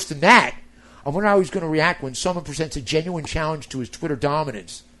 Worse than that, I wonder how he's going to react when someone presents a genuine challenge to his Twitter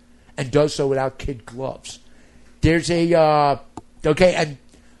dominance and does so without kid gloves. There's a okay, and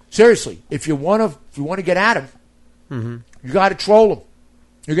seriously, if you want to get at him, you got to troll him.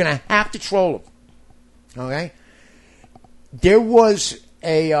 You're going to have to troll him. Okay. There was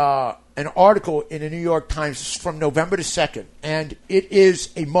an article in the New York Times from November the 2nd, and it is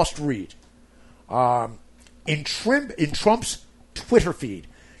a must-read. In Trump's Twitter feed,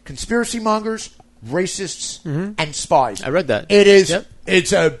 conspiracy mongers, racists, and spies. I read that. It is. Yep.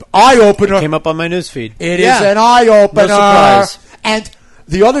 It's an eye opener. Came up on my newsfeed. It is an eye opener. No surprise. And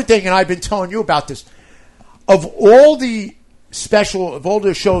the other thing, and I've been telling you about this, of all the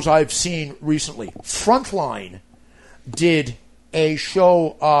shows I've seen recently, Frontline did a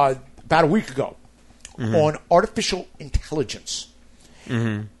show about a week ago on artificial intelligence.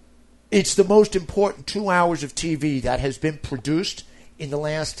 It's the most important 2 hours of TV that has been produced in the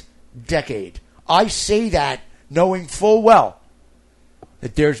last decade. I say that knowing full well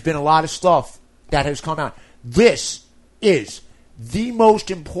that there's been a lot of stuff that has come out. This is the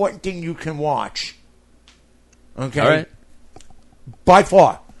most important thing you can watch. Okay? All right. By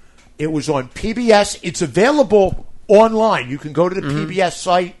far. It was on PBS. It's available online. You can go to the PBS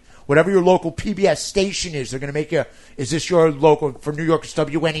site, whatever your local PBS station is. They're going to make you. Is this your local? For New York, it's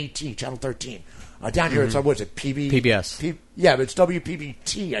WNET, Channel 13. Down here, it's, what is it? PBS. Yeah, but it's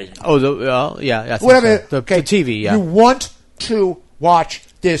WPBT, I think. Oh, yeah. I think Whatever. so. The TV, yeah. You want to watch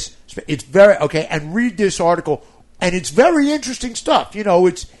this. It's very, okay, and read this article. And it's very interesting stuff. You know,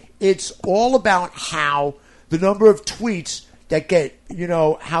 it's all about how the number of tweets that get,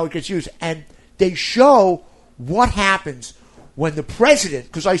 how it gets used. And they show what happens when the president,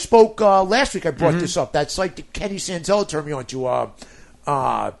 because I spoke last week, I brought this up, that site that Kenny Sanzella turned me on to,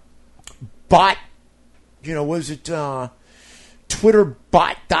 bot, was it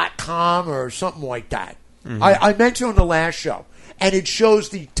twitterbot.com or something like that. I mentioned on the last show. And it shows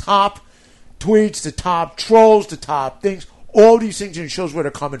the top tweets, the top trolls, the top things, all these things, and it shows where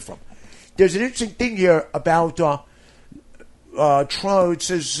they're coming from. There's an interesting thing here about Trump. It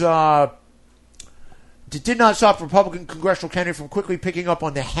says, it did not stop Republican congressional candidate from quickly picking up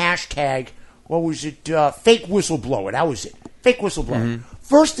on the hashtag, what was it, fake whistleblower. That was it. Fake whistleblower.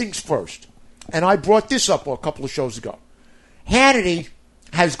 First things first, and I brought this up a couple of shows ago. Hannity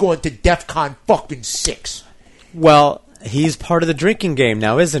has gone to DEFCON fucking 6. Well, he's part of the drinking game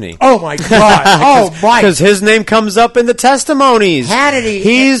now, isn't he? Oh, my God. Oh, my. Because his name comes up in the testimonies. Hannity.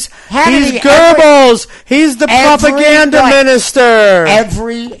 He's Goebbels. He's the propaganda minister.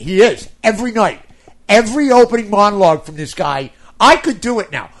 He is. Every night. Every opening monologue from this guy. I could do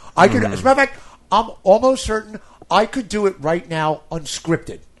it now. I could. As a matter of fact, I'm almost certain I could do it right now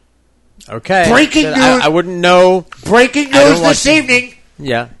unscripted. Okay. Breaking news. I wouldn't know. Breaking news this evening.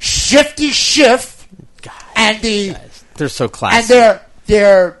 Yeah. Shifty Schiff. God, and the... They're so classy. And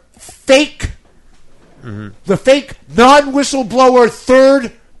they're fake... The fake non-whistleblower,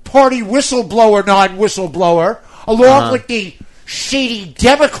 third-party whistleblower non-whistleblower, along with the shady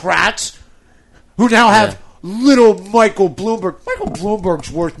Democrats who now have little Michael Bloomberg. Michael Bloomberg's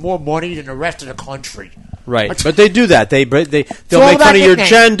worth more money than the rest of the country. Right, but they do that. They'll make fun of your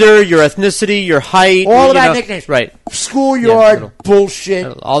gender, your ethnicity, your height. All of that nicknames. Right. Schoolyard bullshit.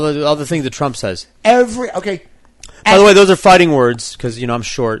 All the things that Trump says. By the way, those are fighting words because I'm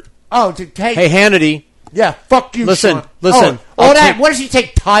short. Oh, hey Hannity. Yeah, fuck you, Listen. What does he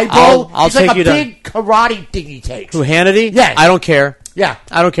take? Tybo? I'll take like you a big karate thing he takes. Who, Hannity? Yeah. I don't care. Yeah.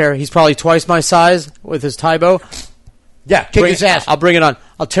 I don't care. He's probably twice my size with his Tybo. Yeah, kick his ass. I'll bring it on.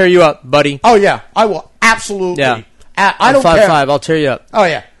 I'll tear you up, buddy. Oh, yeah. I will. Absolutely. Yeah. I don't care. 5'5". I'll tear you up. Oh,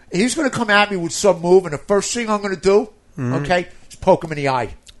 yeah. He's going to come at me with some move, and the first thing I'm going to do, okay, is poke him in the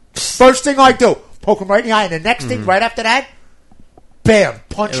eye. First thing I do, poke him right in the eye, and the next thing right after that, bam,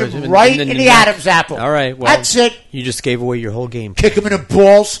 punch him right in the Adam's apple. All right, well, that's it. You just gave away your whole game. Kick him in the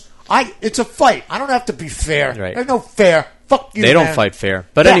balls. It's a fight. I don't have to be fair. Right. There's no fair. Fuck you, They don't man. fight fair.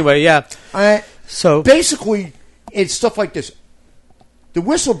 But anyway, yeah. All right. So basically, it's stuff like this. The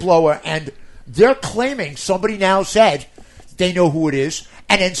whistleblower, and they're claiming somebody now said they know who it is,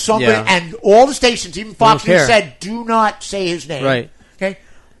 and then somebody, and all the stations, even Fox News, said, do not say his name. Right. Okay?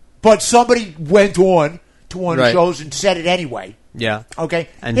 But somebody went on to one of the shows and said it anyway. Yeah. Okay?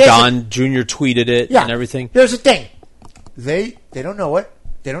 And Don Jr. tweeted it and everything. Here's the thing. They don't know it.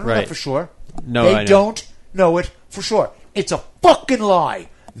 They don't know it for sure. No, they don't know it for sure. It's a fucking lie.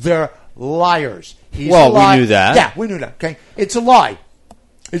 They're liars. We knew that. Yeah, we knew that. Okay? It's a lie.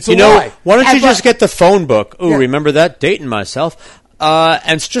 It's a you know, lie. Why don't you just get the phone book? Ooh, remember that? Dating myself.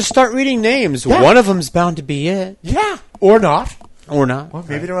 And just start reading names. Yeah. One of them's bound to be it. Yeah. Or not. Or not. Well,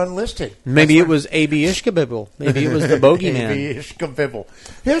 maybe they're unlisted. Maybe it was A.B. Ishkabibble. Maybe it was the bogeyman. A.B. Ishkabibble.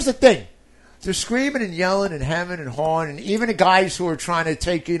 Here's the thing. They're screaming and yelling and hemming and hawing, and even the guys who are trying to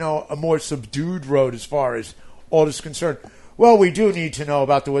take, a more subdued road as far as all this is concerned. Well, we do need to know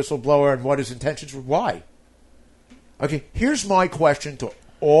about the whistleblower and what his intentions were. Why? Okay, here's my question to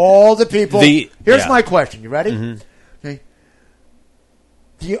all the people. Here's my question. You ready? Okay.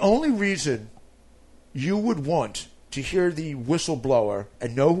 The only reason you would want to hear the whistleblower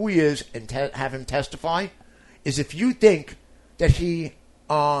and know who he is and have him testify is if you think that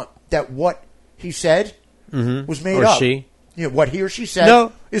that what he said was made or up. She. You know, what he or she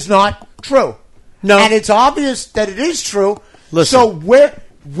said is not true. No. And it's obvious that it is true. Listen. So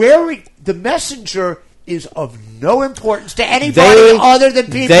the messenger is of no importance to anybody other than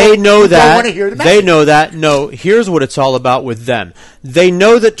people they know who that. don't want to hear the message. They know that. No, here's what it's all about with them. They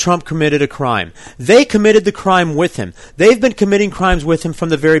know that Trump committed a crime. They committed the crime with him. They've been committing crimes with him from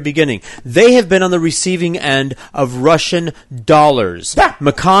the very beginning. They have been on the receiving end of Russian dollars. Yeah.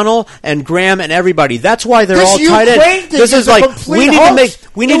 McConnell and Graham and everybody. That's why they're all tied Ukraine in. thing This is a like complete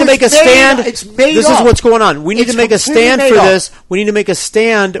we need to make a stand. It's made This up. is what's going on. We need It's to make a completely stand made for up. this. We need to make a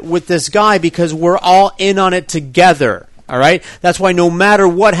stand with this guy because we're all in on it together. All right? That's why no matter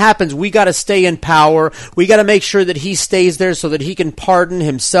what happens, we got to stay in power. We got to make sure that he stays there so that he can pardon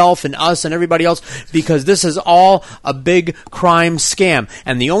himself and us and everybody else because this is all a big crime scam.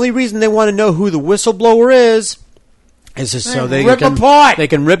 And the only reason they want to know who the whistleblower is just so they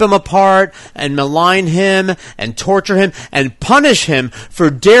can rip him apart and malign him and torture him and punish him for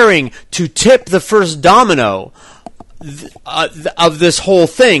daring to tip the first domino of this whole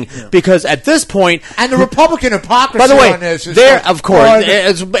thing, because at this point, and the Republican hypocrisy by the way, on this is they're of course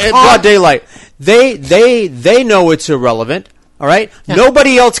it's broad daylight. They know it's irrelevant. All right,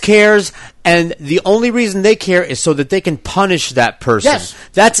 nobody else cares, and the only reason they care is so that they can punish that person. Yes,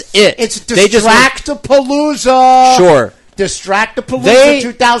 that's it. It's Distract-a-Palooza. Sure. Distract-a-Palooza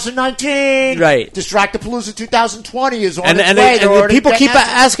 2019. Right. Distract-a-Palooza 2020 is on its way. And people keep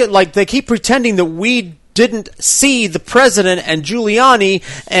asking, like they keep pretending that we didn't see the president and Giuliani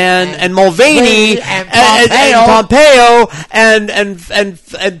and Mulvaney and Pompeo and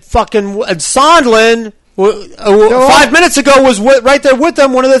fucking Sondland. 5 minutes ago was right there with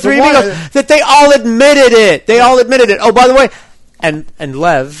them. One of the three amigos that they all admitted it. Oh, by the way, and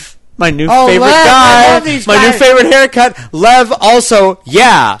Lev, my new favorite guy, new favorite haircut. Lev also,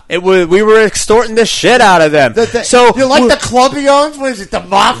 we were extorting the shit out of them. So you like the club he owns? What is it, the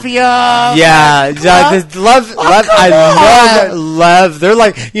mafia? Yeah, Lev. I love Lev. They're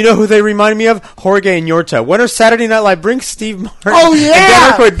like, you know who they remind me of? Jorge and Yorta. When are Saturday Night Live? Bring Steve Martin and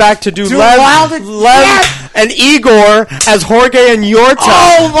Dan Aykroyd back to do Lev and Igor as Jorge and Yorta.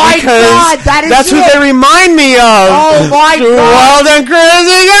 Oh my God, that's who they remind me of. Oh my God, wild and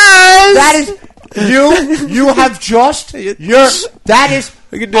crazy guys. That is you have just I'm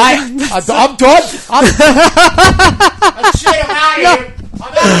done. Let's say I'm out of here.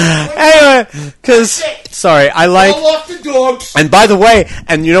 Anyway, because sorry, I like. Walk the dogs. And by the way,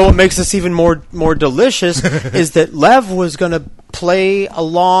 and you know what makes this even more delicious is that Lev was going to play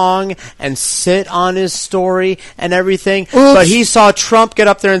along and sit on his story and everything, but he saw Trump get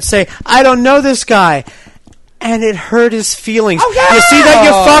up there and say, "I don't know this guy." And it hurt his feelings. Oh, yeah! You see that,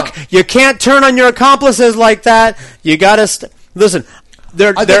 you fuck? You can't turn on your accomplices like that. You gotta listen.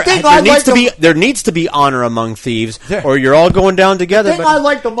 There needs to be honor among thieves, or you're all going down together. The thing I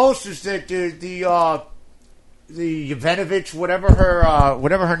like the most is that the Yovanovitch, whatever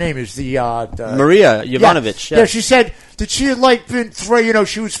her name is, the Maria Yovanovitch. Yeah, she said that she had been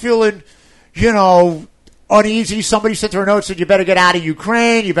she was feeling, uneasy. Somebody sent her a note and said, "You better get out of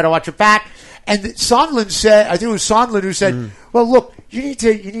Ukraine. You better watch your back." And Sondland said, I think it was Sondland who said, "Well, look, you need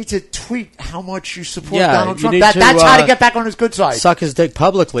to tweet how much you support Donald Trump. That's how to get back on his good side. Suck his dick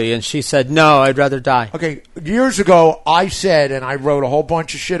publicly." And she said, "No, I'd rather die." Okay, years ago, I said, and I wrote a whole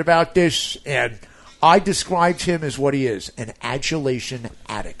bunch of shit about this, and I described him as what he is, an adulation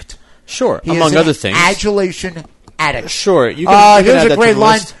addict. Sure, he among is other things. Adulation addict. Sure, you can here's add a great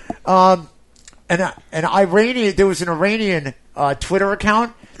line. List. An Iranian, there was an Iranian Twitter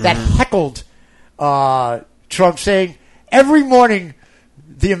account that heckled Trump, saying, "Every morning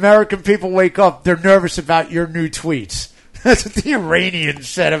the American people wake up, they're nervous about your new tweets." That's what the Iranians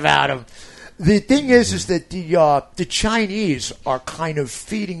said about him. The thing is that the Chinese are kind of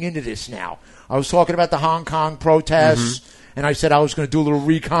feeding into this now. I was talking about the Hong Kong protests, and I said I was going to do a little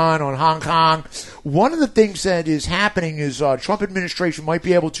recon on Hong Kong. One of the things that is happening is Trump administration might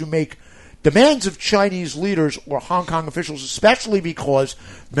be able to make demands of Chinese leaders or Hong Kong officials, especially because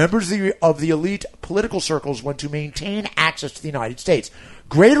members of the elite political circles want to maintain access to the United States.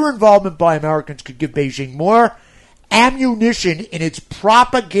 Greater involvement by Americans could give Beijing more ammunition in its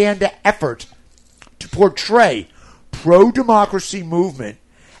propaganda effort to portray pro-democracy movement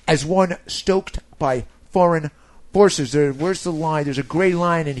as one stoked by foreign forces. Where's the line? There's a great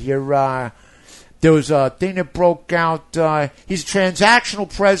line in here. There was a thing that broke out. He's a transactional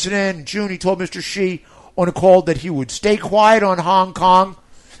president. In June, he told Mr. Xi on a call that he would stay quiet on Hong Kong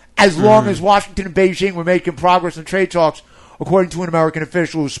as long as Washington and Beijing were making progress in trade talks, according to an American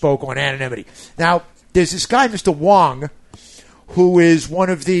official who spoke on anonymity. Now, there's this guy, Mr. Wang, who is one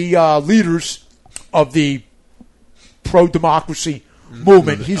of the leaders of the pro-democracy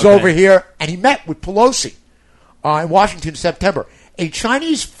movement. He's over here, and he met with Pelosi in Washington in September. A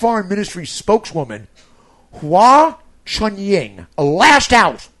Chinese foreign ministry spokeswoman, Hua Chunying, lashed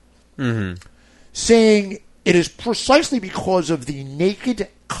out, saying it is precisely because of the naked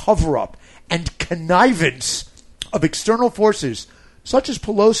cover-up and connivance of external forces, such as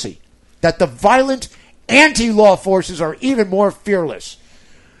Pelosi, that the violent anti-law forces are even more fearless.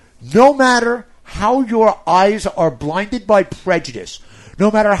 No matter how your eyes are blinded by prejudice,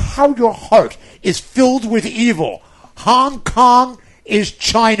 no matter how your heart is filled with evil, Hong Kong is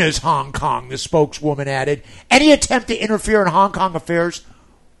China's Hong Kong, the spokeswoman added. Any attempt to interfere in Hong Kong affairs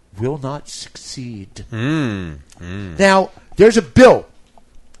will not succeed. Now, there's a bill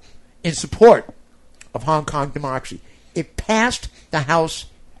in support of Hong Kong democracy. It passed the House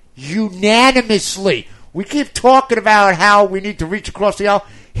unanimously. We keep talking about how we need to reach across the aisle.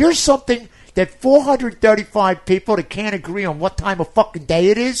 Here's something that 435 people that can't agree on what time of fucking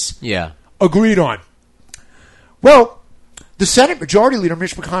day it is agreed on. Well, the Senate Majority Leader,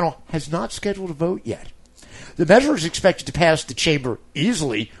 Mitch McConnell, has not scheduled a vote yet. The measure is expected to pass the chamber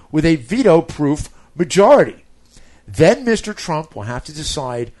easily with a veto-proof majority. Then Mr. Trump will have to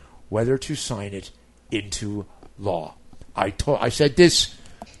decide whether to sign it into law. I said this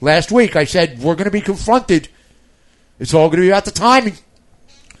last week. I said we're going to be confronted. It's all going to be about the timing.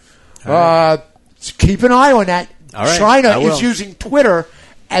 Keep an eye on that. Right. China is using Twitter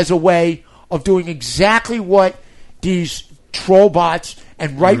as a way of doing exactly what these troll bots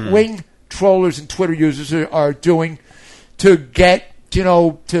and right-wing trollers and Twitter users are doing to get,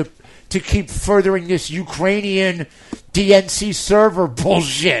 to keep furthering this Ukrainian DNC server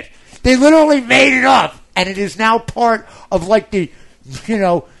bullshit. They literally made it up, and it is now part of the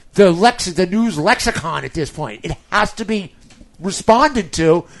news lexicon at this point. It has to be responded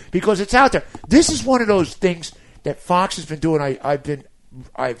to because it's out there. This is one of those things that Fox has been doing.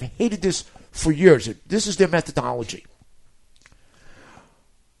 I've hated this for years. This is their methodology.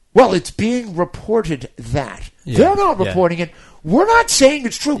 Well, it's being reported that. They're not reporting it. We're not saying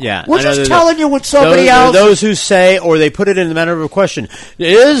it's true. We're just telling you what somebody else... Those who say, or they put it in the manner of a question,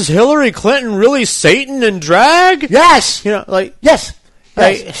 is Hillary Clinton really Satan in drag? Yes. Yes.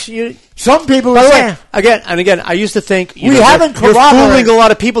 Some people by the say... way, again, I used to think... We haven't you're corroborated... fooling a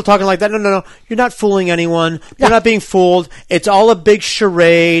lot of people talking like that. No. You're not fooling anyone. You're not being fooled. It's all a big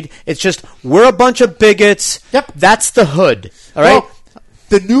charade. It's just, we're a bunch of bigots. Yep. That's the hood. All right? Well,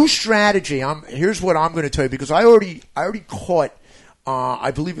 the new strategy, here's what I'm going to tell you, because I already caught,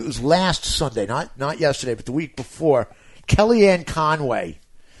 I believe it was last Sunday, not yesterday, but the week before, Kellyanne Conway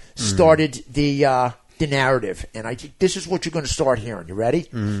started the narrative, and I think this is what you're going to start hearing. You ready?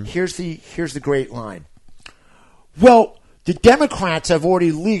 Here's the great line. Well, the Democrats have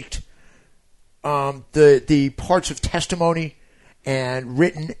already leaked the parts of testimony and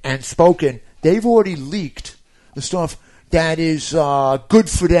written and spoken. They've already leaked the stuff that is good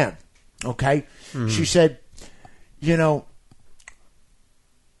for them, okay? She said, that's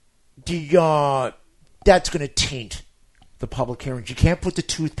going to taint the public hearings. You can't put the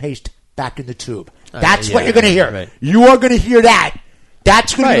toothpaste back in the tube. That's what you're going to hear. Right. You are going to hear that.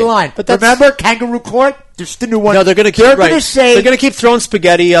 That's going to be the line. But remember, Kangaroo Court? This is the new one. No, they're going to keep. They're going to say they're going to keep throwing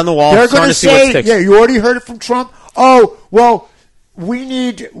spaghetti on the wall. They're going to see what sticks. Yeah, you already heard it from Trump. Oh, well. We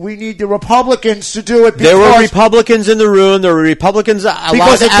need the Republicans to do it. There were Republicans in the room. There were Republicans allowed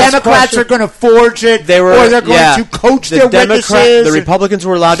because to the Democrats are going to forge it. Or they're going to coach their witnesses. The Republicans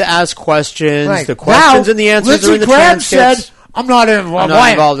were allowed to ask questions. Right. The questions and the answers are in the transcripts. Lindsey Graham said, "I'm not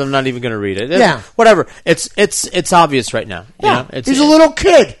involved. I'm not even going to read it." Yeah, whatever. It's obvious right now. Yeah, he's a little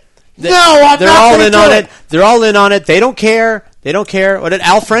kid. They're all in on it. They're all in on it. They don't care. They don't care. What did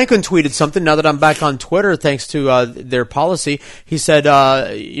Al Franken tweeted something? Now that I'm back on Twitter, thanks to their policy, he said,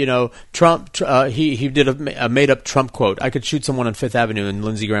 Trump. He did a made up Trump quote. I could shoot someone on Fifth Avenue, and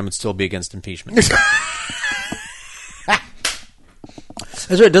Lindsey Graham would still be against impeachment.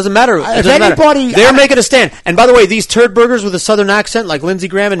 That's right. It doesn't matter. They're making a stand. And by the way, these turd burgers with a southern accent, like Lindsey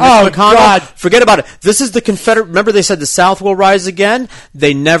Graham and Mitch McConnell, God. Forget about it. This is the Confederate. Remember, they said the South will rise again.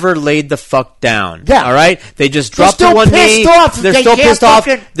 They never laid the fuck down. Yeah. All right. They just dropped to one knee. They're still pissed off.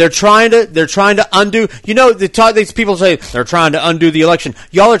 They're trying to undo. These people say they're trying to undo the election.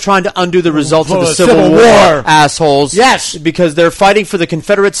 Y'all are trying to undo the results of the Civil War, assholes. Yes, because they're fighting for the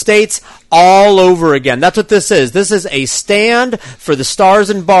Confederate states all over again. That's what this is. This is a stand for the stars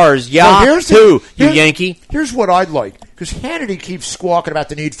and bars. Yankee. Here's what I'd like. Because Hannity keeps squawking about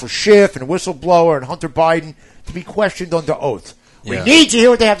the need for Schiff and Whistleblower and Hunter Biden to be questioned under oath. Yeah. We need to hear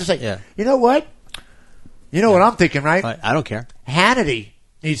what they have to say. Yeah. You know what? You know what I'm thinking, right? I don't care. Hannity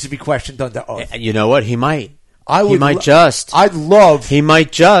needs to be questioned under oath. You know what? He might. I'd love. He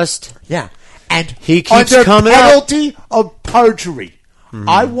might just. Yeah. And he keeps under coming penalty of perjury.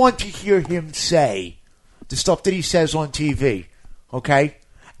 I want to hear him say the stuff that he says on TV. Okay?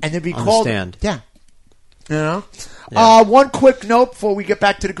 And then be called. Understand. Yeah. You know? Yeah. One quick note before we get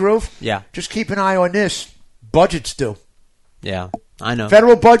back to the groove. Yeah. Just keep an eye on this. Budget's due. Yeah, I know.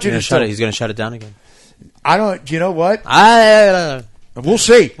 Federal budget is due. He's going to shut it down again. I don't. You know what? We'll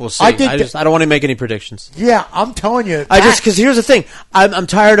see. We'll see. I think I don't want to make any predictions. Yeah, I'm telling you. Because here's the thing. I'm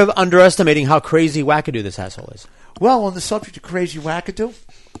tired of underestimating how crazy wackadoo this asshole is. Well, on the subject of crazy wackadoo,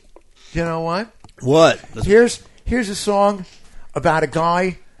 you know what? What? Here's a song about a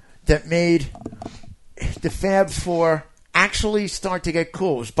guy that made the Fab Four actually start to get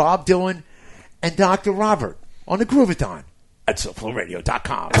cool. It was Bob Dylan and Dr. Robert on the Groovathon at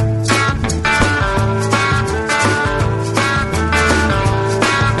SoulFlowRadio.com.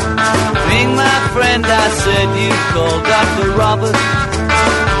 Ring, my friend, I said you called Dr. Robert.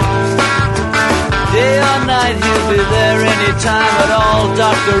 Day or night, he'll be there anytime at all.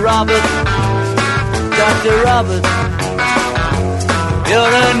 Dr. Robert, Dr. Robert. You're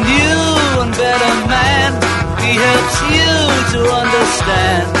a new and better man. He helps you to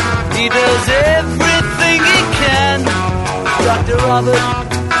understand. He does everything he can. Dr. Robert.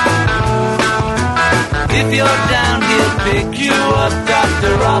 If you're down, he'll pick you up,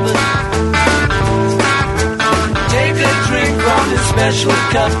 Dr. Robert. Take a drink from his special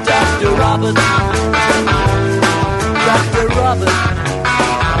cup, Dr. Robert. Dr. Robert.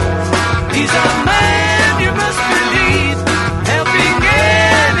 He's a man you must believe, helping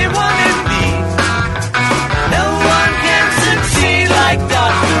anyone in need. No one can succeed like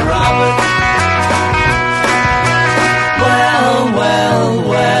Dr. Robert. Well, well,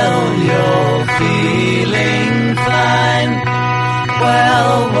 well, you're feeling fine.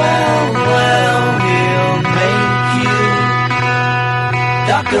 Well, well, well, he'll make you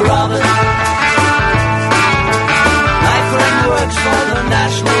Dr. Robert. My friend works for the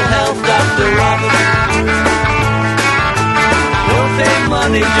National Health, Dr. Robert. Don't pay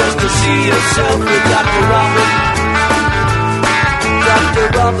money just to see yourself with Dr. Robert. Dr.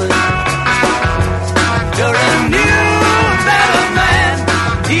 Robert. You're a new and better man.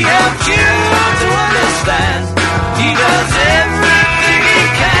 He helps you to understand. He does everything he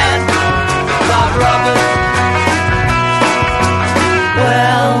can. Bob Robert.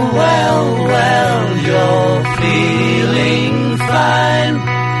 Well, well, well, you're feeling fine.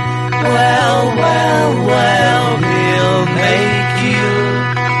 Well, well, well, he'll make you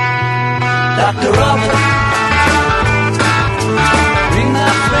Dr. Robert. Ring my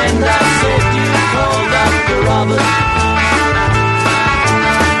friend, I said you call Dr. Robert.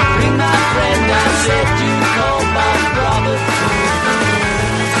 Ring my friend, I said you call Bob Robert.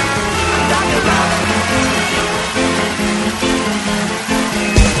 Dr. Robert.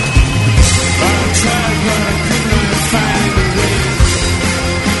 I tried but I couldn't find a way.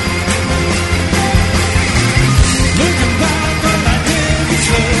 Looking back, but I didn't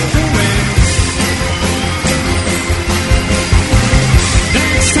slip away.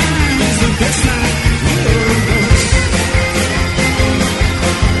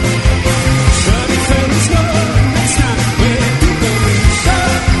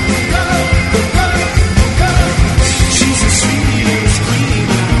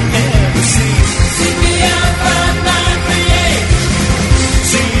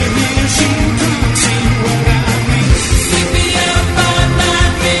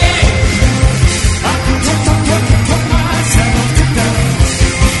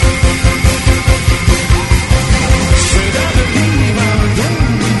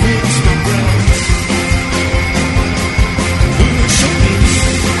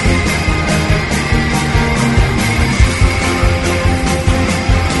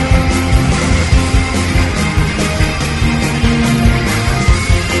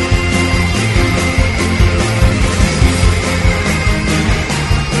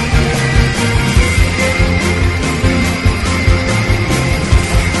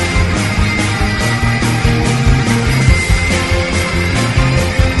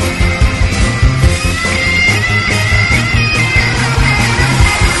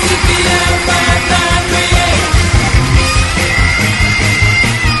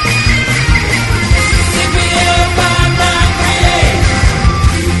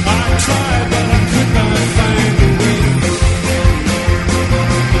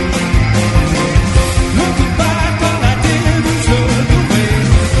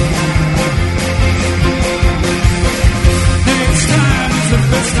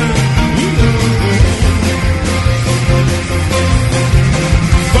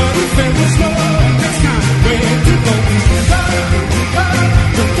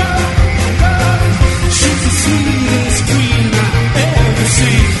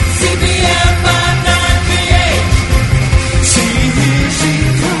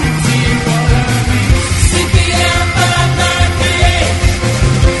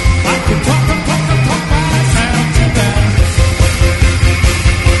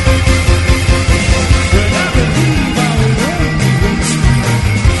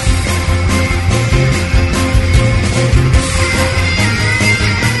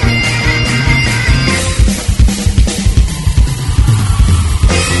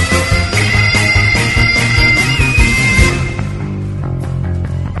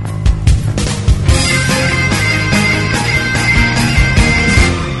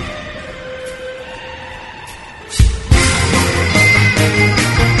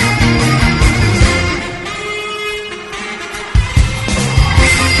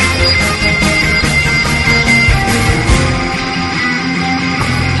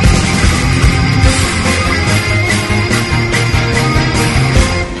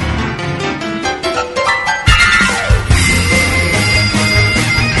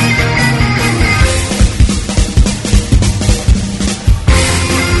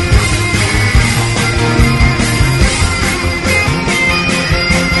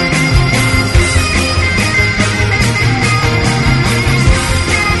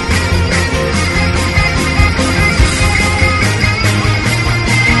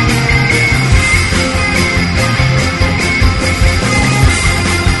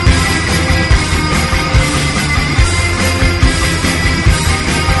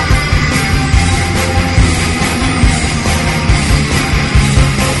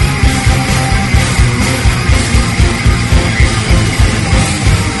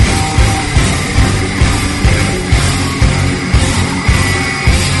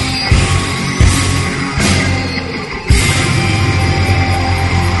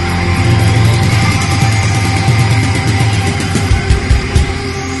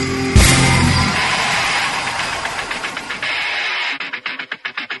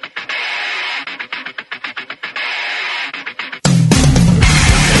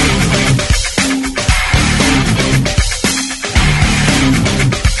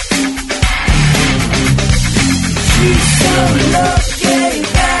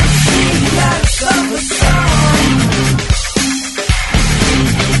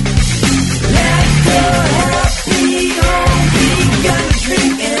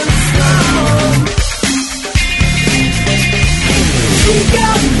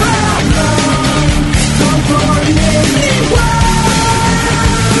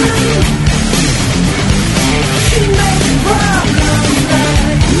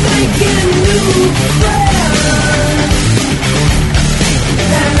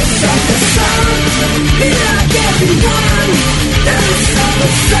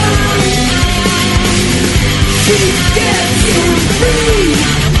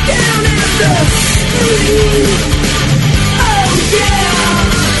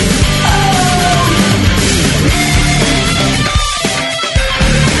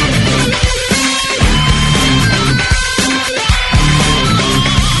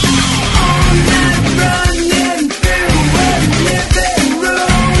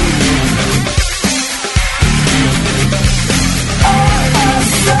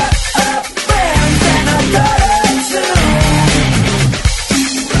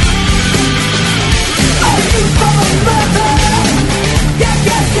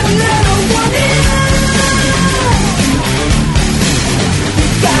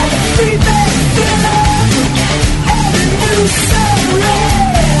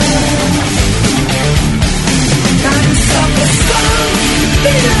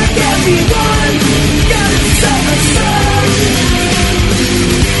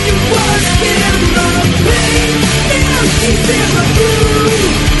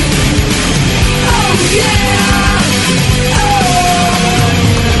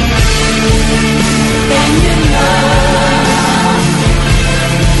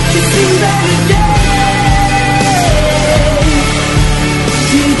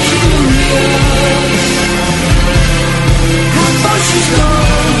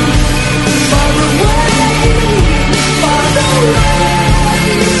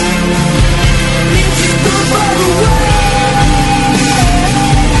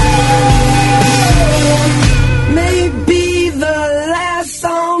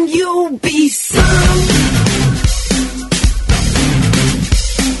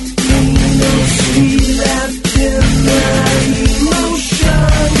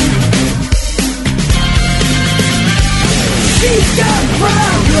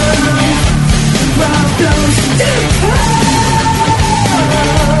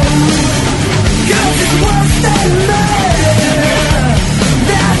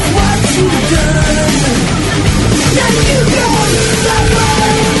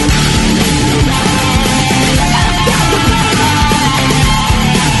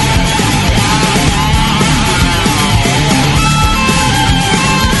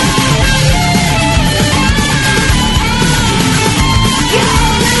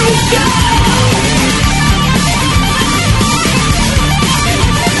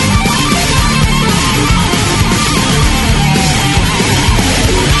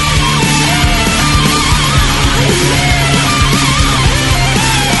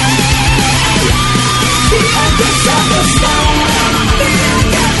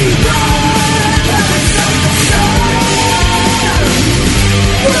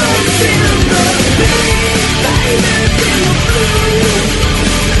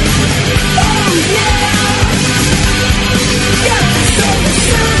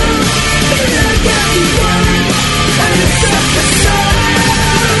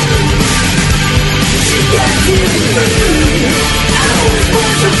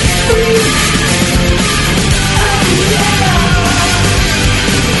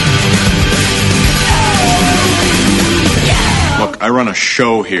 Look, I run a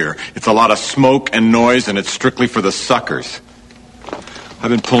show here. It's a lot of smoke and noise, and it's strictly for the suckers. I've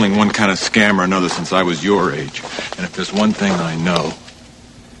been pulling one kind of scam or another since I was your age. And if there's one thing I know,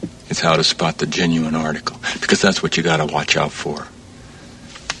 it's how to spot the genuine article. Because that's what you gotta watch out for.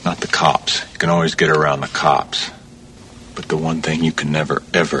 Not the cops. You can always get around the cops. But the one thing you can never,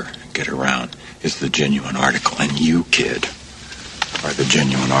 ever get around is the genuine article. And you, kid, are the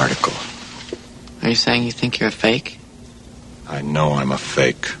genuine article. Are you saying you think you're a fake? I know I'm a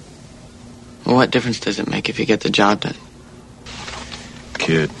fake. Well, what difference does it make if you get the job done?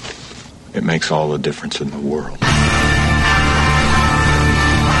 Kid, it makes all the difference in the world.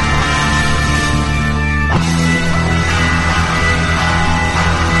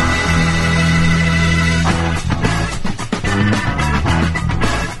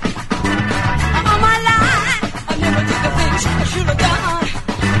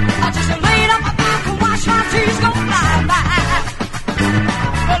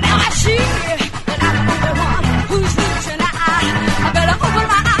 Who's reaching out? I better open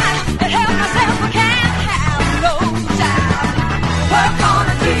my eyes and help myself. I can't have no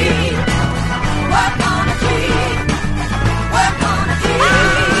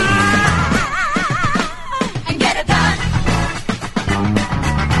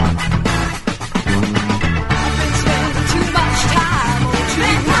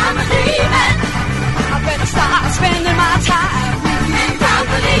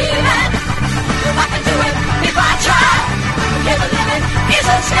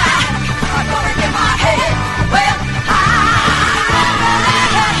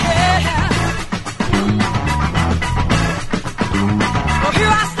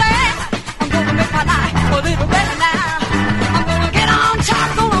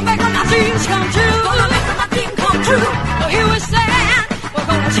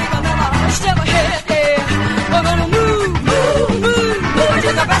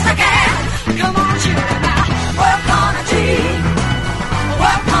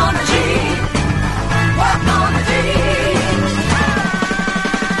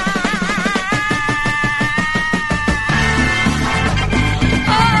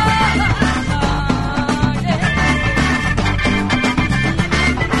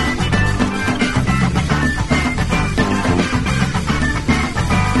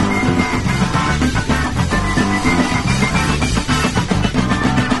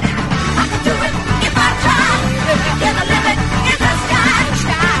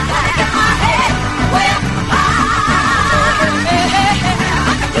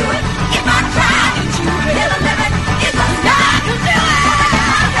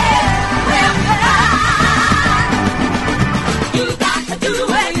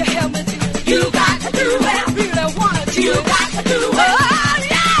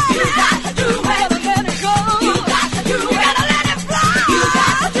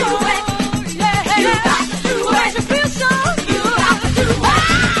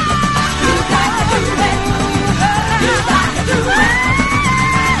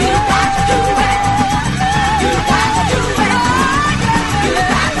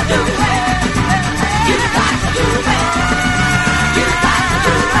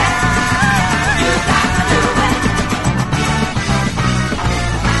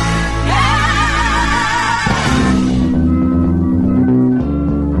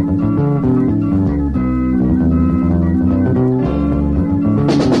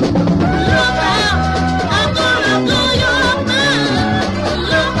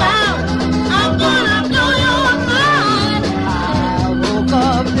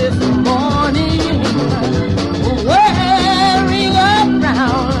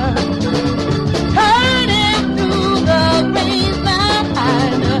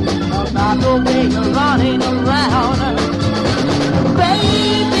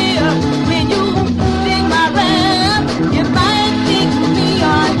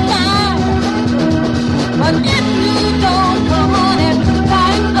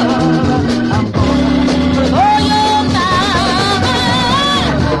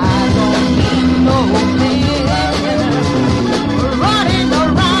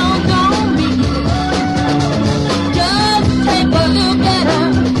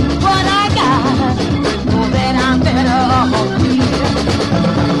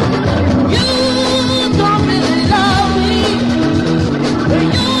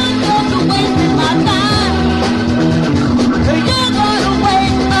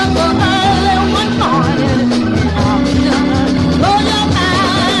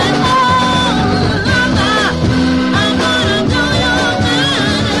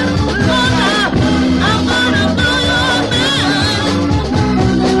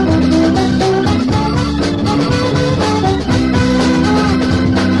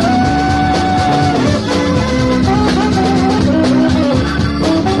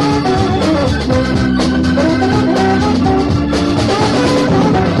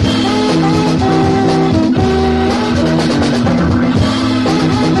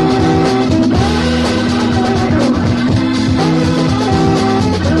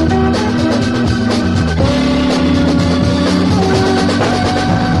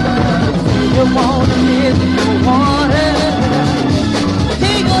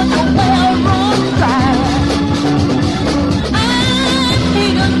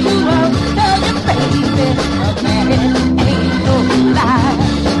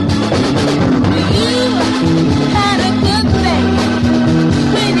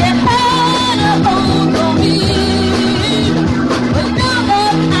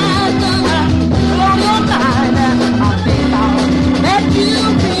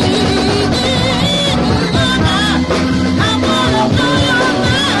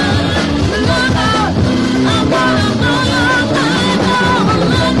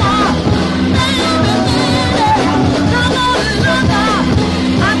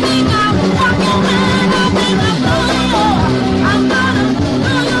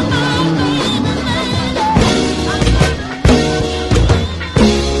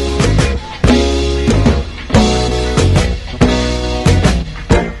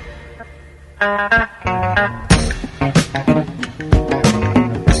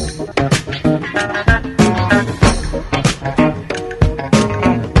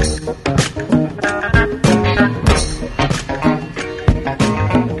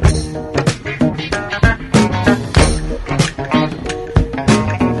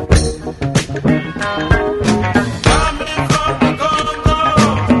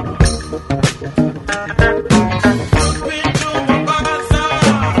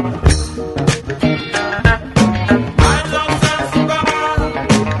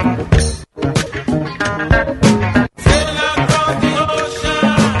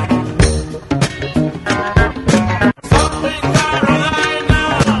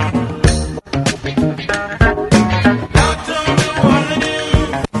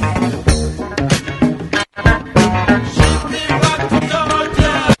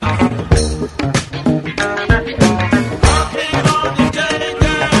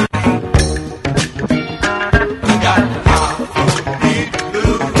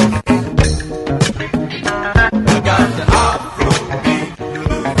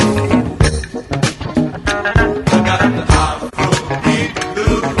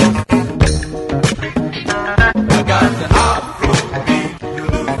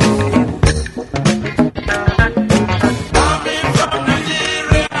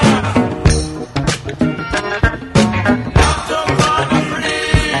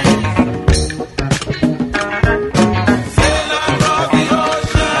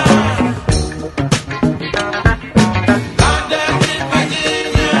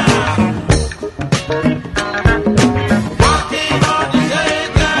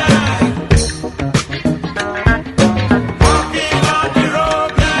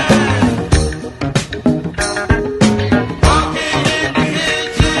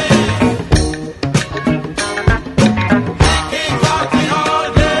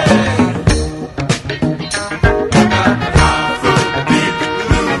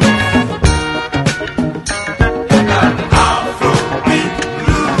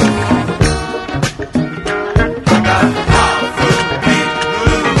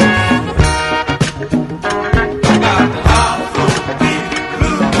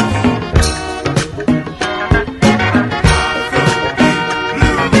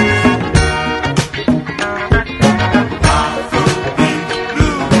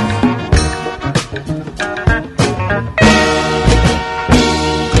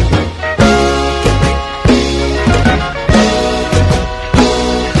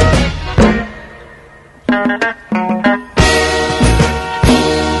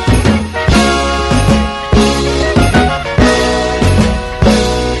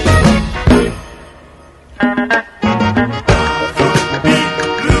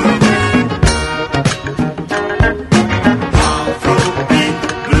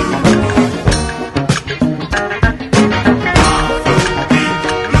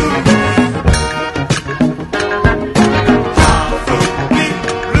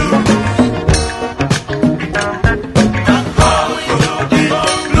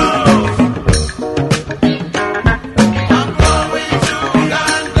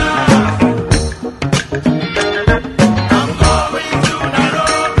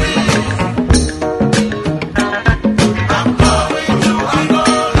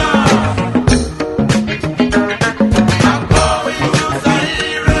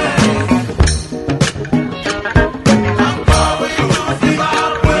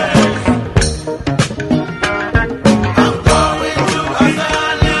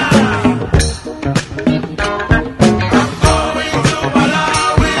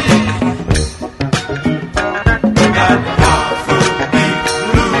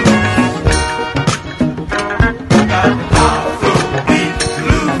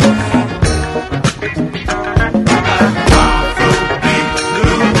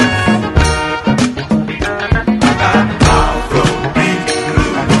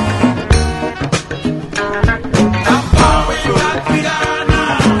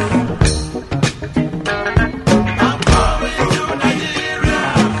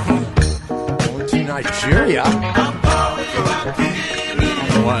Nigeria.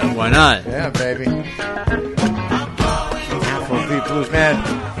 Why not? Yeah, baby. Afrobeat blues, man.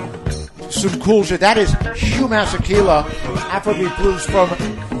 Some cool shit. That is Hugh Masekela, Afrobeat blues from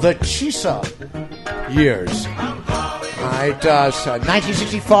the Chisa years. All right, so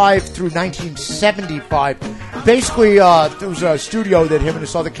 1965 through 1975. Basically, there was a studio that him and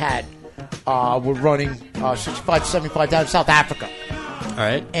his other cat were running 65 to 75 down in South Africa. All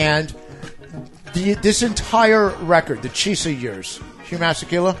right. And this entire record, the Chisa years, Hugh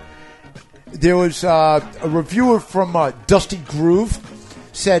Masekela, there was a reviewer from Dusty Groove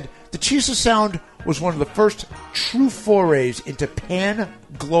said the Chisa sound was one of the first true forays into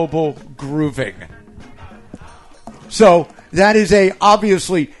pan-global grooving. So that is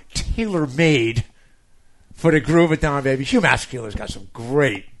obviously tailor-made for the Groove It Down, baby. Hugh Masekela's got some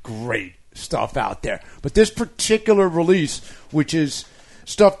great stuff out there. But this particular release, which is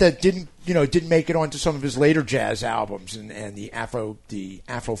stuff that didn't make it onto some of his later jazz albums and the Afro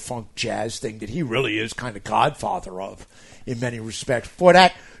funk jazz thing that he really is kind of godfather of in many respects. For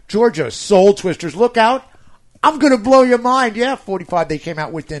that, Georgia Soul Twisters, look out. I'm going to blow your mind. Yeah, 45 they came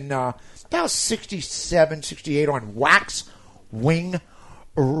out with in about 67, 68 on Wax Wing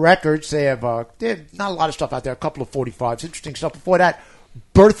Records. They have not a lot of stuff out there, a couple of 45s. Interesting stuff. Before that,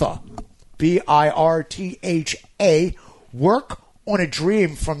 Bertha, Birtha, Work on a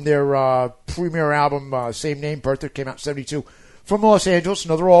Dream from their premiere album, same name, Bertha, came out in 72. From Los Angeles,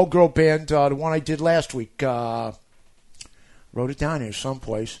 another all-girl band, the one I did last week. Wrote it down here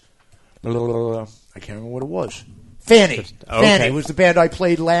someplace. I can't remember what it was. Fanny. Okay. Fanny was the band I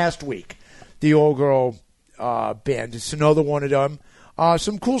played last week. The all-girl band. It's another one of them.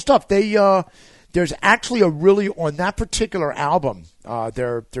 Some cool stuff. There's actually on that particular album,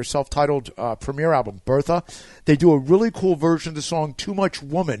 their self-titled premiere album, Bertha, they do a really cool version of the song Too Much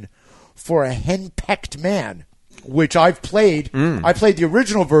Woman for a Henpecked Man, which I've played. I played the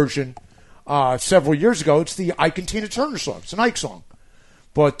original version several years ago. It's the Ike and Tina Turner song. It's an Ike song.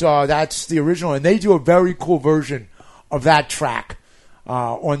 But that's the original, and they do a very cool version of that track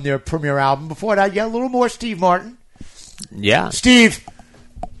on their premiere album. Before that, a little more Steve Martin. Yeah. Steve,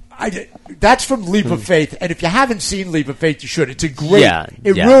 that's from Leap of Faith, and if you haven't seen Leap of Faith, you should. It's a great...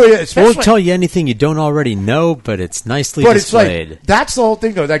 It really is. It won't tell you anything you don't already know, but it's nicely displayed. It's like, that's the whole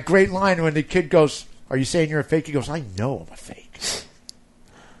thing, though. That great line when the kid goes, "Are you saying you're a fake?" He goes, "I know I'm a fake."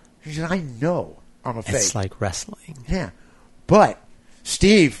 He said, "I know I'm a fake." It's like wrestling. Yeah. But,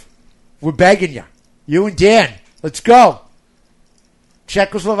 Steve, we're begging you. You and Dan, let's go.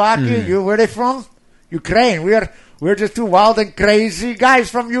 Czechoslovakia, where are they from? Ukraine. We're just two wild and crazy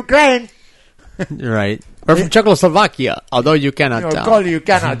guys from Ukraine. Right. Or from Czechoslovakia, although you cannot tell. You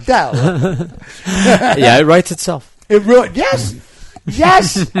cannot tell. Yeah, it writes itself. Yes.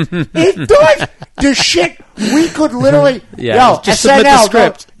 It does. The shit, we could literally... just submit the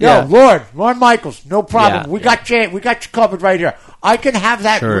script. Lorne Michaels, no problem. We got you covered right here. I can have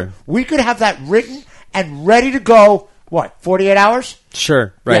that. Sure. We could have that written and ready to go, 48 hours?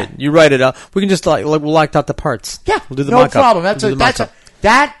 Sure, right. Yeah. You write it up. We can just we'll act out the parts. Yeah, we'll do the no mock-up. problem.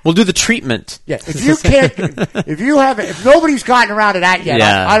 We'll do the treatment. Yeah, if you can't, if nobody's gotten around to that yet,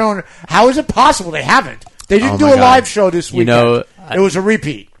 I don't. How is it possible they haven't? They didn't do a live show this weekend. It was a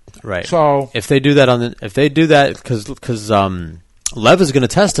repeat. Right. So if they do that because Lev is going to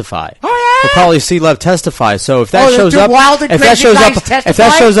testify. Oh yeah. We'll probably see Lev testify. So if that shows up, if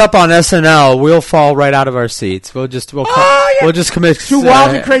that shows up on SNL, we'll fall right out of our seats. We'll just commit two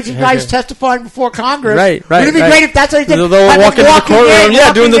wild and crazy guys testifying before Congress. Right. Wouldn't it be great if that's what they did? They'll walk into the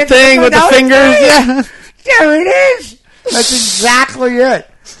courtroom, doing the thing with the fingers. Yeah, there it is. That's exactly it.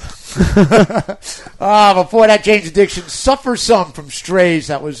 Before that, Jane's Addiction, Suffer Some from Strays.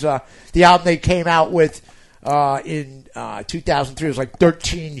 That was the album they came out with in 2003. It was like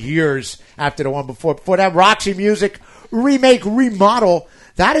 13 years after the one before. Before that, Roxy Music, Remake, Remodel.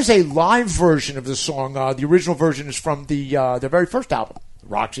 That is a live version of the song. The original version is from their very first album,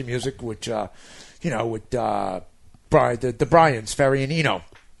 Roxy Music, which, with the Bryans, Ferry and Eno.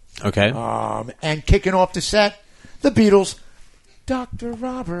 Okay. And kicking off the set, the Beatles, Dr.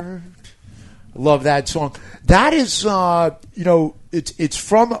 Robert. Love that song. That is, it's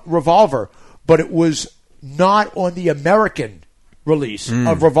from Revolver, but it was not on the American release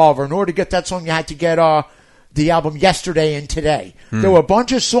of Revolver. In order to get that song, you had to get the album Yesterday and Today. There were a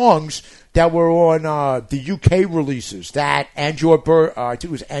bunch of songs that were on the UK releases. That And Your Bird, I think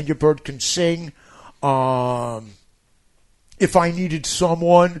it was And Your Bird Can Sing. If I Needed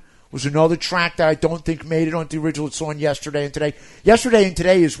Someone was another track that I don't think made it onto the original. It's on Yesterday and Today. Yesterday and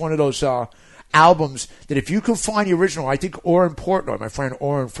Today is one of those albums that if you can find the original, I think Oren Portnoy, my friend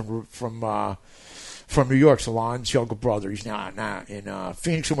Oren from from New York, Solange's younger brother. He's now in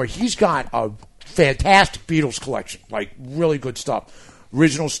Phoenix somewhere. He's got a fantastic Beatles collection, like really good stuff.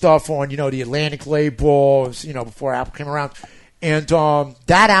 Original stuff on, the Atlantic label, before Apple came around. And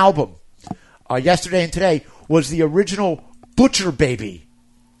that album, Yesterday and Today, was the original Butcher Baby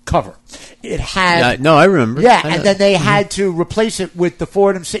cover. It had... no, I remember. Yeah, and then they had to replace it with the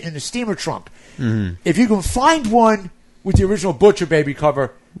four of them sitting in the steamer trunk. Mm-hmm. If you can find one with the original Butcher Baby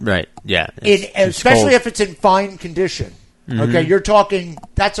cover... Right, yeah. Especially if it's in fine condition. Mm-hmm. Okay, you're talking,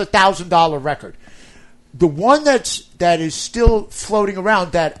 that's $1,000 record. The one that is still floating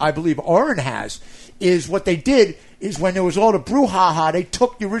around that I believe Oren has is what they did is when there was all the brouhaha, they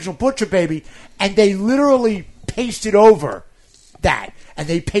took the original Butcher Baby and they literally pasted over that. And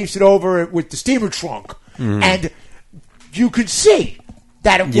they pasted over it with the steamer trunk. Mm-hmm. And you could see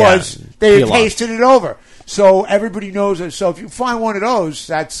that it was, they pasted it over. So everybody knows it. So if you find one of those,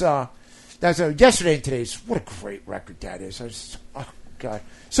 that's Yesterday and Today's. What a great record that is. Oh, God.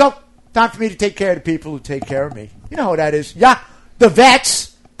 So, time for me to take care of the people who take care of me. You know how that is. Yeah, the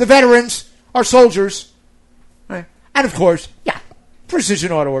vets, the veterans, our soldiers. Right? And, of course,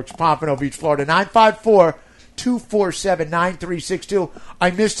 Precision Auto Works, Pompano Beach, Florida, 954-247-9362.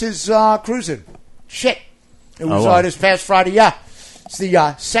 I missed his cruising. Shit. It was this past Friday. Yeah. It's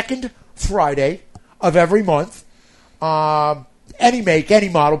the second Friday of every month. Any make, any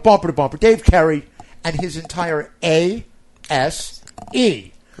model, bumper to bumper. Dave Carey and his entire ASE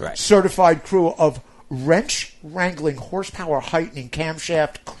certified crew of wrench wrangling, horsepower heightening,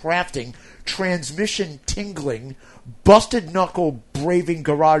 camshaft crafting, transmission tingling, busted knuckle braving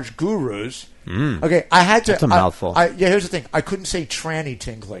garage gurus. Okay, I had to. That's a mouthful. Here's the thing. I couldn't say tranny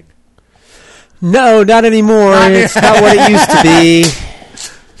tingling. No, not anymore. It's not what it used to be.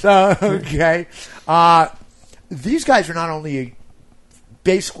 So, okay. These guys are not only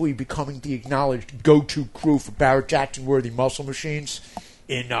basically becoming the acknowledged go-to crew for Barrett Jackson-worthy muscle machines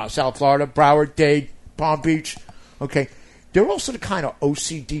in South Florida, Broward, Dade, Palm Beach. Okay, they're also the kind of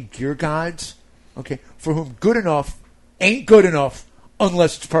OCD gear guides. Okay, for whom good enough ain't good enough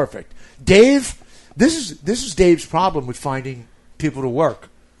unless it's perfect. Dave, this is Dave's problem with finding people to work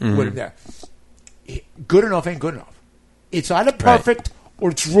with him there. Good enough ain't good enough. It's either perfect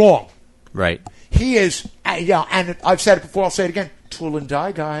or it's wrong. Right. He is, and I've said it before, I'll say it again, tool and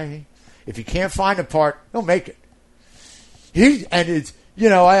die guy. If you can't find a part, he'll make it.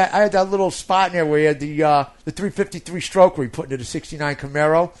 I had that little spot in there where he had the 353 stroke where he put into the 69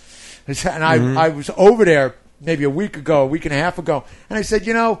 Camaro. And I was over there maybe a week and a half ago, and I said,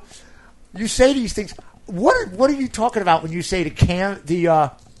 you say these things. What are you talking about when you say the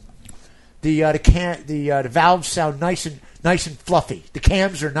valves sound nice and fluffy? The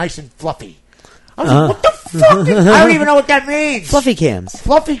cams are nice and fluffy. I was like, what the fuck? I don't even know what that means. Fluffy cams.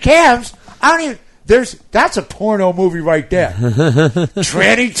 Fluffy cams? I don't even... That's a porno movie right there.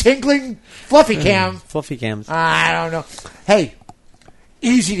 Tranny tingling fluffy cam. Fluffy cams. I don't know. Hey,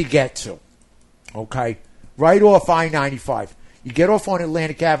 easy to get to. Okay? Right off I-95. You get off on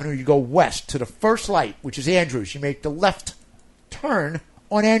Atlantic Avenue, you go west to the first light, which is Andrews. You make the left turn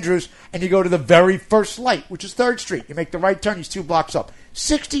on Andrews, and you go to the very first light, which is 3rd Street. You make the right turn, he's 2 blocks up.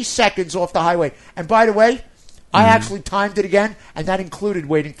 60 seconds off the highway. And by the way, I actually timed it again, and that included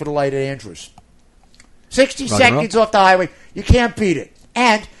waiting for the light at Andrews. 60 seconds off the highway. You can't beat it.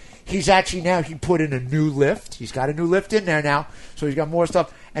 And he's actually now, he put in a new lift. He's got a new lift in there now, so he's got more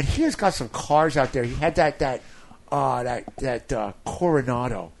stuff. And he's got some cars out there. He had that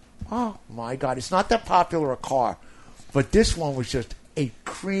Coronado. Oh, my God. It's not that popular a car. But this one was just a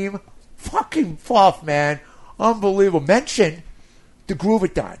cream fucking puff, man. Unbelievable. Mention the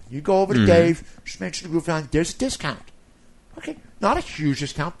Groovathon. You go over to Dave, just mention the Groovathon. There's a discount. Okay. Not a huge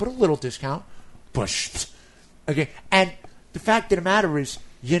discount, but a little discount. Okay. And the fact of the matter is,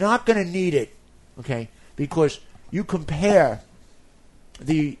 you're not going to need it. Okay. Because you compare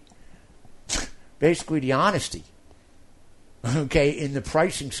basically the honesty, okay, in the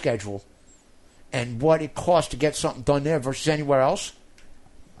pricing schedule and what it costs to get something done there versus anywhere else.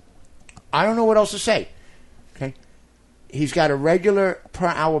 I don't know what else to say. Okay. He's got a regular per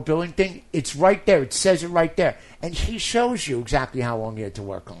hour billing thing. It's right there. It says it right there. And he shows you exactly how long he had to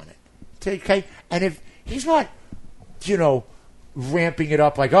work on it. Okay? And if he's not, ramping it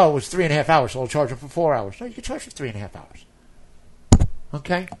up like, it was 3.5 hours, so I'll charge him for 4 hours. No, you can charge for 3.5 hours.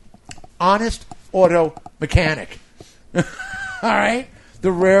 Okay? Honest auto mechanic. All right?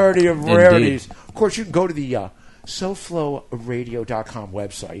 The rarity of rarities. Indeed. Of course, you can go to the SoFloRadio.com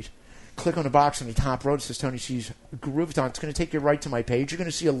website. Click on the box on the top row. It says Tony C's Groovathon. It's going to take you right to my page. You're going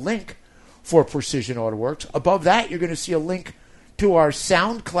to see a link for Precision Auto Works. Above that, you're going to see a link to our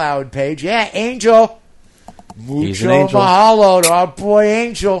SoundCloud page. Yeah, Angel. He's an Mucho angel. mahalo to our boy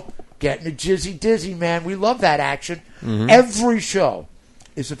Angel. Getting a jizzy dizzy, man. We love that action. Mhm. Every show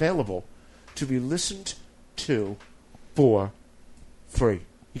is available to be listened to for free.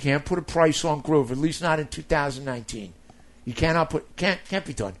 You can't put a price on Groove, at least not in 2019. You cannot put can't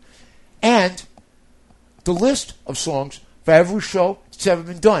be done. And the list of songs for every show that's ever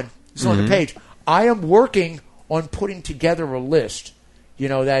been done is on the Mhm. page. I am working on putting together a list,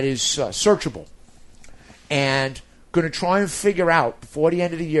 that is searchable, and going to try and figure out before the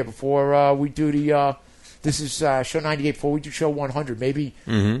end of the year, before we do the. This is show 98. Before we do show 100, maybe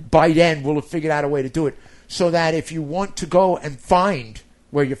by then we'll have figured out a way to do it, so that if you want to go and find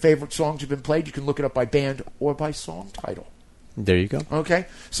where your favorite songs have been played, you can look it up by band or by song title. There you go. Okay,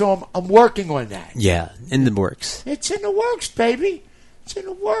 so I'm working on that. Yeah, in the works. It's in the works, baby. It's in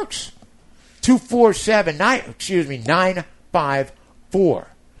the works. 954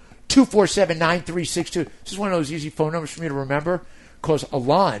 247-9362. This is one of those easy phone numbers for me to remember because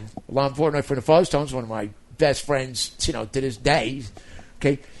Alon Portnoy from the Fuzztones, one of my best friends, to this day.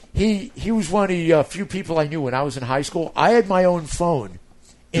 Okay, he was one of the few people I knew when I was in high school. I had my own phone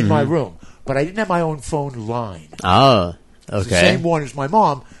in my room, but I didn't have my own phone line. Oh, It's the okay. same one as my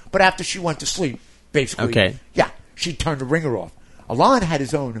mom, but after she went to sleep, basically, Okay. she'd turn the ringer off. Alon had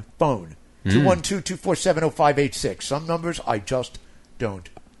his own phone, 212-247-0586. Some numbers I just don't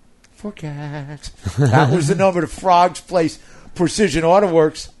forget. That was the number to Frog's Place Precision Auto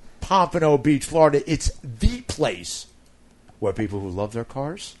Works, Pompano Beach, Florida. It's the place where people who love their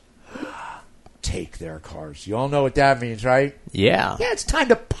cars take their cars. You all know what that means, right? Yeah. Yeah, it's time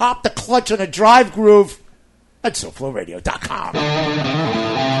to pop the clutch on a drive groove at SoFloRadio.com.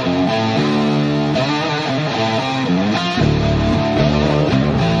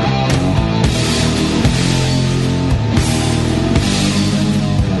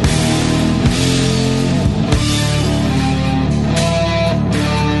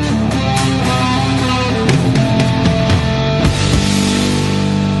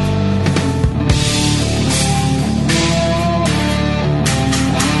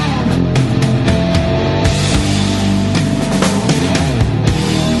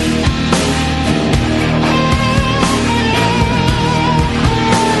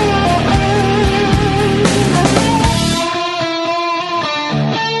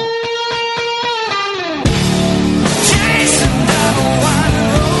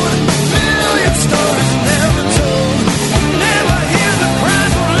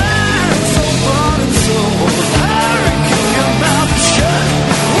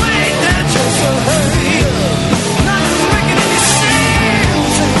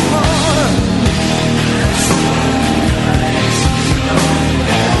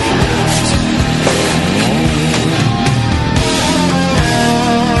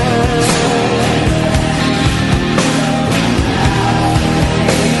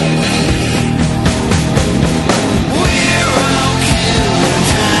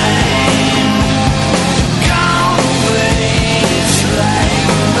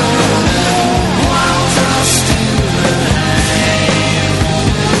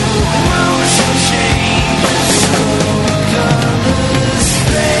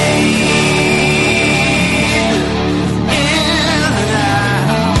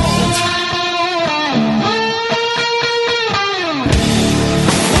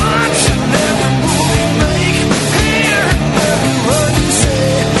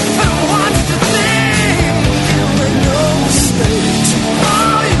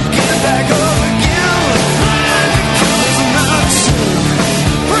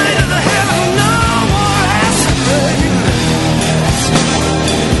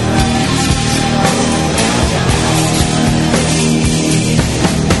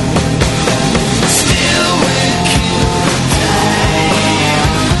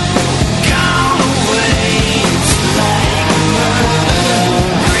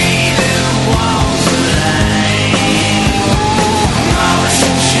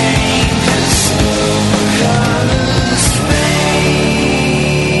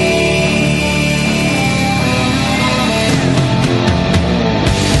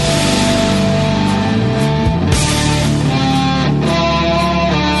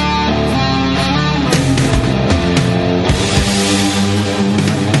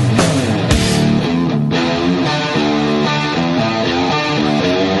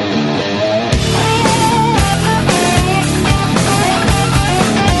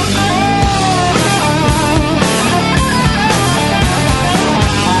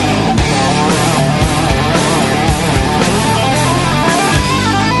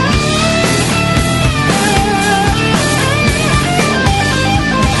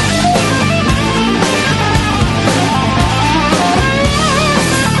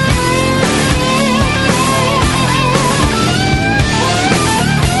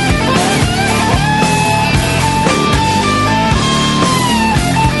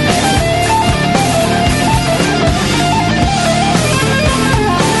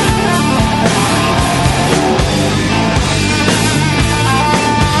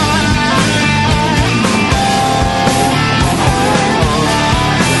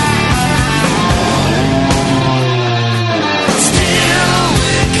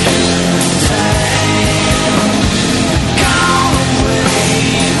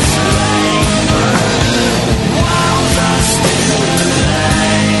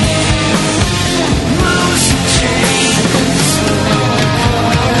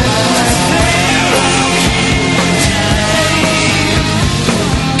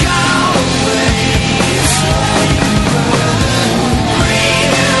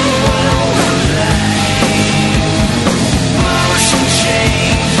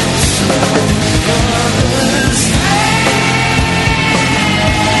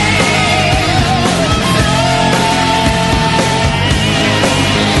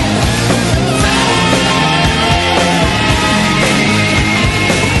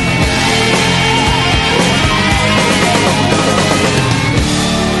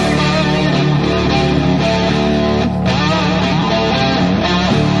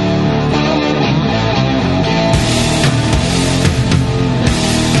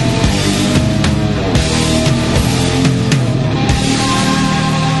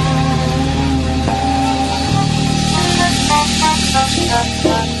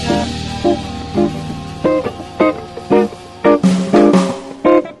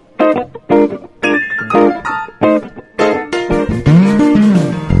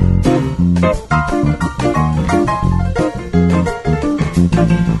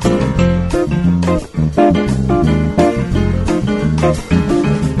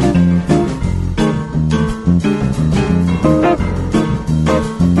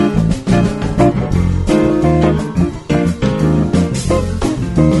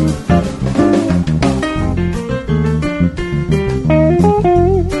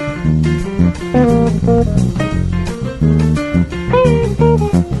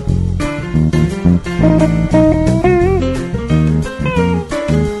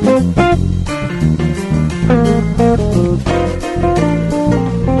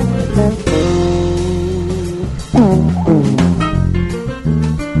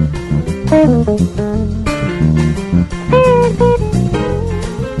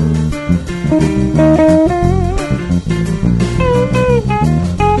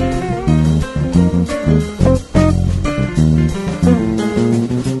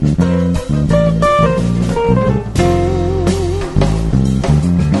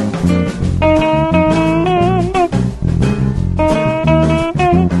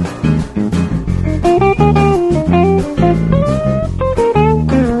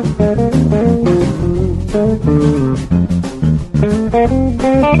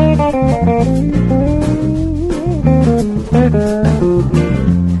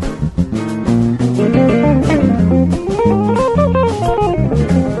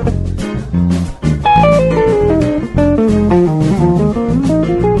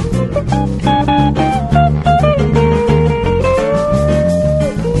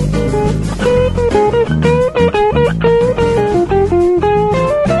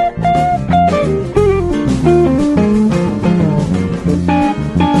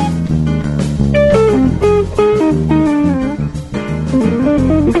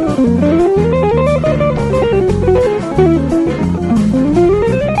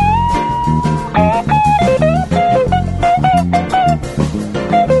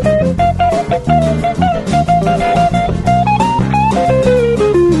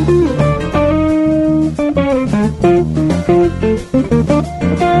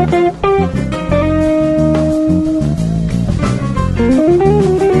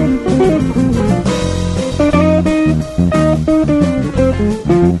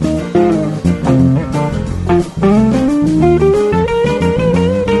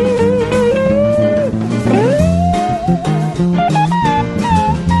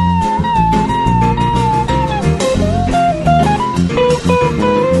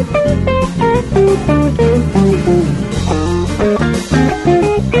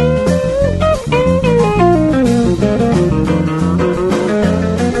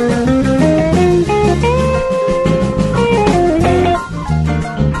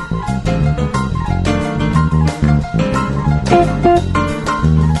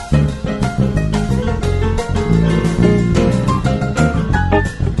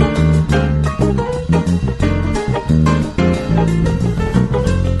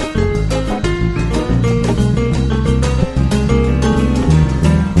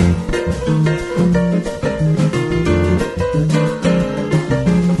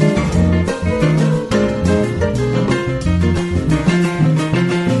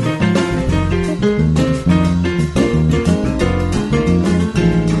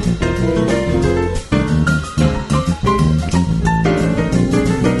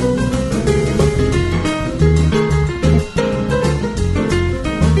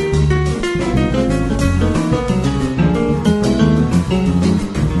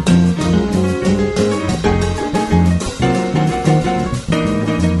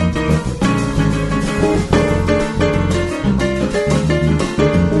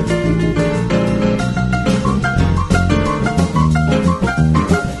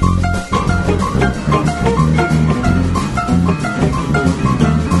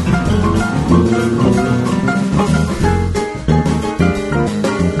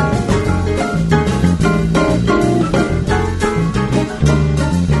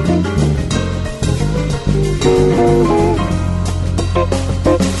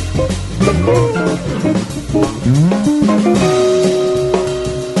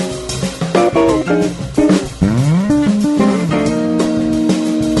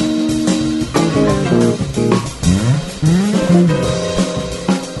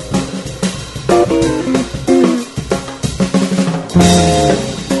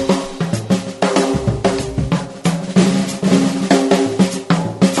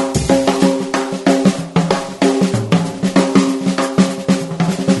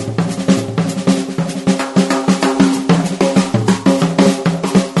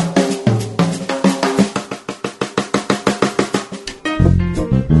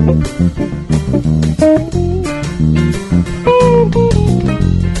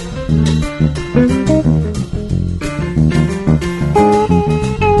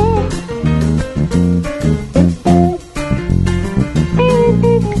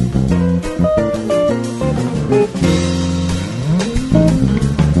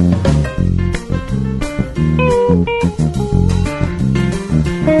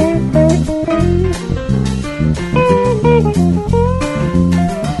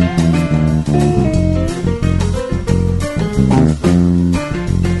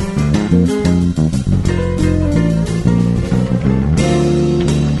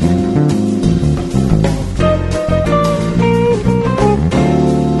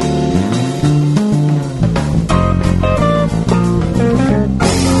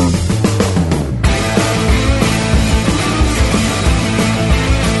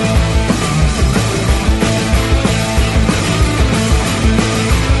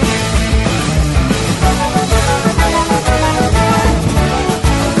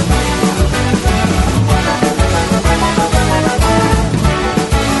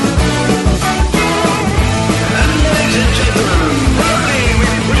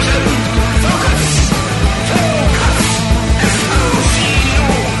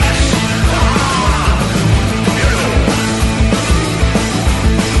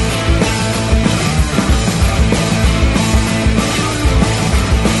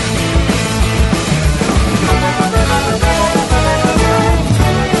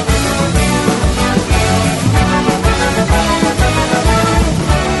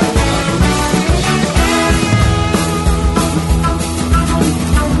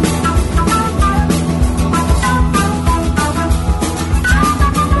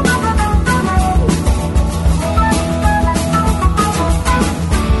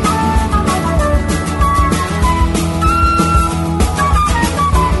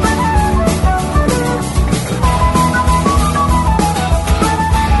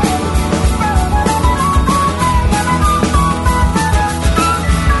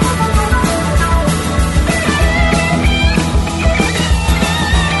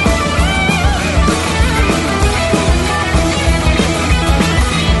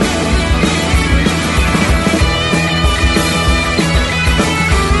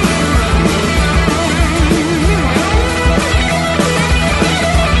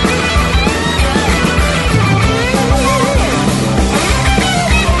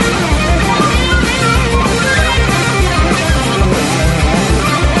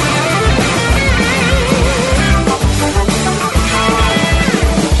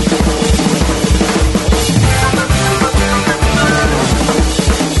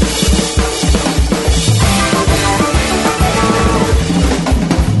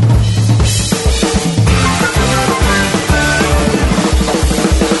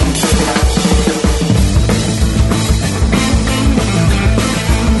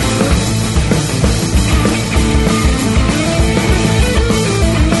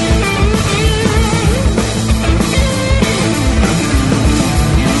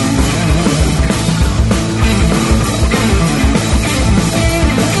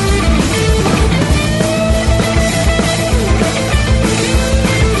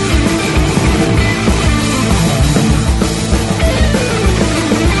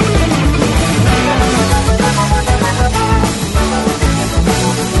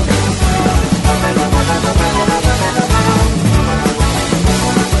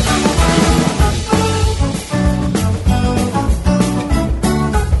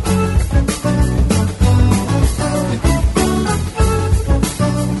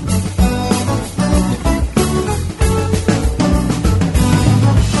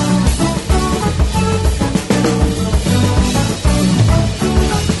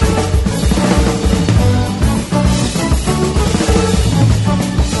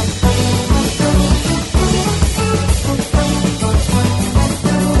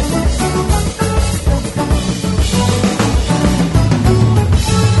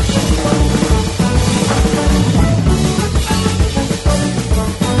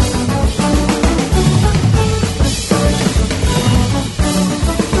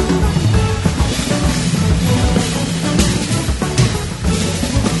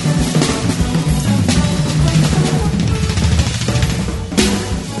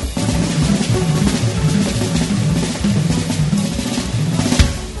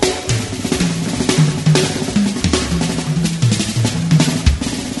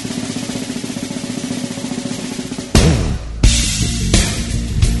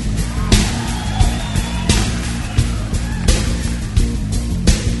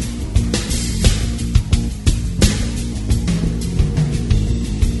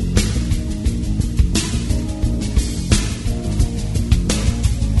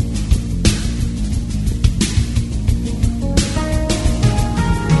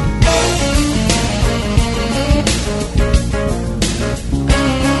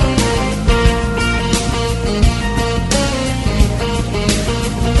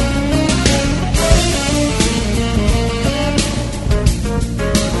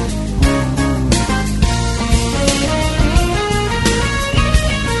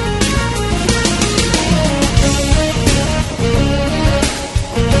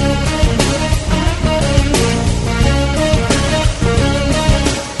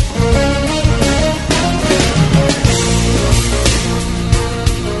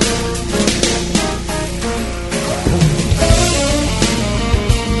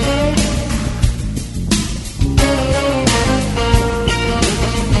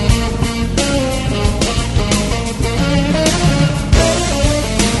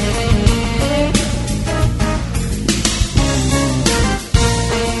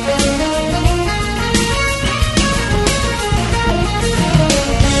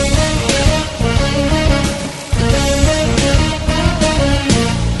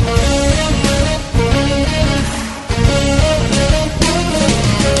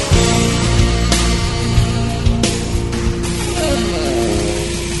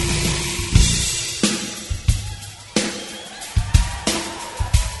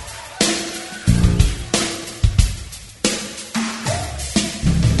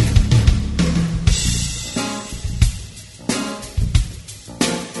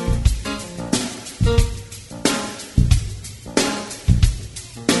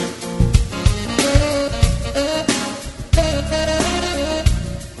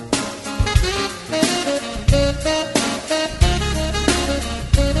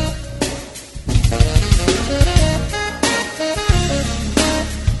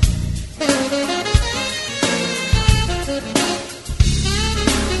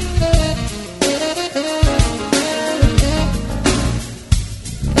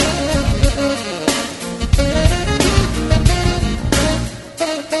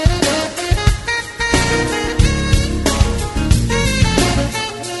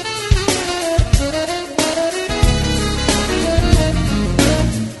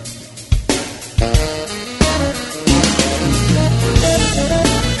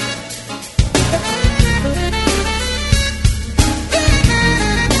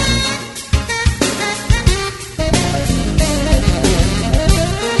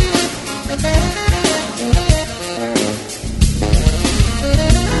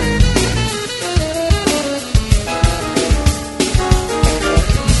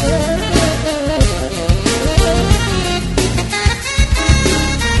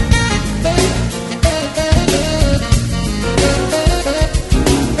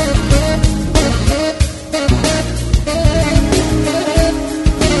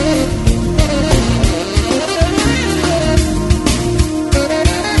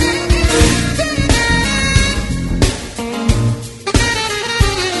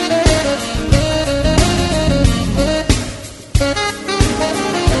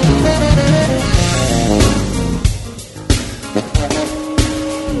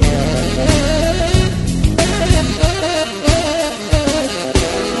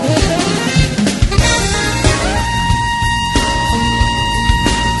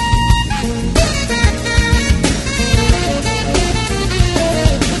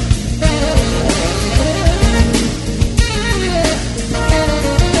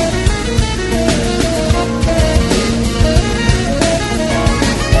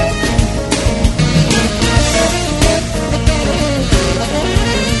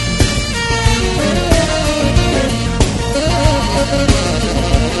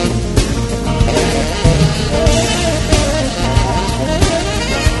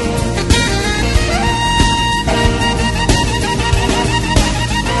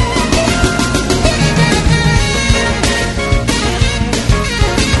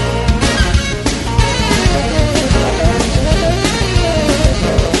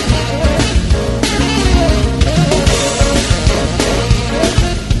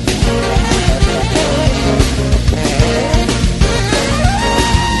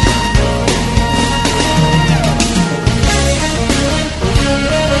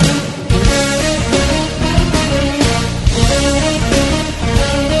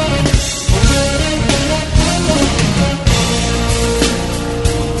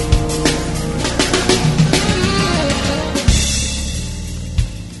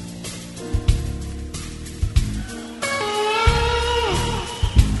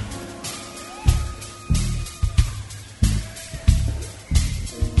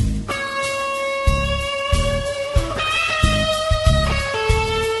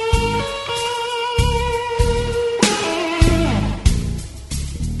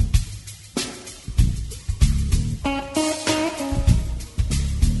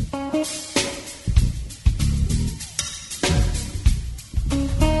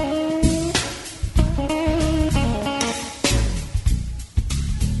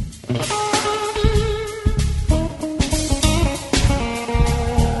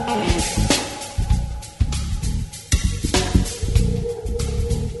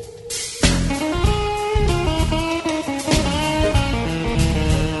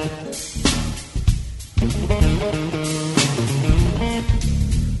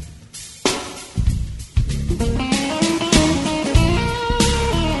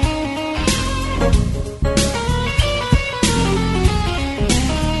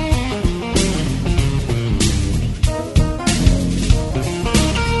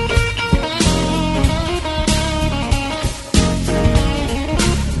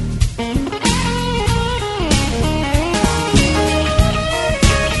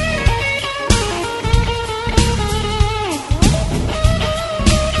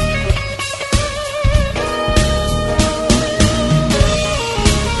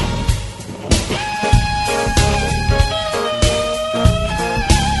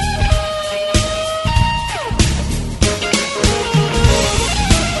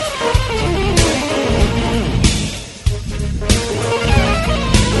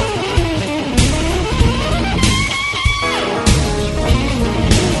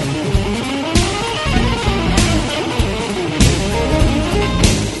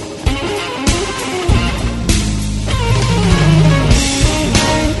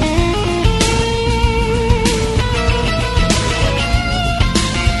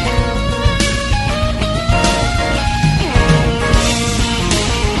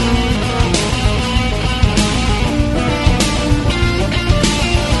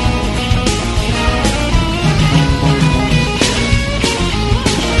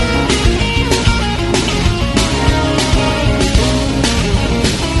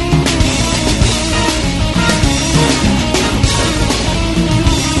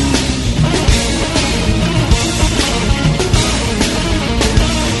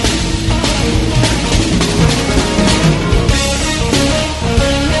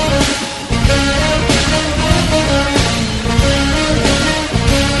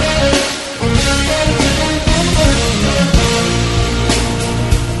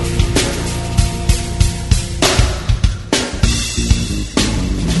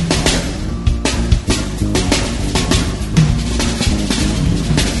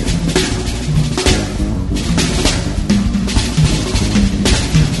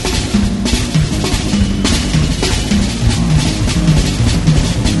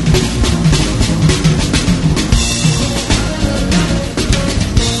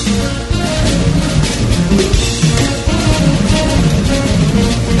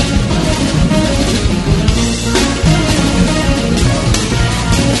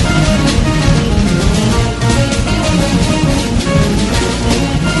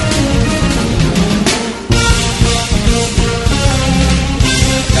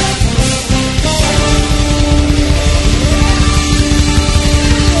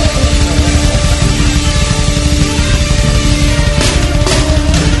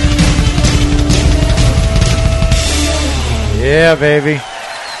 Yeah, baby.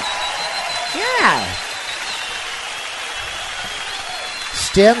 Yeah.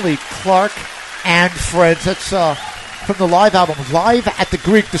 Stanley Clarke and Friends. That's from the live album, Live at the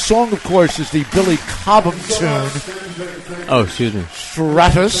Greek. The song, of course, is the Billy Cobham tune. Oh, excuse me.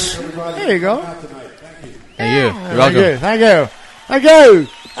 Stratus. There you go. Thank you. You're welcome.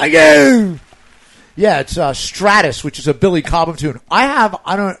 Thank you. Yeah, it's Stratus, which is a Billy Cobham tune. I have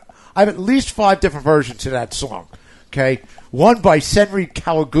at least 5 different versions of that song. Okay, one by Senri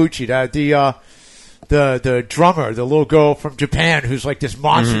Kawaguchi, the drummer, the little girl from Japan who's like this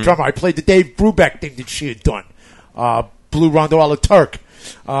monster drummer. I played the Dave Brubeck thing that she had done, Blue Rondo a la Turk.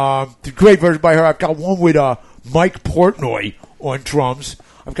 The great version by her. I've got one with Mike Portnoy on drums.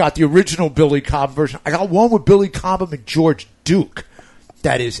 I've got the original Billy Cobham version. I got one with Billy Cobham and George Duke.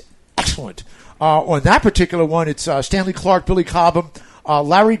 That is excellent. On that particular one, it's Stanley Clarke, Billy Cobham,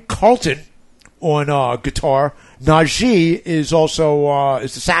 Larry Carlton on guitar. Najee is also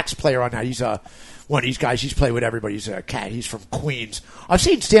is the sax player on that. He's one of these guys. He's played with everybody. He's a cat. He's from Queens. I've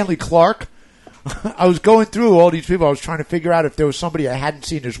seen Stanley Clarke. I was going through all these people. I was trying to figure out if there was somebody I hadn't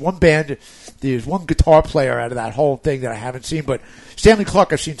seen. There's one band. There's one guitar player out of that whole thing that I haven't seen. But Stanley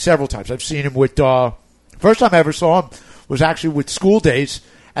Clarke I've seen several times. I've seen him with first time I ever saw him was actually with School Days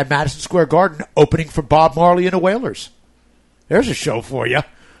at Madison Square Garden, opening for Bob Marley and the Wailers. There's a show for you.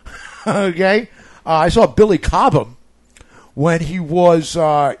 Okay. I saw Billy Cobham when he was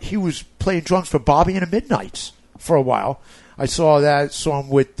playing drums for Bobby and the Midnights for a while. I saw him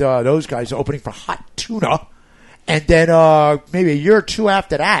with those guys opening for Hot Tuna. And then maybe a year or two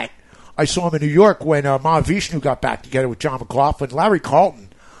after that, I saw him in New York when Mahavishnu got back together with John McLaughlin. Larry Carlton,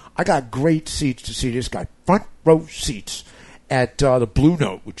 I got great seats to see this guy. Front row seats at the Blue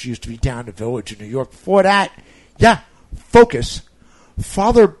Note, which used to be down the Village in New York. Before that, Focus.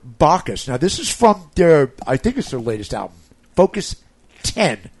 Father Bacchus. Now, this is from I think it's their latest album, Focus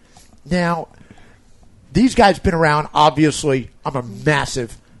 10. Now, these guys been around, obviously. I'm a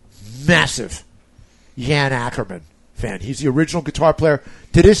massive, massive Jan Ackerman fan. He's the original guitar player.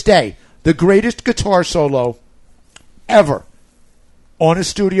 To this day, the greatest guitar solo ever on a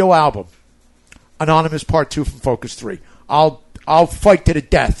studio album, Anonymous Part 2 from Focus 3. I'll fight to the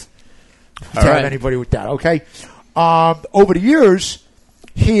death to have anybody with that, okay? Over the years,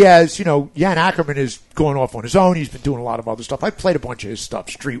 he has, Jan Ackerman is going off on his own. He's been doing a lot of other stuff. I've played a bunch of his stuff,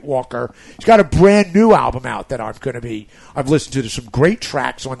 Streetwalker. He's got a brand new album out that I've listened to. There's some great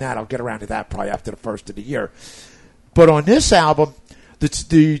tracks on that. I'll get around to that probably after the first of the year. But on this album,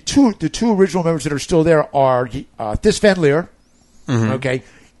 the two original members that are still there are This Van Leer, okay,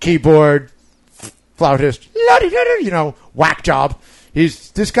 keyboard, flautist, whack job.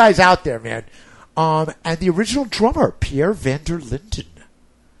 This guy's out there, man. And the original drummer, Pierre van der Linden.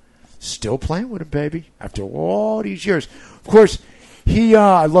 Still playing with him, baby, after all these years. Of course,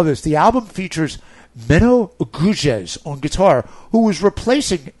 I love this. The album features Menno Gugez on guitar, who was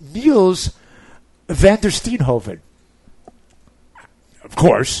replacing Niels van der Steenhoven. Of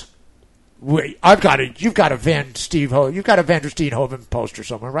course. You've got a Van der Steenhoven poster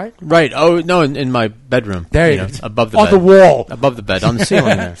somewhere, right? Right. Oh, no, in my bedroom. There you go. Above the bed. On the wall. Above the bed, on the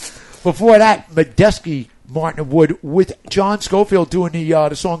ceiling there. Before that, Medeski, Martin Wood, with John Scofield doing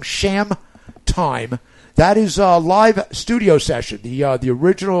the song Sham Time. That is a live studio session. The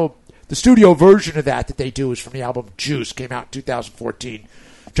original, the studio version of that they do is from the album Juice, came out in 2014.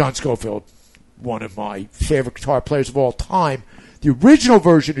 John Scofield, one of my favorite guitar players of all time. The original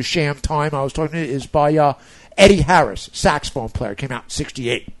version of Sham Time I was talking to is by Eddie Harris, saxophone player. Came out in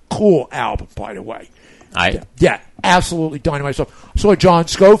 1968. Cool album, by the way. Yeah, absolutely dynamite stuff. I saw John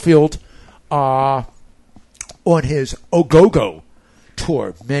Scofield on his Ogogo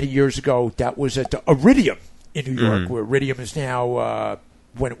tour many years ago. That was at Iridium in New York, where Iridium is now,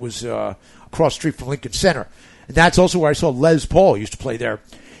 when it was across the street from Lincoln Center. And that's also where I saw Les Paul used to play there.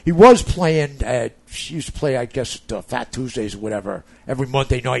 He was playing he used to play, I guess, Fat Tuesdays or whatever, every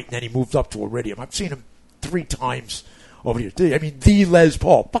Monday night, and then he moved up to Iridium. I've seen him 3 times over here. I mean, the Les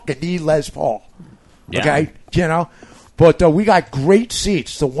Paul. Fucking the Les Paul. Yeah. Okay? But we got great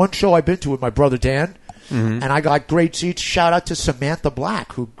seats. The one show I've been to with my brother Dan, and I got great seats. Shout out to Samantha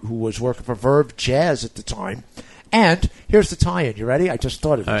Black, who was working for Verve Jazz at the time. And here's the tie-in. You ready? I just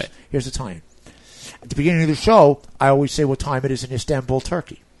thought of this. Right. Here's the tie-in. At the beginning of the show, I always say what time it is in Istanbul,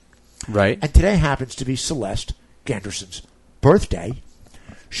 Turkey. Right. And today happens to be Celeste Ganderson's birthday.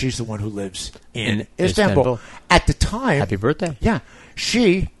 She's the one who lives in Istanbul. At the time... Happy birthday. Yeah.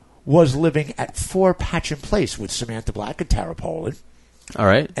 She was living at 4 Patchen Place with Samantha Black and Tara Poland. All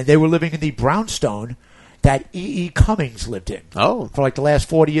right. And they were living in the brownstone that E.E. Cummings lived in. Oh. For like the last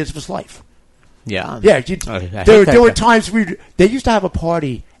 40 years of his life. Yeah. Yeah. I hate that There were guy. times they used to have a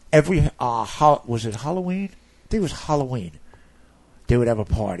party every, was it Halloween? I think it was Halloween. They would have a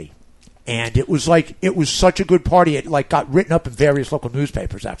party. And it was such a good party. It like got written up in various local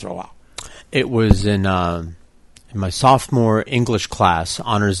newspapers after a while. It was in my sophomore English class,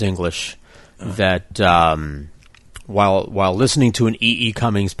 honors English, that while listening to an E.E.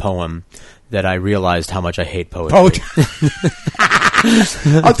 Cummings poem, that I realized how much I hate poetry. I'll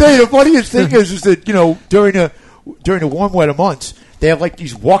tell you, the funniest thing is that, you know, during the warm weather months, they have like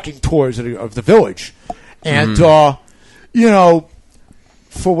these walking tours of the village. And, you know,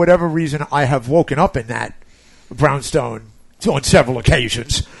 for whatever reason, I have woken up in that brownstone on several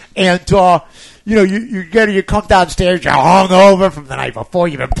occasions. And, you know, you come downstairs, you're hungover from the night before,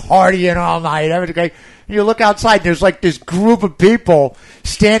 you've been partying all night, everything. And you look outside, and there's like this group of people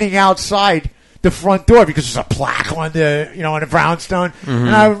standing outside the front door because there's a plaque on the brownstone. And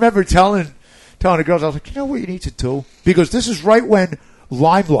I remember telling the girls, I was like, you know what you need to do? Because this is right when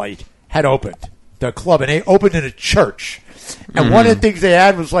Limelight had opened, the club, and they opened in a church. And one of the things they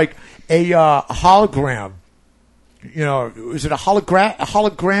had was like a hologram. You know, is it a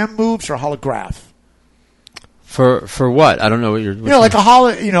hologram moves or a holograph? For what? I don't know what you're... You know, like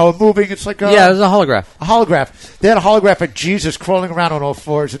moving, it's like a... Yeah, it was a holograph. A holograph. They had a holograph of Jesus crawling around on all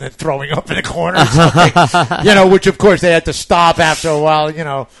fours and then throwing up in the corner or something. You know, which of course they had to stop after a while, you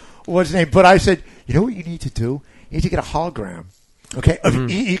know, what's his name? But I said, you know what you need to do? You need to get a hologram, okay, of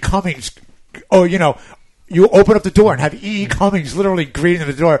E.E. Cummings. Oh, you know, you open up the door and have E.E. Cummings literally greeting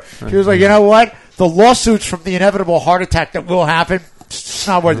the door. She was like, you know what? The lawsuits from the inevitable heart attack that will happen, it's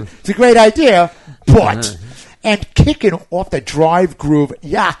not worth it. It's a great idea, but... And kicking off the drive groove,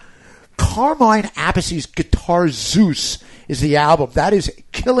 yeah, Carmine Appice's Guitar Zeus is the album. That is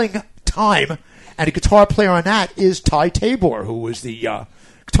killing time. And the guitar player on that is Ty Tabor, who was the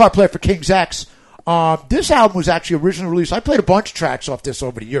guitar player for King's X. This album was actually originally released. I played a bunch of tracks off this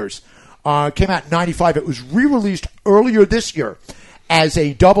over the years. It came out in 95. It was re-released earlier this year as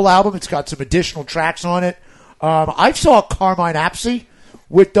a double album. It's got some additional tracks on it. I saw Carmine Appice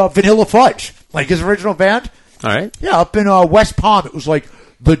with Vanilla Fudge, like his original band. All right. Yeah, up in West Palm. It was like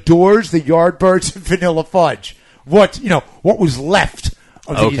the Doors, the Yardbirds, and Vanilla Fudge. What was left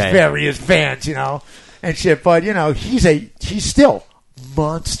of these various bands, you know, and shit. But, you know, he's still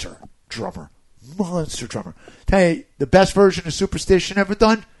monster drummer. Tell you, the best version of Superstition ever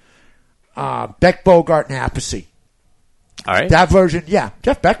done, Beck, Bogart, and Appice. All right. That version, yeah.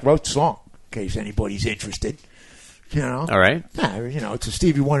 Jeff Beck wrote the song, in case anybody's interested. You know? All right. Yeah, you know, it's a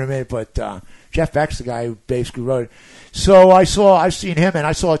Stevie Wonder minute, but Jeff Beck's the guy who basically wrote it. So I've seen him, and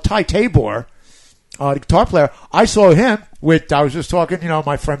I saw Ty Tabor, the guitar player. I saw him I was just talking, you know,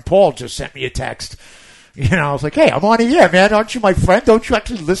 my friend Paul just sent me a text. You know, I was like, hey, I'm on the air, man. Aren't you my friend? Don't you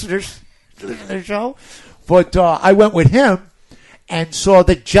actually listen to the show? But I went with him and saw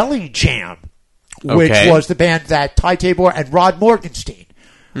the Jelly Jam, which was the band that Ty Tabor and Rod Morgenstein,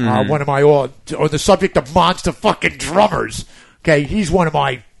 one of my on the subject of monster fucking drummers. Okay, he's one of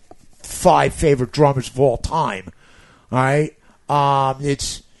my 5 favorite drummers of all time. All right,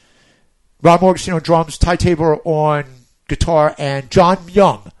 it's Rod Morgenstein on drums, Ty Tabor on guitar, and John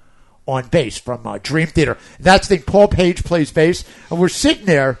Young on bass from Dream Theater. And that's the thing. Paul Page plays bass, and we're sitting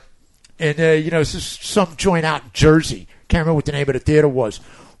there, and you know, this is some joint out in Jersey. Can't remember what the name of the theater was,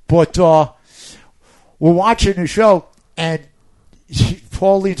 but we're watching the show, and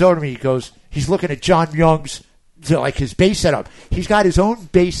Paul leans over to me. He goes, he's looking at John Young's, like, his bass setup. He's got his own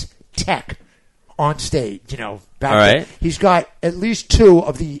bass tech on stage, you know. Back there. He's got at least 2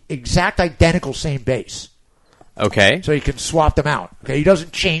 of the exact identical same bass. Okay. So he can swap them out. Okay, he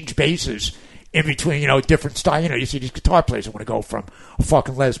doesn't change basses in between, you know, different style. You know, you see these guitar players that want to go from a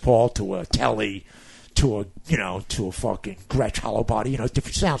fucking Les Paul to a Telly to a fucking Gretsch hollow body, you know,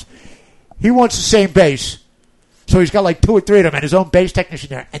 different sounds. He wants the same bass. So he's got like 2 or 3 of them and his own bass technician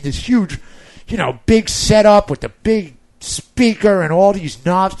there, and this huge, you know, big setup with the big speaker and all these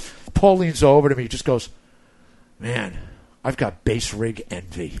knobs. Paul leans over to me, just goes, man, I've got bass rig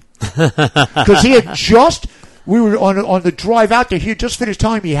envy. Because he had we were on the drive out there, he had just finished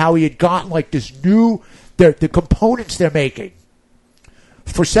telling me how he had gotten like this new, the components they're making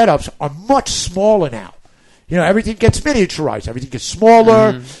for setups are much smaller now. You know, everything gets miniaturized. Everything gets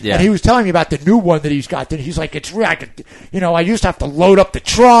smaller. Yeah. And he was telling me about the new one that he's got. That he's like, it's real. I used to have to load up the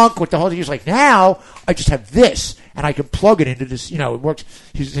trunk with the whole thing. He's like, now I just have this, and I can plug it into this. You know, it works.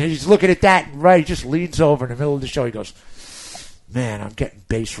 He's looking at that, and he just leans over in the middle of the show. He goes, man, I'm getting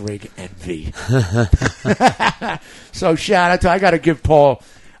bass rig envy. So shout out to, I got to give Paul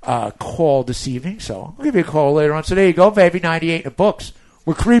a call this evening. So I'll give you a call later on. So there you go, baby, 98 in the books.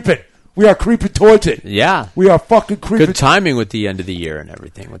 We're creeping. We are creeping towards it. Yeah. We are fucking creeping. Good timing with the end of the year and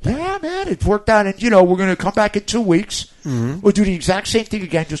everything with that. Yeah, man, it's worked out. And, we're going to come back in 2 weeks. Mm-hmm. We'll do the exact same thing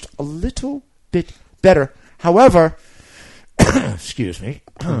again, just a little bit better. However, excuse me,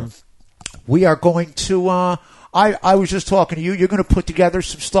 we are going to, I was just talking to you. You're going to put together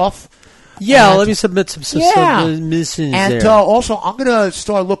some stuff. Yeah, let me submit some submissions and there. Also, I'm going to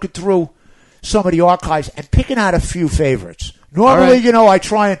start looking through some of the archives and picking out a few favorites. Normally, right. I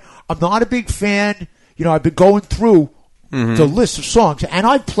try and, I'm not a big fan. I've been going through the list of songs, and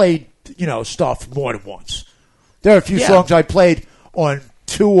I've played, stuff more than once. There are a few songs I played on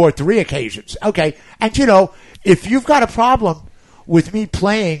 2 or 3 occasions. Okay. And, if you've got a problem with me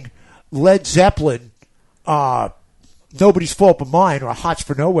playing Led Zeppelin, Nobody's Fault But Mine, or Hots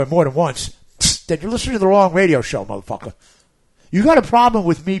for Nowhere more than once, then you're listening to the wrong radio show, motherfucker. You got a problem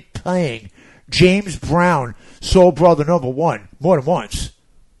with me playing James Brown, Soul Brother No. 1 more than once.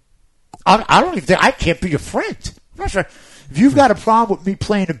 I don't even think I can't be your friend. I'm not sure. If you've got a problem with me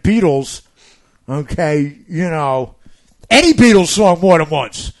playing the Beatles, okay, any Beatles song more than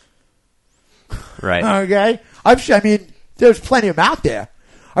once. Right. Okay? I mean, there's plenty of them out there.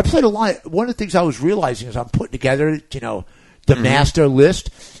 I played a lot. One of the things I was realizing as I'm putting together, the master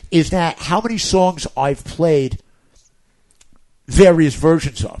list, is that how many songs I've played various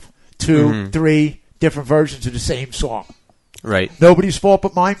versions of. 2, 3 different versions of the same song. Right. Nobody's Fault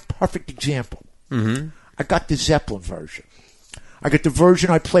But Mine, perfect example. Mm-hmm. I got the Zeppelin version. I got the version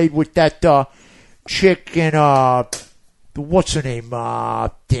I played with that chick in, what's her name?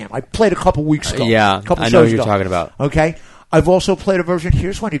 Damn, I played a couple weeks ago. Yeah, I know what you're talking about. Okay. I've also played a version.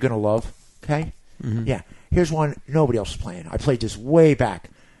 Here's one you're going to love. Okay. Mm-hmm. Yeah. Here's one nobody else is playing. I played this way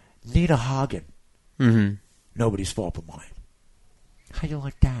back. Nina Hagen. Mm-hmm. Nobody's Fault But Mine. How you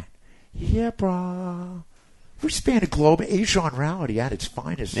like that? Yeah, brah. We span the globe. Asian reality at its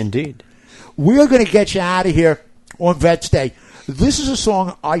finest. Indeed. We're going to get you out of here on Vets Day. This is a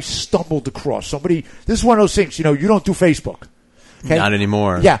song I stumbled across. This is one of those things, you don't do Facebook. Okay? Not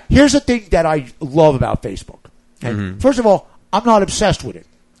anymore. Yeah. Here's the thing that I love about Facebook. Okay? Mm-hmm. First of all, I'm not obsessed with it.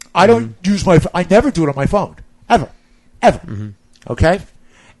 I don't use I never do it on my phone. Ever. Mm-hmm. Okay?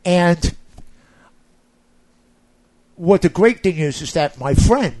 And what the great thing is that my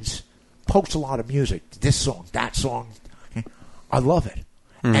friends post a lot of music. This song, that song. Okay? I love it.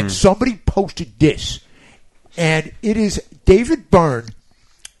 Mm-hmm. And somebody posted this. And it is David Byrne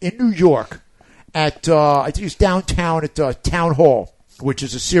in New York at, I think it's downtown at Town Hall, which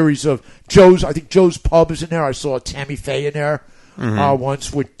is a series of Joe's. I think Joe's Pub is in there. I saw Tammy Faye in there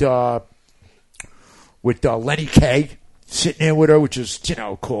once with Lenny Kaye sitting there with her, which is,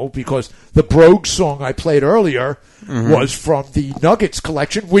 cool because the Brogue song I played earlier was from the Nuggets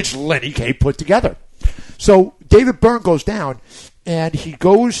collection, which Lenny Kaye put together. So David Byrne goes down and he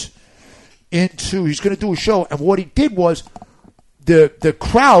goes he's going to do a show. And what he did was the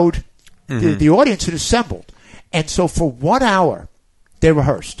crowd, the audience had assembled. And so for 1 hour, they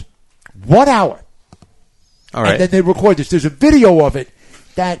rehearsed. 1 hour. All right. And then they record this. There's a video of it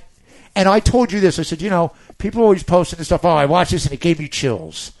and I told you this. I said, people are always posting this stuff. Oh, I watched this and it gave me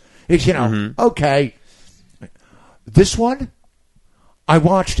chills. It's, okay. This one, I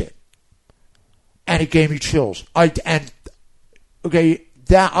watched it and it gave me chills. I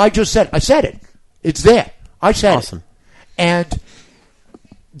said it. It's there. I said awesome. It. And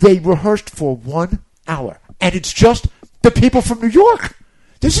they rehearsed for 1 hour. And it's just the people from New York.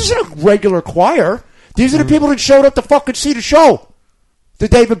 This isn't a regular choir. These are the people that showed up to fucking see the show. The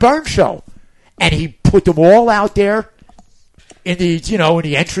David Byrne show. And he put them all out there in the, in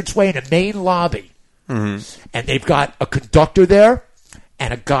the entranceway in the main lobby. Mm-hmm. And they've got a conductor there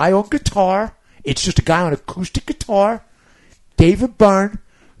and a guy on guitar. It's just a guy on acoustic guitar. David Byrne,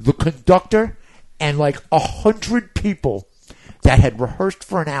 the conductor, and like 100 people that had rehearsed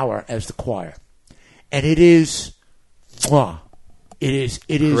for an hour as the choir. And it is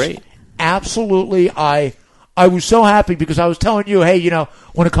great. Absolutely. I was so happy because I was telling you, hey,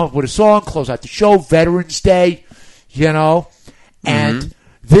 want to come up with a song, close out the show, Veterans Day, and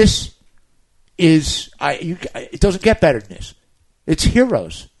this is, it doesn't get better than this. It's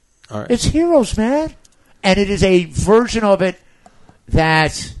Heroes. All right. It's Heroes, man. And it is a version of it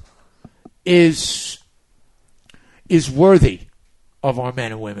that is worthy of our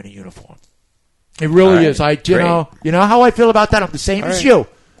men and women in uniform. It really is. You know how I feel about that? I'm the same as you.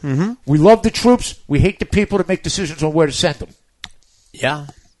 Mm-hmm. We love the troops. We hate the people that make decisions on where to send them. Yeah.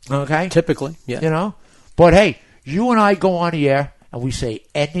 Okay? Typically, yeah. But hey, you and I go on the air and we say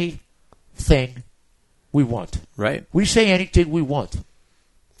anything we want. Right. We say anything we want.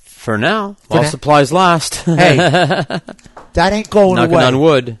 For now. While supplies last. Hey. That ain't going Knocking away. on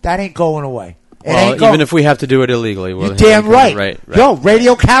wood. That ain't going away. It Well, ain't going. even if we have to do it illegally, we'll You're damn right. Right. Yo,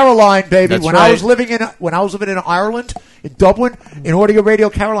 Radio Caroline, baby. That's When right. I was living in Ireland, in Dublin, in order to get Radio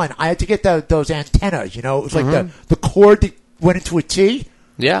Caroline, I had to get those antennas. You know, it was like the cord that went into a T.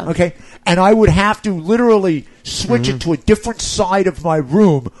 Yeah. Okay. And I would have to literally switch it to a different side of my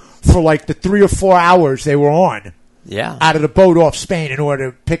room for like the 3 or 4 hours they were on. Yeah. Out of the boat off Spain in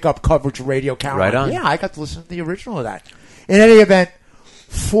order to pick up coverage of Radio Caroline. Right on. Yeah, I got to listen to the original of that. In any event,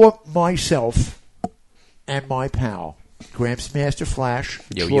 for myself and my pal, Gramps Master Flash,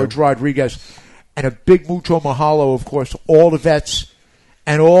 George Rodriguez, and a big mucho mahalo, of course, to all the vets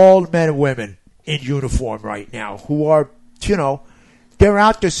and all the men and women in uniform right now who are, you know, they're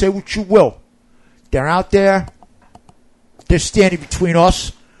out there, say what you will. They're out there, they're standing between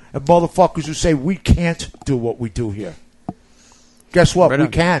us and motherfuckers who say we can't do what we do here. Guess what? Right we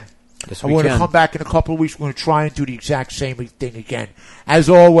on. can. Yes, and we we're going can. to come back in a couple of weeks. We're going to try and do the exact same thing again. As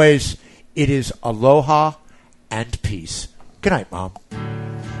always, it is aloha and peace. Good night, Mom.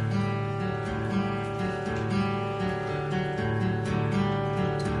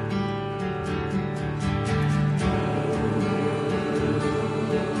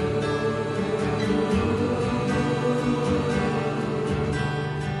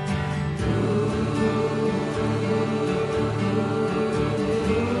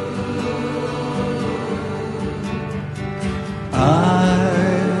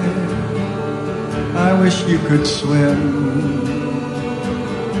 I wish you could swim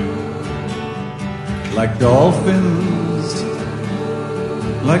like dolphins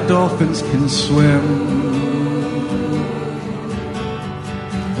can swim,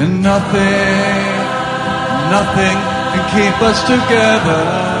 and nothing can keep us together.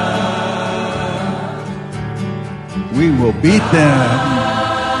 We will beat them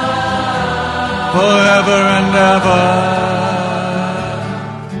forever and ever.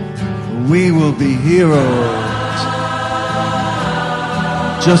 We will be heroes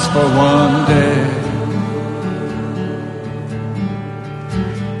just for one day.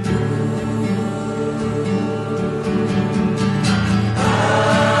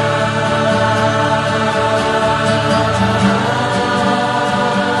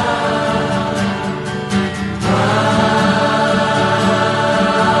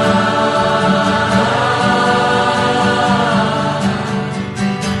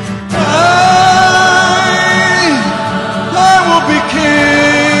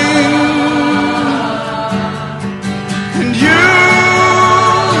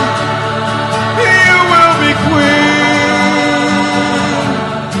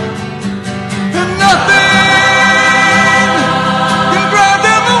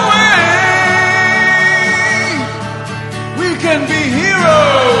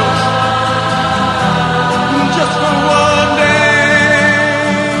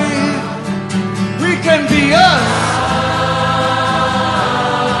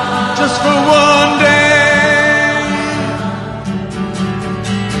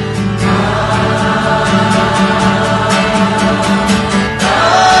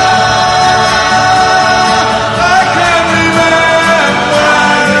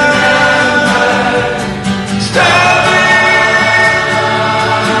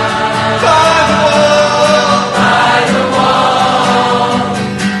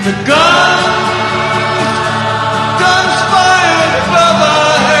 Guns fired above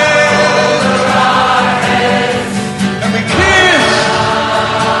our heads.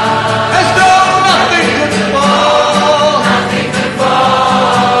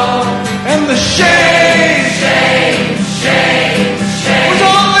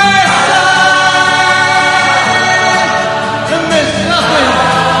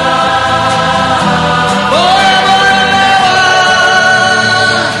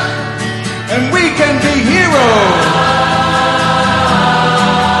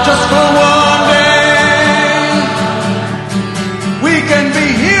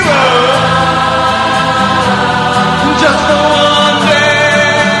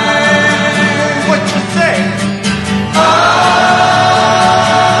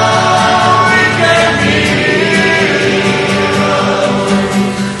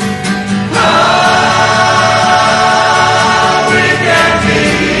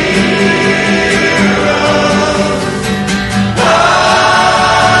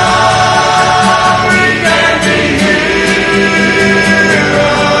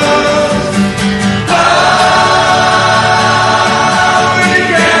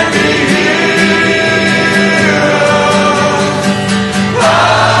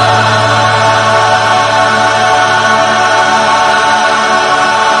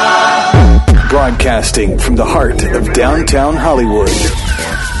 Broadcasting from the heart of downtown Hollywood.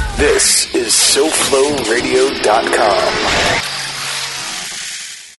 This is SoFloRadio.com.